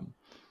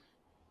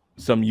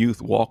some youth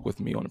walk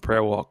with me on a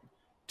prayer walk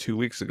 2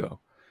 weeks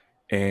ago,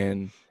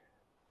 and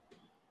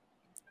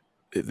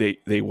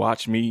they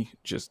watch me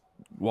just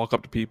walk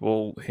up to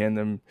people, hand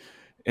them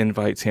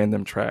invites, hand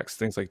them tracts,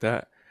 things like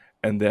that.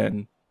 And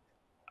then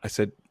I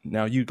said,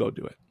 now you go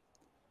do it.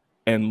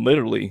 And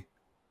literally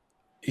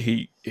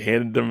he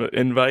handed them an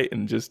invite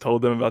and just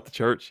told them about the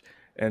church.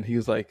 And he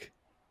was like,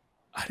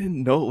 I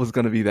didn't know it was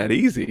going to be that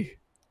easy.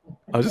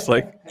 I was just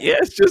like, yeah,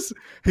 it's just,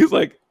 he's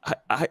like,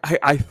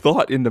 I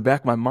thought in the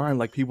back of my mind,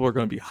 like, people are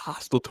going to be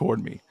hostile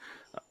toward me.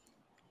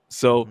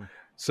 So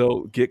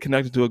get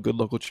connected to a good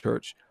local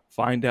church.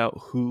 Find out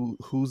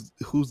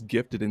who's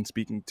gifted in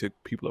speaking to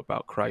people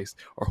about Christ,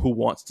 or who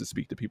wants to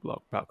speak to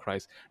people about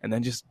Christ, and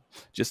then just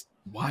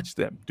watch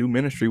them, do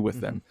ministry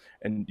with them.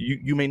 And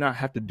you may not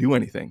have to do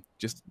anything.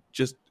 Just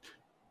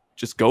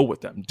go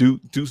with them.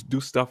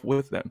 Do stuff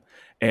with them.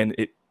 And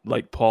it,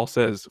 like Paul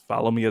says,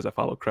 follow me as I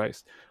follow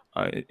Christ.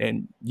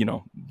 And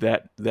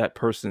that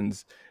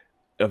person's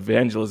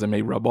evangelism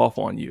may rub off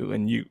on you,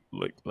 and you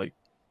like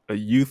a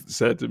youth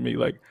said to me,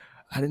 like,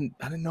 I didn't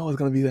know it was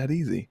going to be that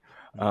easy.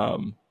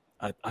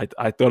 I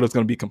thought it was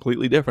going to be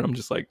completely different. I'm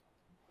just like,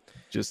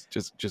 just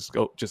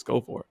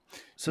go for it.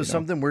 So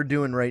something we're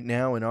doing right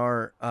now in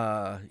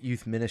our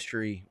youth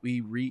ministry,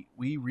 we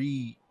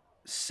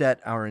reset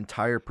our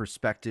entire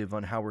perspective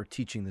on how we're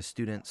teaching the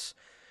students,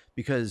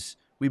 because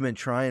we've been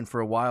trying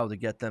for a while to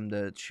get them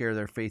to share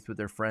their faith with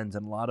their friends,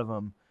 and a lot of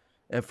them,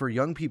 for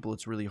young people,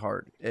 it's really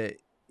hard.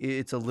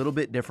 It's a little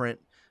bit different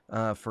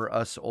for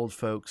us old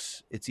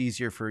folks. It's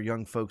easier for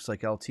young folks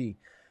like LT,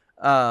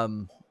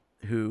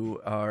 who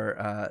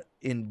are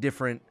in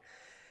different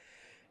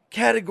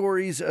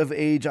categories of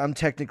age. I'm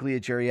technically a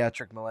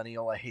geriatric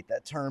millennial. I hate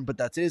that term, but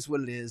that is what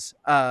it is.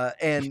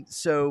 And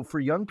so for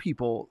young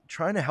people,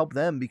 trying to help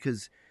them,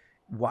 because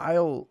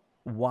while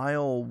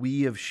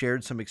we have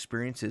shared some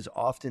experiences,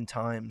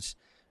 oftentimes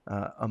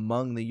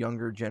among the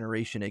younger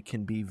generation, it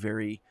can be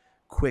very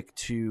quick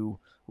to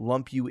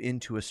lump you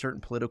into a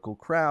certain political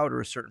crowd or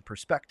a certain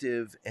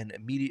perspective, and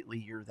immediately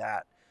you're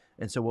that.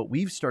 And so what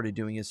we've started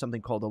doing is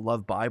something called a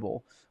Love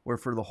Bible, where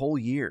for the whole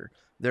year,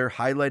 they're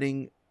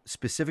highlighting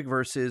specific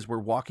verses. We're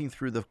walking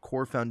through the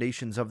core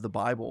foundations of the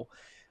Bible.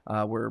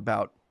 We're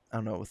about,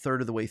 a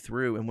third of the way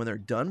through. And when they're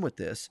done with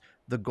this,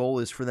 the goal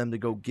is for them to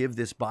go give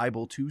this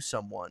Bible to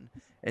someone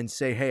and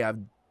say, hey,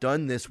 I've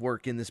done this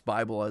work in this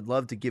Bible. I'd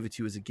love to give it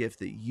to you as a gift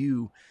that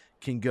you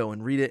can go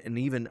and read it. And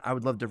even I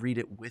would love to read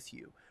it with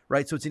you.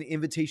 Right. So it's an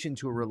invitation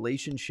to a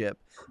relationship,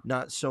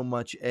 not so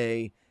much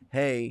a,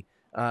 hey,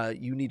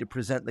 you need to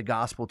present the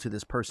gospel to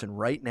this person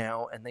right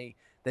now, and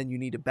then you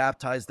need to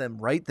baptize them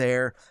right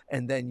there,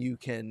 and then you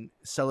can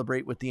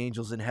celebrate with the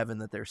angels in heaven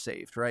that they're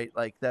saved, right?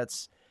 Like,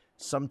 that's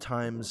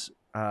sometimes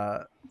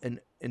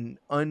an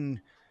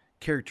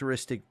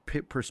uncharacteristic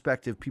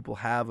perspective people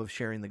have of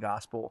sharing the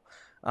gospel.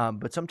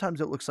 But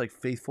sometimes it looks like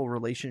faithful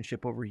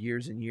relationship over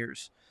years and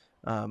years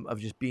of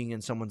just being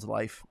in someone's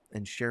life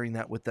and sharing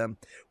that with them.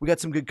 We got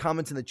some good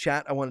comments in the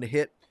chat I wanted to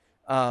hit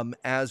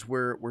as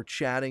we're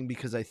chatting,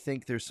 because I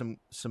think there's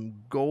some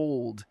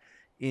gold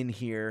in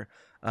here.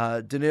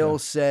 Danil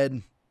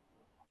said,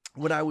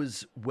 when I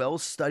was well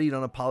studied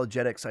on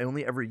apologetics, I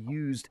only ever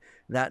used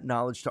that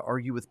knowledge to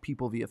argue with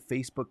people via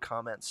Facebook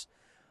comments.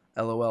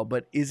 LOL.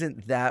 But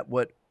isn't that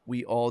what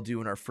we all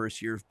do in our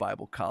first year of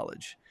Bible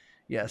college?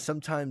 Yeah,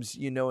 sometimes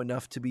you know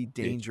enough to be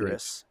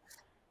dangerous.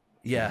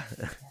 Yeah.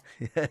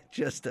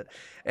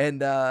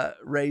 And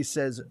Ray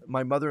says,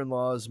 my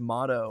mother-in-law's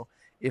motto,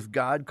 if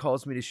God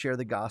calls me to share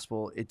the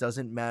gospel, it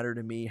doesn't matter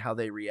to me how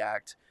they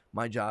react.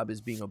 My job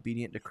is being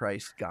obedient to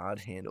Christ. God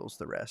handles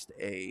the rest.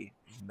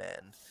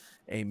 Amen.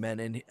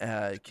 Amen.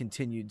 And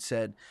continued,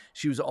 said,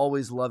 she was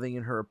always loving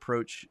in her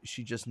approach.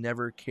 She just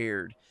never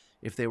cared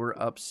if they were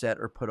upset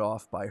or put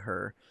off by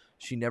her.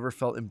 She never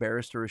felt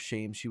embarrassed or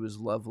ashamed. She was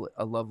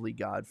a lovely,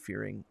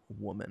 God-fearing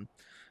woman.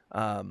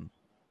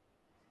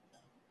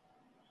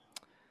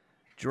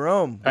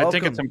 Jerome, welcome. I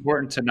think it's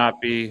important to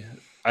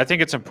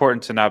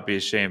not be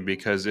ashamed,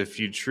 because if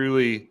you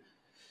truly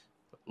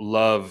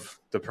love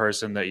the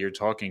person that you're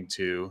talking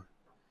to,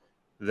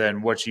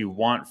 then what you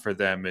want for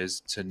them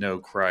is to know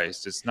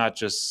Christ. It's not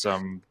just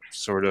some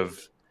sort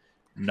of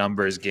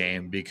numbers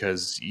game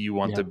because you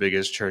want the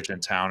biggest church in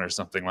town or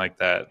something like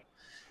that,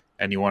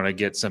 and you want to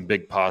get some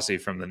big posse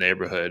from the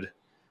neighborhood.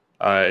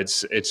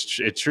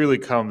 It truly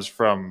comes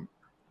from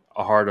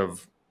a heart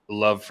of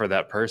love for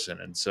that person,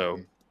 and so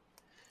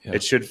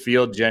it should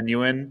feel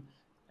genuine.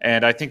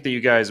 And I think that you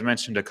guys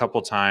mentioned a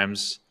couple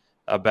times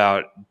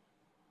about,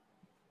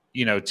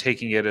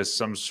 taking it as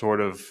some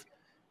sort of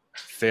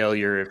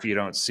failure if you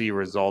don't see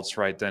results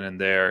right then and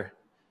there.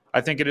 I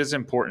think it is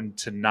important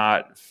to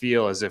not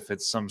feel as if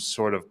it's some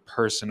sort of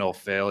personal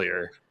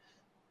failure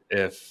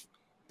if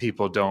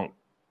people don't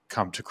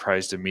come to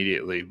Christ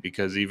immediately,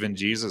 because even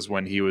Jesus,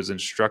 when he was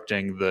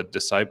instructing the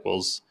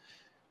disciples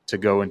to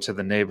go into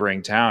the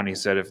neighboring town, he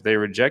said, if they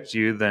reject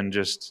you, then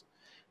just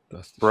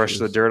brush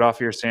the dirt off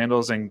your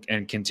sandals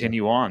and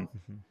continue on.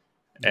 Mm-hmm.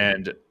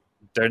 And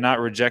they're not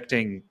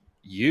rejecting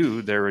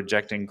you, they're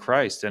rejecting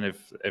Christ. And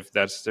if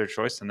that's their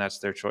choice, then that's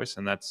their choice,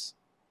 and that's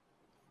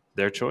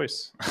their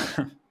choice.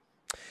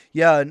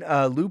 Yeah,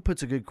 and Lou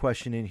puts a good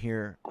question in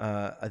here.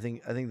 I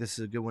think this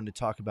is a good one to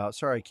talk about.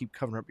 Sorry, I keep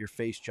covering up your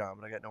face, John,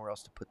 but I got nowhere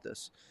else to put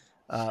this.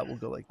 We'll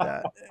go like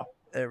that.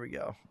 There we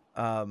go.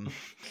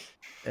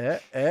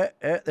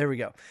 There we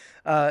go.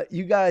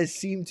 You guys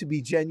seem to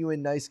be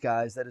genuine, nice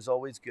guys. That is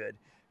always good.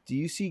 Do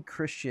you see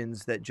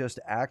Christians that just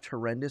act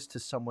horrendous to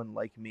someone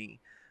like me?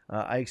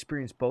 I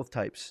experience both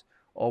types.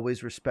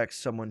 Always respect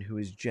someone who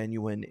is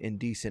genuine and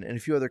decent. And a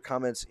few other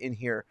comments in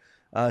here,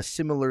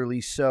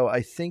 similarly so.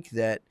 I think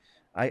that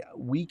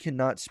we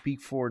cannot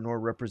speak for nor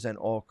represent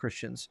all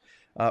Christians.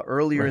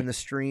 Earlier in the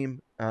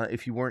stream,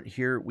 if you weren't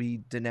here,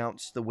 we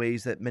denounced the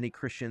ways that many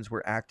Christians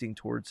were acting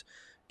towards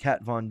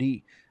Kat Von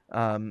D.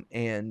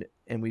 And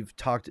we've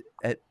talked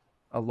at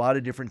a lot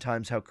of different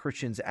times how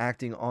Christians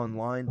acting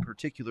online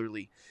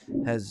particularly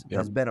has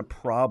been a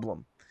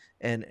problem,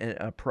 and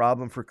a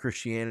problem for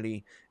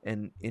Christianity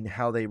and in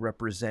how they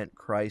represent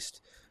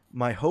Christ.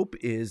 My hope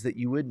is that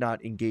you would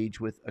not engage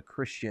with a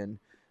Christian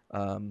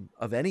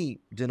of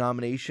any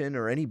denomination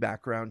or any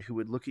background who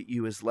would look at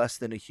you as less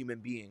than a human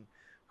being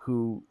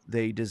who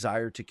they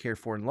desire to care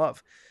for and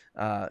love.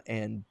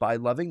 And by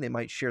loving, they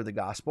might share the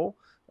gospel.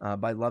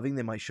 By loving,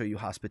 they might show you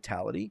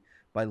hospitality.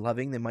 By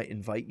loving, they might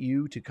invite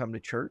you to come to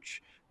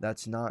church.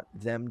 That's not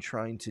them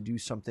trying to do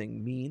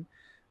something mean.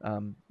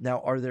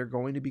 Now, are there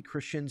going to be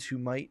Christians who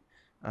might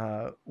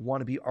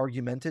want to be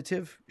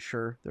argumentative?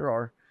 Sure, there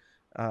are.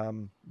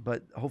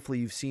 But hopefully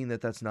you've seen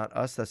that that's not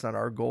us. That's not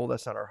our goal.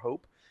 That's not our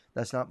hope.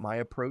 That's not my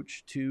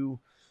approach to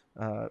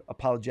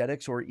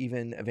apologetics or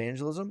even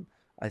evangelism.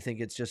 I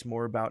think it's just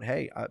more about,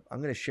 hey, I'm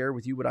going to share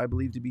with you what I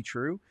believe to be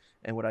true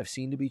and what I've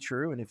seen to be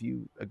true. And if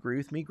you agree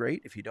with me,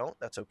 great. If you don't,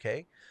 that's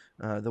okay.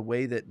 The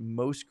way that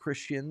most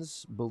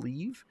Christians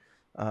believe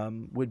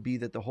would be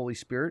that the Holy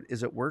Spirit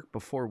is at work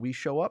before we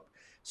show up.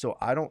 So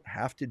I don't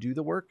have to do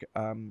the work.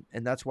 And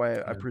that's why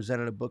I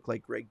presented a book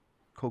like Greg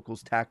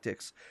Koukl's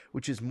Tactics,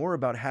 which is more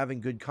about having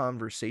good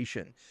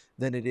conversation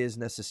than it is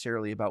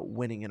necessarily about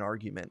winning an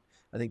argument.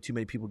 I think too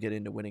many people get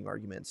into winning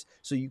arguments.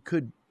 So you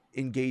could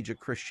engage a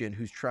Christian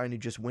who's trying to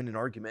just win an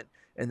argument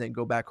and then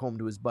go back home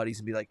to his buddies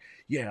and be like,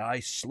 yeah,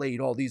 I slayed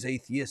all these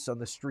atheists on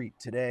the street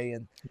today.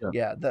 And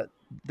that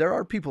there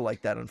are people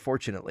like that,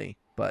 unfortunately,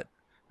 but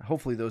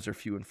hopefully those are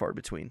few and far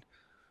between.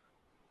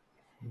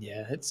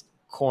 Yeah, it's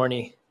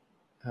corny.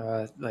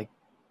 Like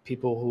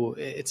people who,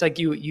 it's like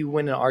you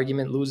win an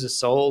argument, lose a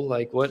soul.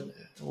 Like what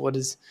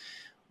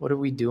are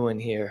we doing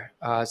here?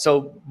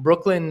 So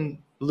Brooklyn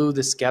Lou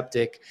the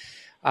Skeptic,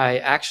 I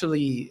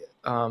actually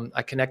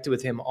I connected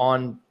with him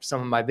on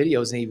some of my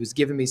videos, and he was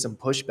giving me some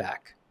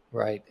pushback,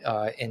 right,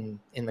 in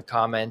the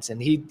comments,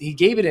 and he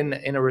gave it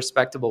in a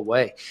respectable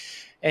way,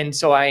 and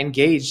so I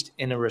engaged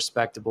in a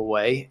respectable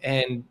way,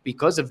 and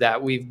because of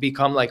that, we've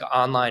become like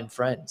online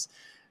friends,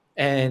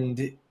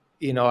 and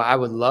I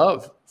would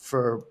love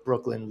for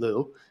Brooklyn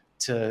Lou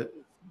to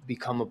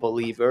become a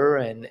believer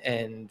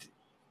and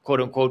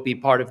quote unquote be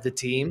part of the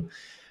team,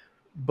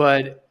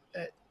 but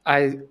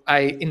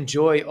I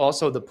enjoy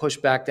also the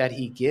pushback that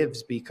he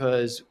gives,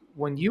 because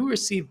when you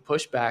receive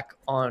pushback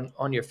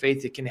on your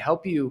faith, it can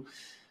help you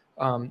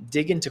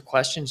dig into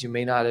questions you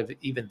may not have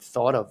even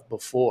thought of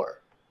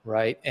before,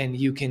 right? And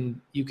you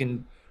can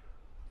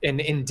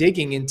and in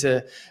digging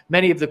into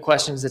many of the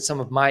questions that some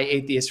of my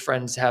atheist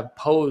friends have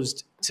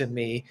posed to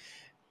me,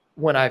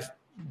 when I've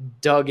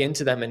dug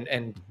into them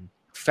and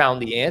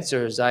found the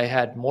answers, I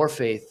had more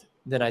faith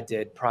than I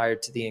did prior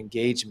to the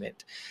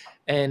engagement.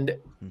 And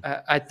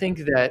I think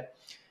that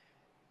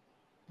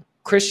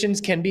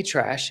Christians can be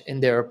trash in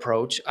their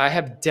approach. I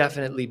have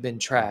definitely been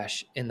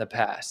trash in the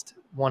past.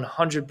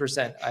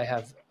 100%. I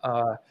have,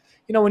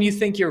 when you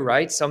think you're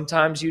right,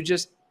 sometimes you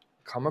just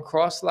come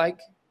across like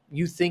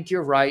you think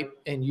you're right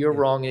and you're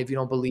wrong. And if you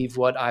don't believe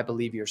what I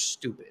believe, you're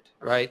stupid,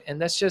 right? And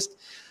that's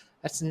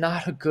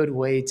not a good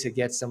way to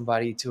get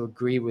somebody to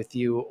agree with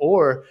you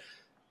or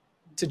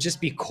to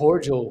just be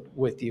cordial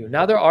with you.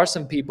 Now, there are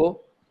some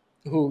people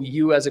who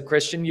you as a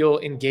Christian, you'll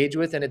engage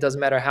with, and it doesn't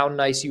matter how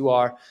nice you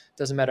are,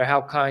 doesn't matter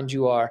how kind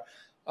you are,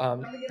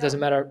 doesn't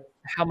matter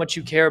how much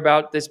you care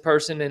about this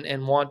person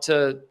and want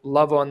to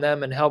love on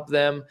them and help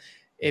them.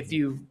 If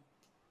you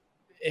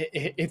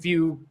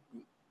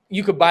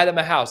could buy them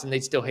a house and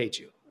they'd still hate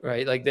you,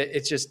 right? Like that,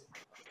 it's just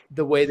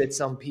the way that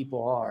some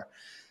people are.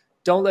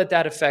 Don't let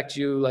that affect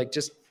you. Like,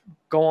 just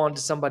go on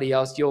to somebody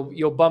else.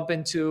 You'll bump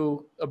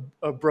into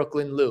a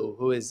Brooklyn Lou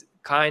who is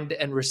kind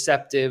and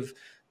receptive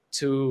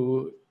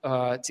to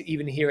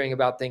even hearing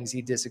about things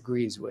he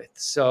disagrees with.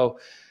 So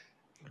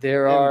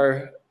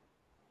go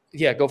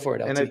for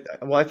it, LT.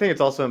 And I think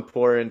it's also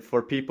important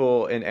for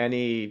people in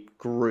any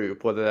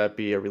group, whether that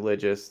be a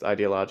religious,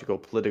 ideological,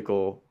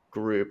 political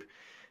group,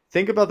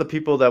 think about the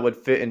people that would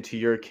fit into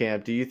your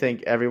camp. Do you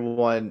think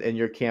everyone in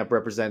your camp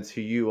represents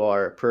who you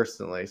are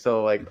personally?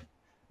 So like,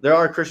 there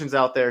are Christians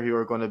out there who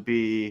are going to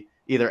be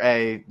either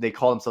they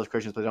call themselves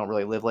Christians but they don't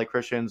really live like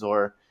Christians,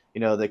 or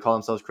they call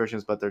themselves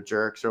Christians but they're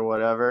jerks or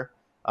whatever.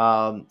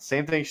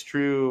 Same thing's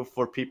true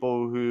for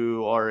people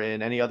who are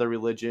in any other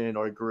religion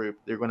or group.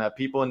 They're going to have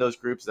people in those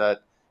groups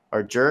that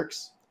are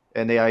jerks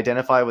and they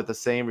identify with the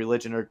same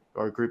religion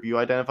or group you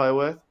identify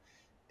with.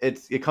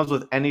 It comes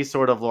with any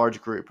sort of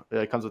large group.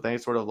 It comes with any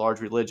sort of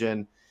large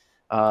religion.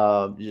 There's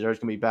going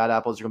to be bad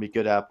apples, there's going to be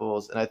good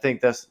apples. And I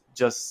think that's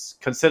just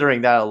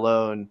considering that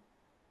alone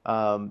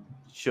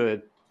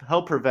should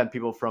help prevent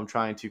people from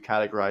trying to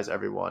categorize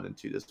everyone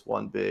into this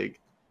one big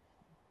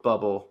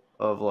bubble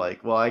of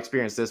like, well, I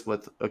experienced this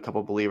with a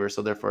couple believers,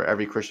 so therefore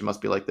every Christian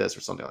must be like this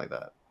or something like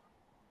that.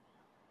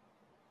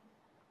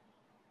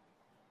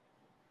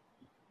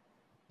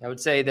 I would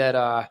say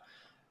that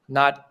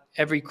not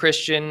every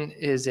Christian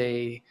is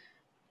a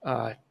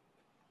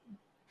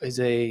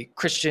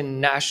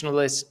Christian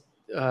nationalist,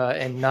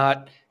 and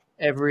not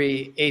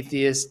every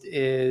atheist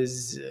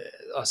is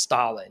a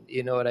Stalin.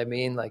 You know what I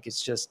mean? Like,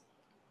 it's just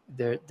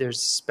there's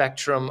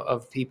spectrum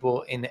of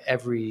people in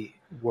every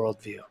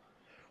worldview.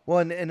 Well,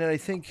 and I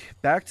think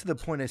back to the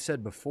point I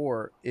said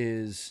before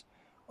is,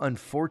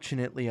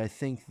 unfortunately, I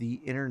think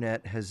the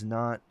internet has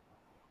not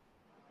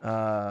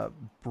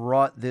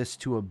brought this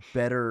to a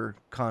better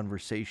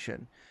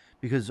conversation,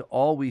 because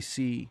all we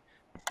see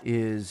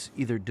is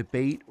either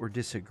debate or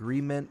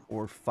disagreement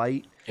or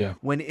fight. Yeah.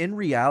 When in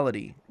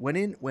reality,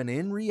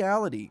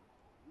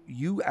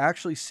 you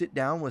actually sit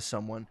down with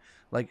someone.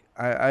 Like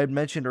I had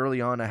mentioned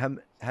early on, I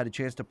haven't had a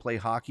chance to play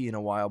hockey in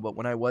a while, but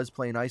when I was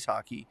playing ice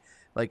hockey,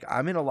 like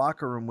I'm in a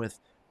locker room with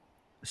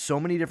so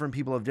many different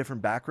people of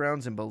different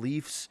backgrounds and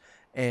beliefs,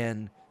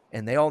 and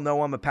they all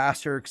know I'm a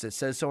pastor because it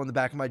says so on the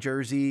back of my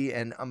jersey,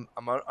 and I'm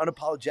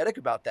unapologetic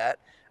about that.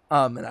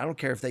 And I don't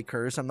care if they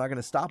curse. I'm not going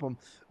to stop them.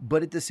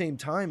 But at the same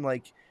time,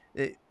 like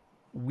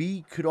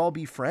we could all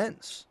be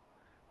friends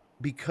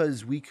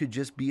because we could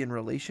just be in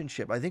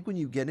relationship. I think when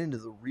you get into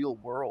the real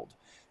world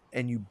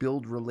and you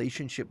build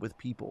relationship with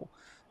people,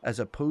 as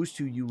opposed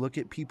to you look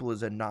at people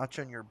as a notch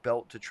on your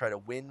belt to try to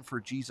win for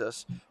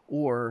Jesus,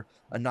 or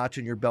a notch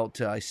on your belt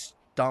to I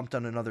stomped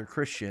on another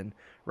Christian,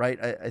 right?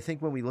 I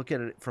think when we look at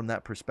it from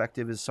that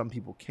perspective, as some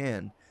people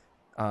can,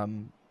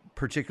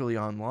 particularly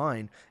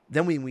online,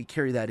 then when we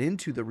carry that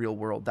into the real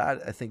world,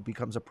 that I think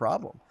becomes a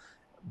problem.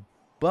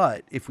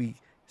 But if we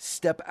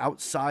step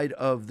outside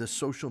of the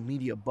social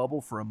media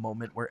bubble for a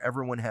moment, where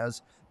everyone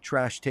has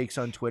trash takes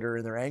on Twitter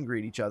and they're angry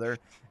at each other,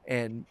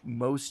 and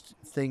most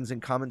things in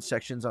comment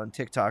sections on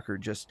TikTok are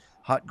just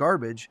hot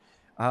garbage,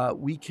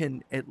 we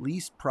can at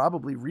least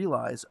probably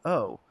realize,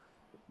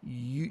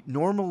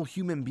 normal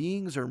human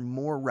beings are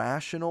more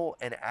rational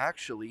and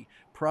actually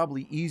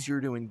probably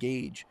easier to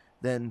engage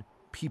than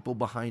people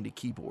behind a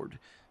keyboard.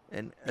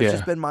 And that's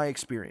just been my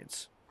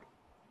experience.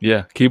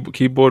 Yeah,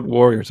 keyboard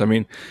warriors. I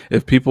mean,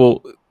 if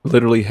people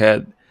literally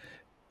had,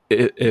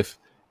 if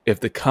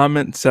the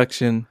comment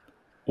section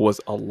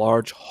was a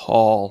large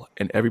hall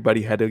and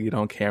everybody had to get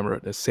on camera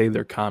to say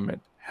their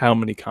comment, how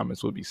many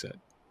comments would be said?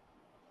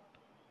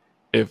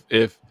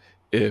 If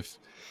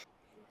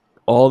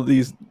all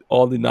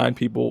the 9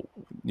 people,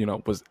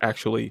 was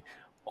actually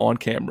on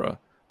camera,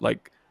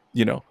 like,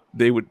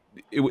 they would,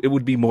 it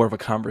would be more of a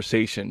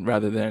conversation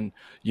rather than,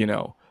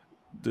 your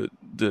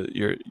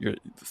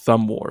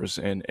thumb wars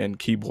and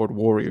keyboard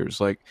warriors.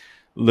 Like,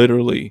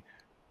 literally,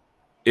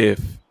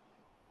 if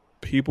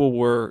people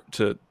were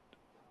to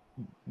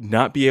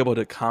not be able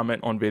to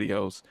comment on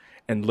videos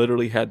and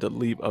literally had to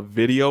leave a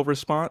video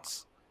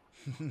response,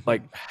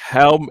 like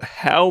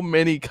how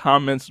many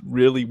comments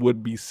really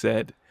would be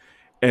said?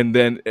 And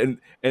then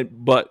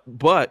but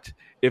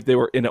if they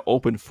were in an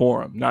open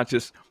forum, not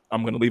just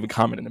I'm going to leave a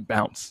comment and then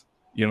bounce,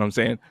 you know what I'm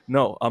saying?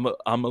 No, I'm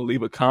going to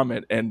leave a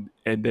comment and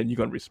then you're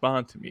going to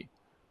respond to me.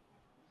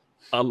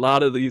 A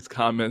lot of these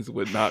comments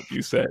would not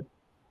be said.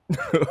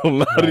 A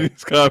lot of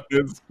these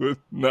comments would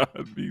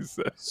not be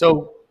said.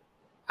 So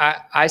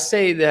I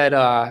say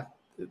that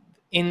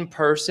in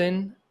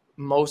person,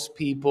 most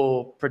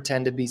people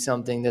pretend to be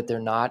something that they're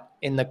not.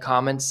 In the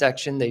comments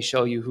section, they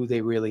show you who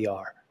they really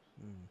are.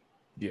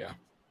 Yeah.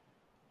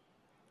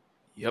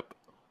 Yep.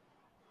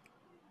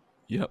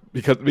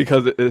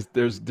 Because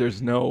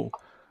there's no.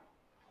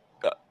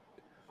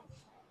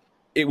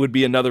 It would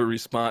be another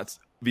response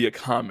via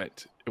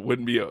comment. It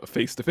wouldn't be a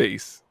face to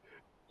face.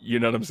 You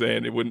know what I'm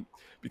saying? It wouldn't,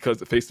 because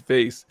the face to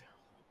face,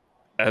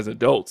 as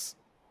adults,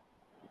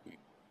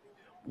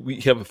 we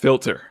have a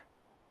filter.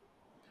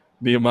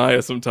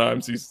 Nehemiah,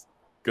 sometimes he's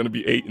going to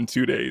be 8 in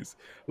 2 days.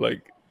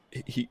 Like,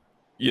 he,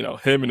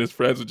 him and his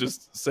friends would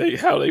just say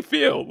how they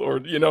feel, or,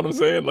 you know what I'm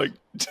saying? Like,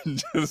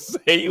 just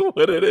say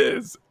what it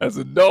is. As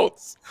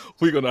adults,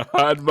 we're going to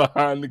hide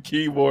behind the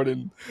keyboard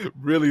and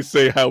really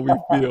say how we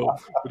feel.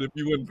 But if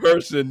you in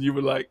person, you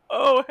were like,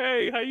 oh,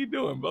 hey, how you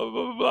doing? Blah,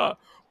 blah, blah, blah.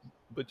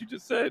 But you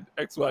just said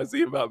X, Y,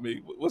 Z about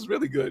me. What's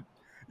really good?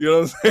 You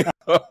know what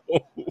I'm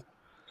saying?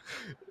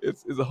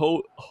 It's a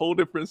whole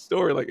different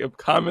story. Like, if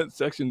comment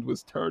section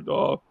was turned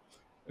off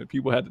and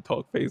people had to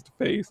talk face to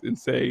face and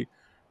say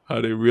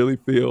how they really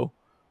feel,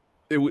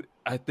 it would,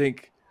 I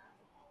think,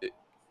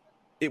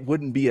 it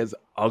wouldn't be as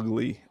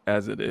ugly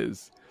as it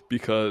is,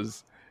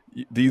 because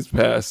this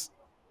past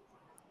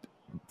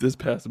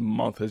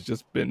month has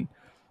just been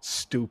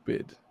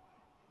stupid.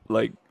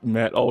 Like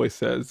Matt always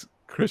says,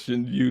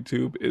 Christian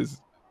YouTube is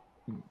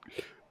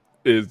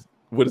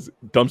what is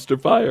it,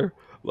 dumpster fire.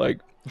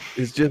 Like,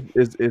 it's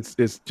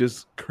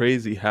just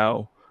crazy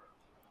how,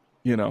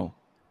 the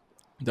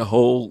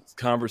whole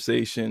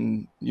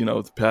conversation,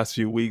 the past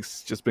few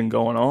weeks just been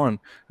going on, and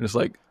it's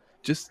like,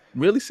 just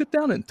really sit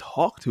down and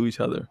talk to each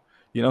other.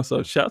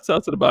 So shouts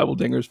out to the Bible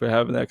Dingers for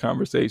having that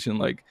conversation.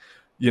 Like,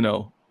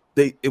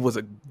 it was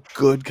a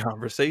good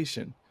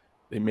conversation.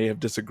 They may have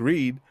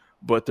disagreed,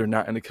 but they're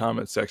not in the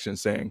comment section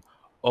saying,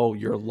 "Oh,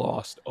 you're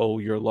lost. Oh,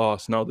 you're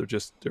lost." No,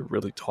 they're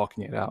really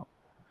talking it out.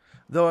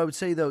 Though I would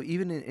say, though,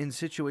 even in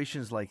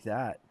situations like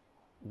that,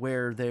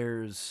 where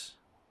there's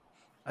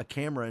a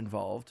camera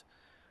involved,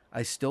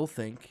 I still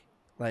think,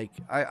 like,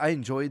 I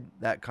enjoyed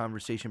that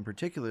conversation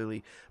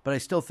particularly, but I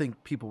still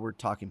think people were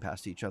talking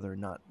past each other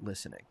and not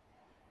listening.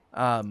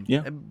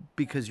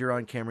 Because you're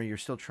on camera, you're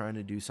still trying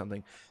to do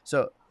something.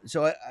 So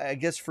I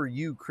guess for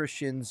you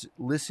Christians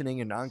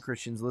listening and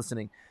non-Christians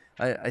listening,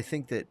 I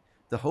think that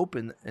the hope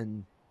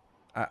and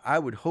I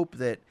would hope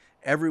that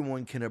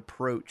everyone can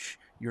approach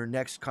your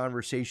next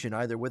conversation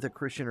either with a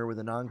Christian or with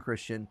a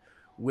non-Christian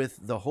with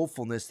the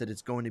hopefulness that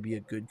it's going to be a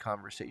good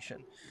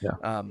conversation.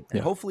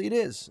 Hopefully it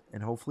is.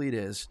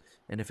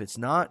 And if it's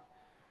not,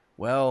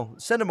 well,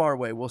 send them our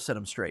way. We'll set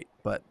them straight.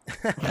 But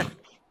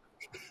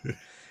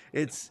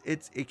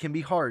it can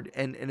be hard,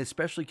 and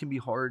especially can be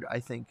hard, I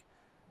think,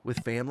 with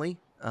family.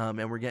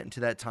 And we're getting to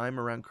that time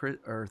around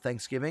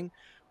Thanksgiving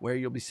where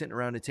you'll be sitting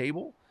around a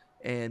table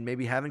and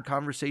maybe having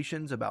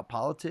conversations about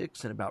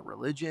politics and about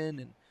religion.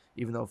 And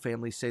even though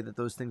families say that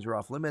those things are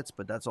off limits,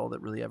 but that's all that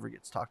really ever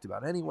gets talked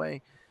about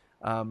anyway.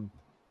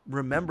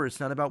 Remember, it's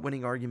not about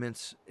winning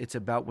arguments. It's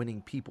about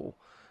winning people.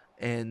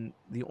 And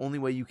the only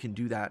way you can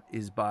do that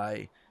is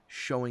by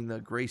showing the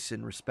grace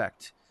and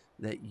respect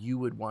that you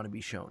would want to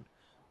be shown.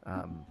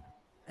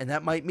 And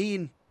that might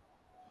mean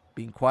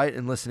being quiet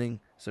and listening.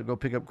 So go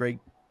pick up Greg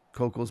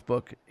Kokel's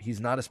book. He's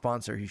not a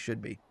sponsor. He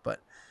should be, but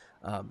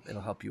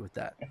it'll help you with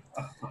that.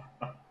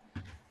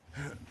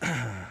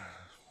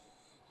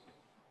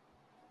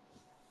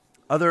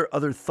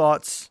 Other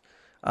thoughts?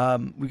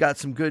 We got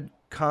some good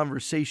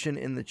conversation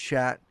in the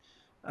chat.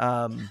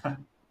 I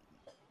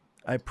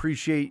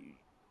appreciate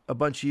a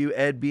bunch of you,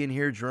 Ed being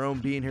here, Jerome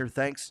being here.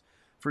 Thanks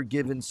for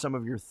giving some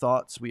of your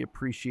thoughts. We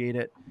appreciate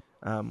it.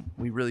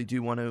 We really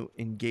do want to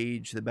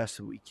engage the best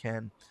that we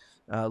can.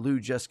 Lou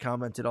just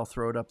commented, I'll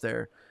throw it up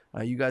there.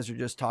 You guys are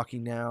just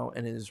talking now,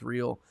 and it is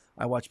real.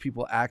 I watch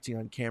people acting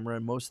on camera,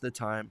 and most of the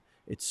time,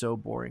 it's so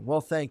boring.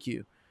 Well, thank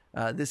you.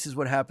 This is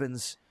what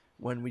happens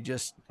when we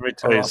just. Let me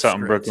tell you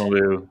something, Brooklyn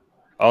Lou.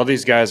 All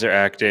these guys are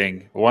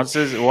acting. Once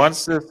this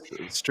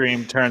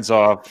stream turns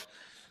off,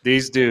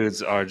 these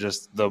dudes are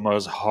just the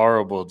most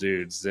horrible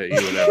dudes that you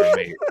would ever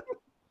meet.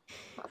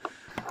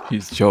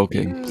 He's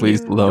joking.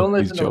 Please, love. Don't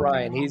listen to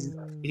Ryan.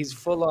 He's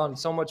full on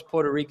so much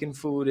Puerto Rican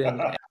food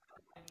and.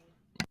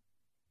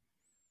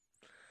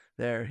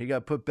 There, he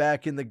got put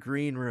back in the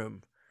green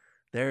room.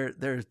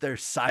 They're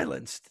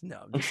silenced. No,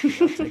 I'm just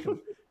kidding. I'll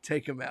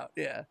take him out.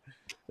 Yeah,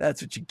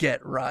 that's what you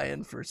get,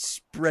 Ryan, for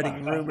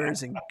spreading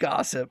rumors and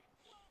gossip.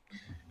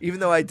 Even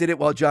though I did it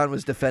while John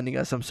was defending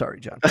us, I'm sorry,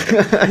 John.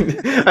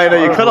 I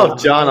know you cut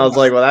off John. I was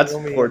like, well, that's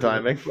poor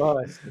timing.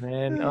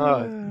 Man,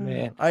 oh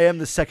man. I am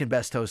the second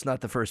best host,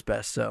 not the first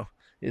best. So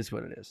it is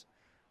what it is.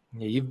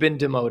 Yeah, you've been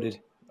demoted.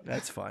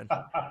 That's fine.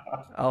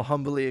 I'll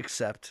humbly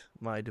accept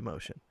my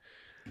demotion.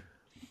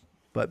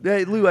 But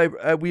hey, Lou,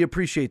 we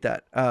appreciate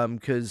that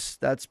because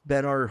that's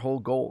been our whole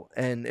goal.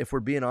 And if we're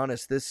being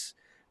honest, this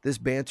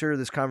banter,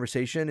 this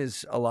conversation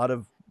is a lot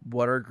of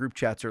what our group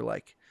chats are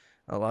like,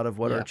 a lot of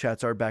what our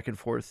chats are back and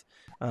forth.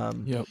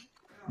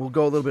 We'll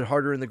go a little bit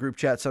harder in the group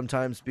chat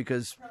sometimes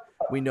because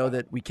we know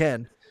that we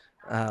can.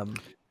 But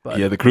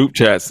the group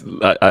chats,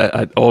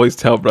 I always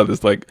tell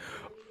brothers, like,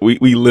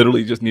 we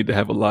literally just need to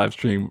have a live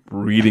stream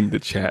reading the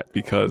chat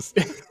because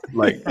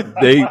like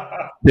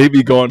they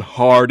be going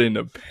hard in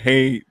the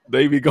paint.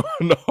 They be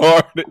going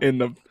hard in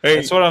the paint.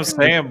 That's what I'm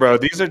saying, bro.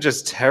 These are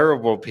just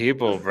terrible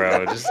people,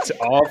 bro. Just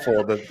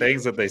awful, the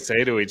things that they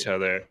say to each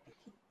other.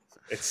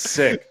 It's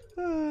sick.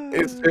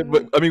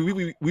 But I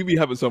mean, we be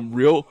having some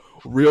real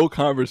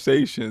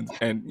conversations,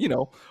 and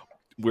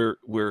we're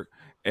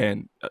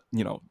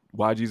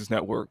Why Jesus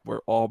Network,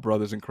 we're all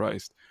brothers in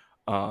Christ.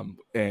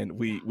 And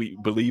we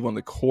believe on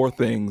the core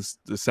things,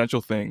 the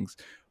essential things,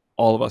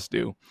 all of us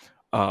do.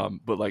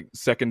 But like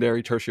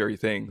secondary, tertiary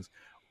things,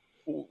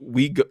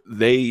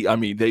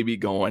 they be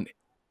going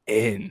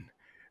in,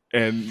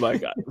 and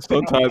like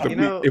sometimes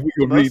if we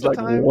could read like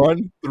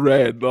one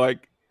thread,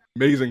 like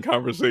amazing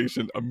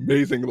conversation,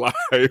 amazing life.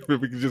 If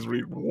we could just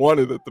read one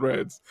of the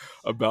threads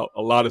about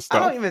a lot of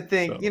stuff. I don't even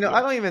think,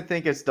 I don't even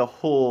think it's the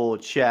whole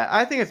chat.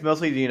 I think it's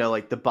mostly,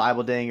 like the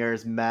Bible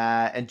dingers,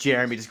 Matt and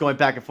Jeremy just going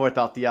back and forth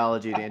about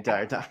theology the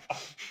entire time.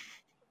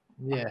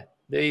 Yeah,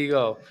 there you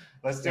go.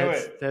 Let's do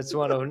it. That's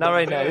one of them. Not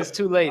right now. It's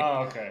too late.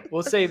 Oh, okay.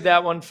 We'll save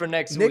that one for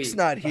next week. Nick's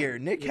not here.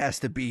 Nick has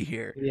to be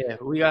here. Yeah,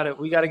 we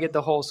gotta get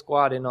the whole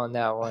squad in on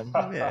that one.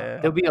 Yeah.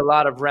 There'll be a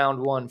lot of round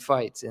one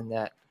fights in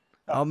that.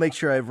 I'll make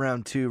sure I have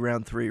round 2,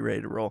 round 3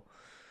 ready to roll.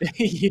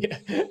 Yeah.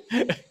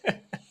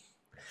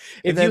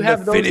 If you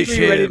have those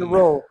 3 ready to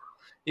roll,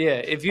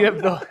 if you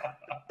have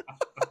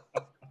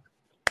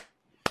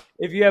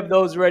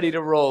those ready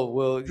to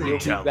roll, you'll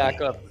be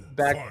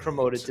back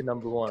promoted to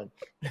number 1.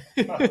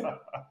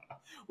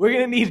 We're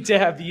gonna need to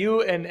have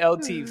you and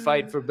LT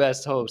fight for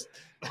best host.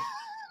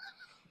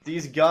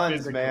 These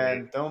guns,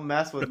 man, don't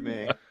mess with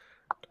me.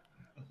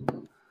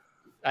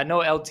 I know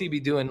LT be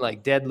doing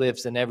like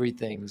deadlifts and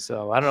everything.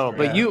 So I don't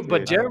know. Yeah,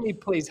 but Jeremy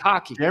plays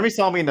hockey. Jeremy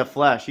saw me in the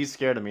flesh. He's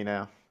scared of me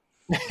now.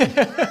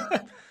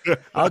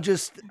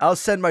 I'll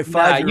send my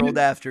 5-year-old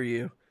after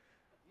you.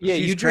 Yeah,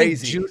 She's you drink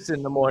crazy. juice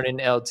in the morning,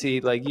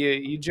 LT. Like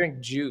you drink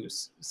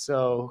juice.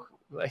 So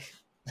like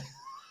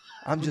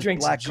I'm just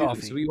drinks black juice.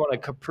 coffee. We want a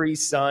Capri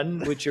Sun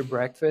with your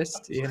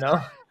breakfast, you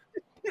know?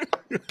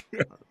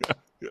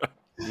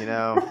 You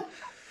know,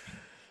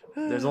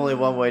 there's only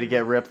one way to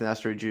get ripped, and that's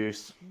through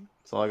juice.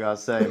 That's all I gotta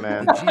say,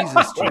 man.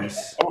 Jesus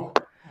juice.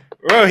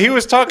 Bro, he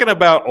was talking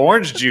about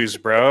orange juice,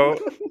 bro.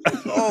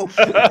 Oh,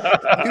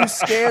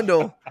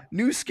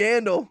 new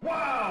scandal.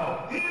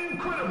 Wow,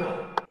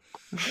 incredible.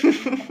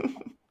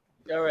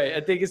 All right,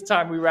 I think it's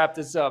time we wrap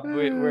this up.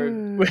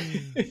 We're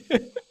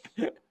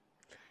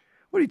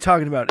What are you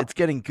talking about? It's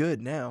getting good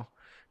now.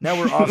 Now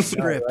we're off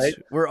script. Right?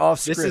 We're off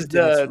script.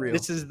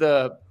 This is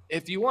the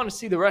if you want to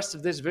see the rest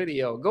of this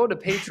video, go to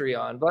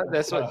Patreon. But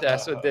that's what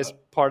this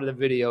part of the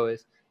video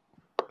is.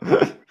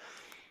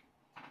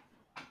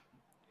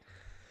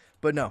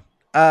 But no.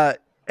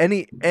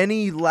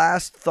 Any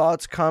last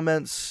thoughts,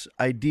 comments,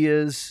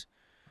 ideas,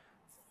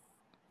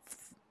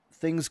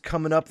 things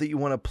coming up that you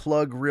want to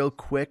plug real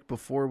quick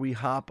before we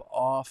hop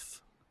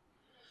off?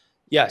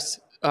 Yes.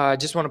 I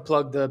just want to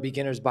plug the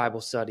Beginner's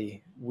Bible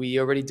Study. We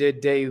already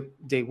did day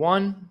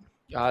one.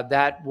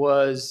 That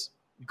was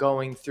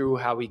going through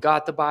how we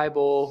got the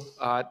Bible.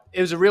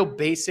 It was a real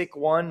basic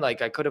one.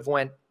 Like I could have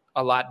went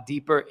a lot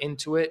deeper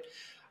into it,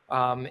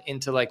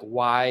 into like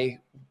why,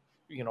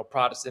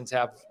 Protestants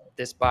have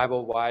this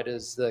Bible. Why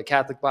does the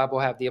Catholic Bible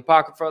have the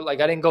Apocrypha?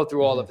 Like I didn't go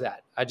through all of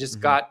that. I just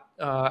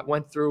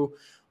went through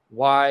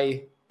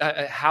why,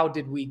 how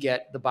did we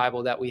get the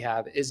Bible that we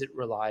have? Is it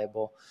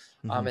reliable?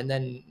 And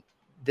then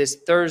this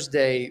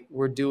Thursday,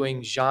 we're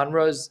doing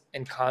genres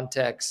and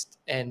context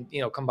and,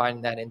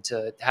 combining that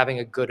into having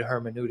a good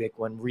hermeneutic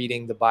when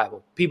reading the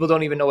Bible. People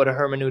don't even know what a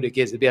hermeneutic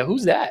is. They'd be like,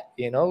 who's that?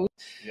 Yeah.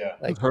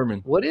 Like,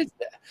 Herman. What is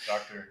that?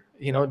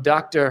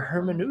 Dr.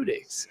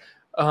 Hermeneutics.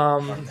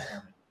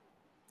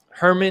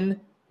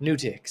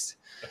 Hermeneutics.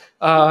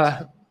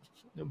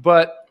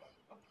 But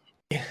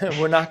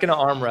we're not going to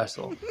arm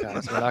wrestle,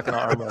 guys. We're not going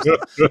to arm wrestle.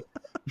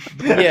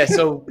 Yeah,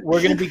 so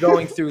we're going to be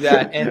going through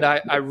that. And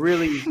I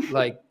really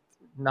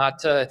not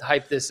to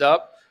hype this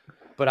up,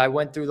 but I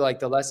went through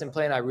the lesson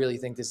plan. I really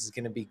think this is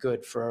going to be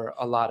good for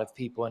a lot of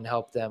people and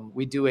help them.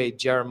 We do a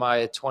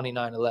Jeremiah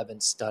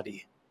 29:11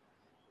 study.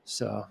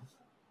 So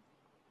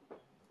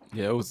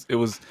yeah, it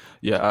was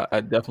yeah,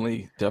 I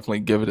definitely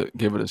give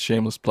it a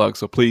shameless plug.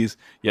 So please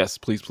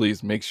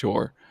make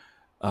sure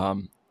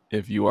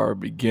if you are a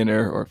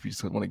beginner or if you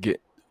just want to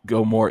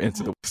go more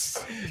into the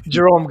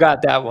Jerome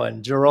got that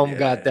one.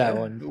 Got that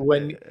one.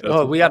 When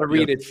we got to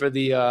read it for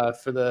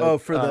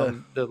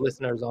the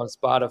listeners on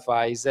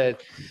Spotify. He said,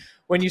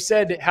 when you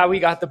said how we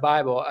got the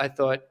Bible, I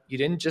thought you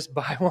didn't just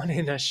buy one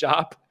in a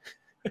shop.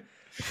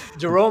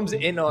 Jerome's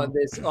in on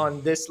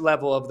this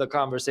level of the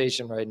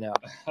conversation right now.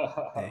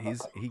 Yeah,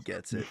 he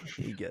gets it.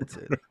 He gets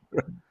it.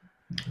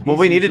 What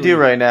we need to do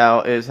right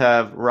now is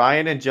have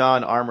Ryan and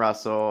John arm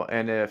wrestle,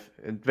 and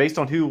based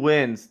on who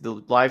wins,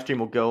 the live stream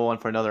will go on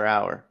for another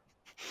hour.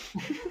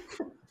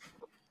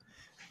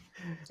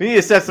 We need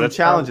to set some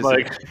challenges.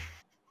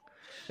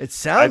 It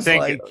sounds I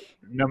think like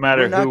no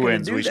matter who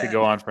wins, we should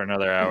go on for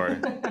another hour.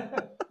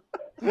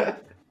 I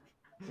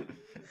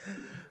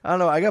don't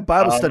know. I got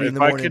Bible study in the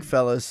morning,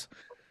 fellas.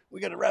 We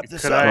got to wrap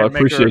this up. I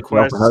appreciate you for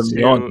having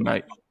me on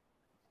tonight.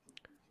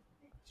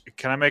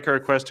 Can I make a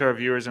request to our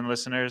viewers and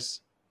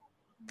listeners?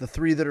 The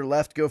 3 that are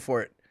left, go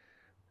for it.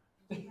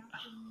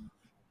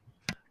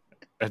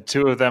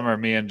 2 of them are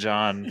me and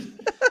John.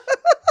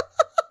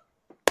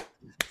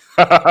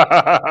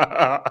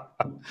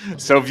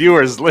 So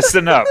viewers,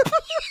 listen up.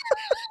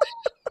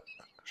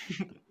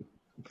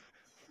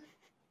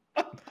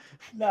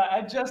 No,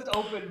 I just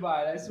opened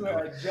mine. I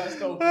swear, I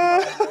just opened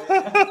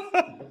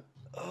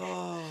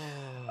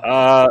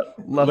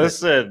mine.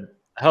 Listen,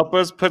 help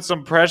us put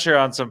some pressure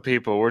on some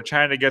people. We're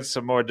trying to get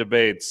some more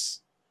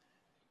debates.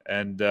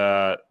 And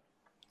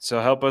so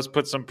help us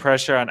put some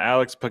pressure on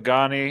Alex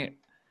Pagani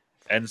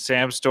and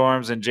Sam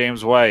Storms and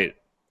James White.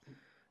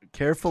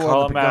 Careful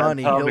Call on the him out.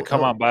 Pagani. Tell him to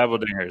come on Bible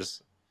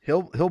Dingers.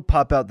 He'll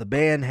pop out the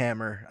band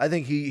hammer. I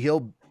think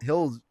he'll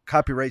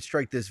copyright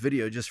strike this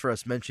video just for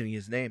us mentioning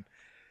his name.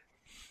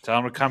 Tell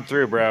him to come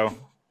through, bro.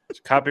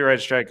 Copyright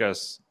strike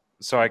us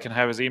so I can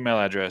have his email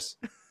address.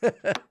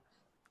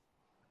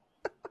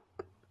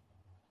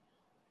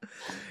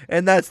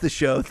 And that's the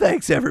show.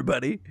 Thanks,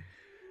 everybody.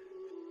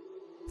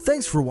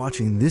 Thanks for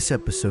watching this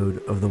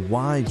episode of the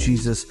Why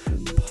Jesus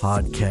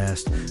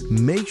podcast.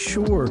 Make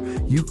sure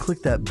you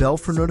click that bell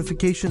for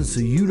notifications so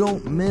you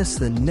don't miss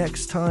the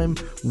next time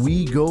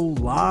we go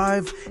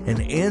live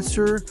and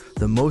answer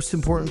the most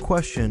important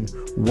question,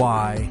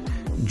 why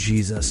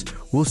Jesus?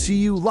 We'll see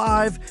you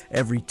live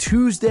every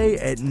Tuesday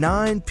at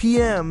 9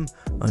 p.m.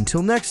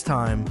 Until next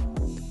time,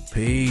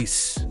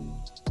 peace.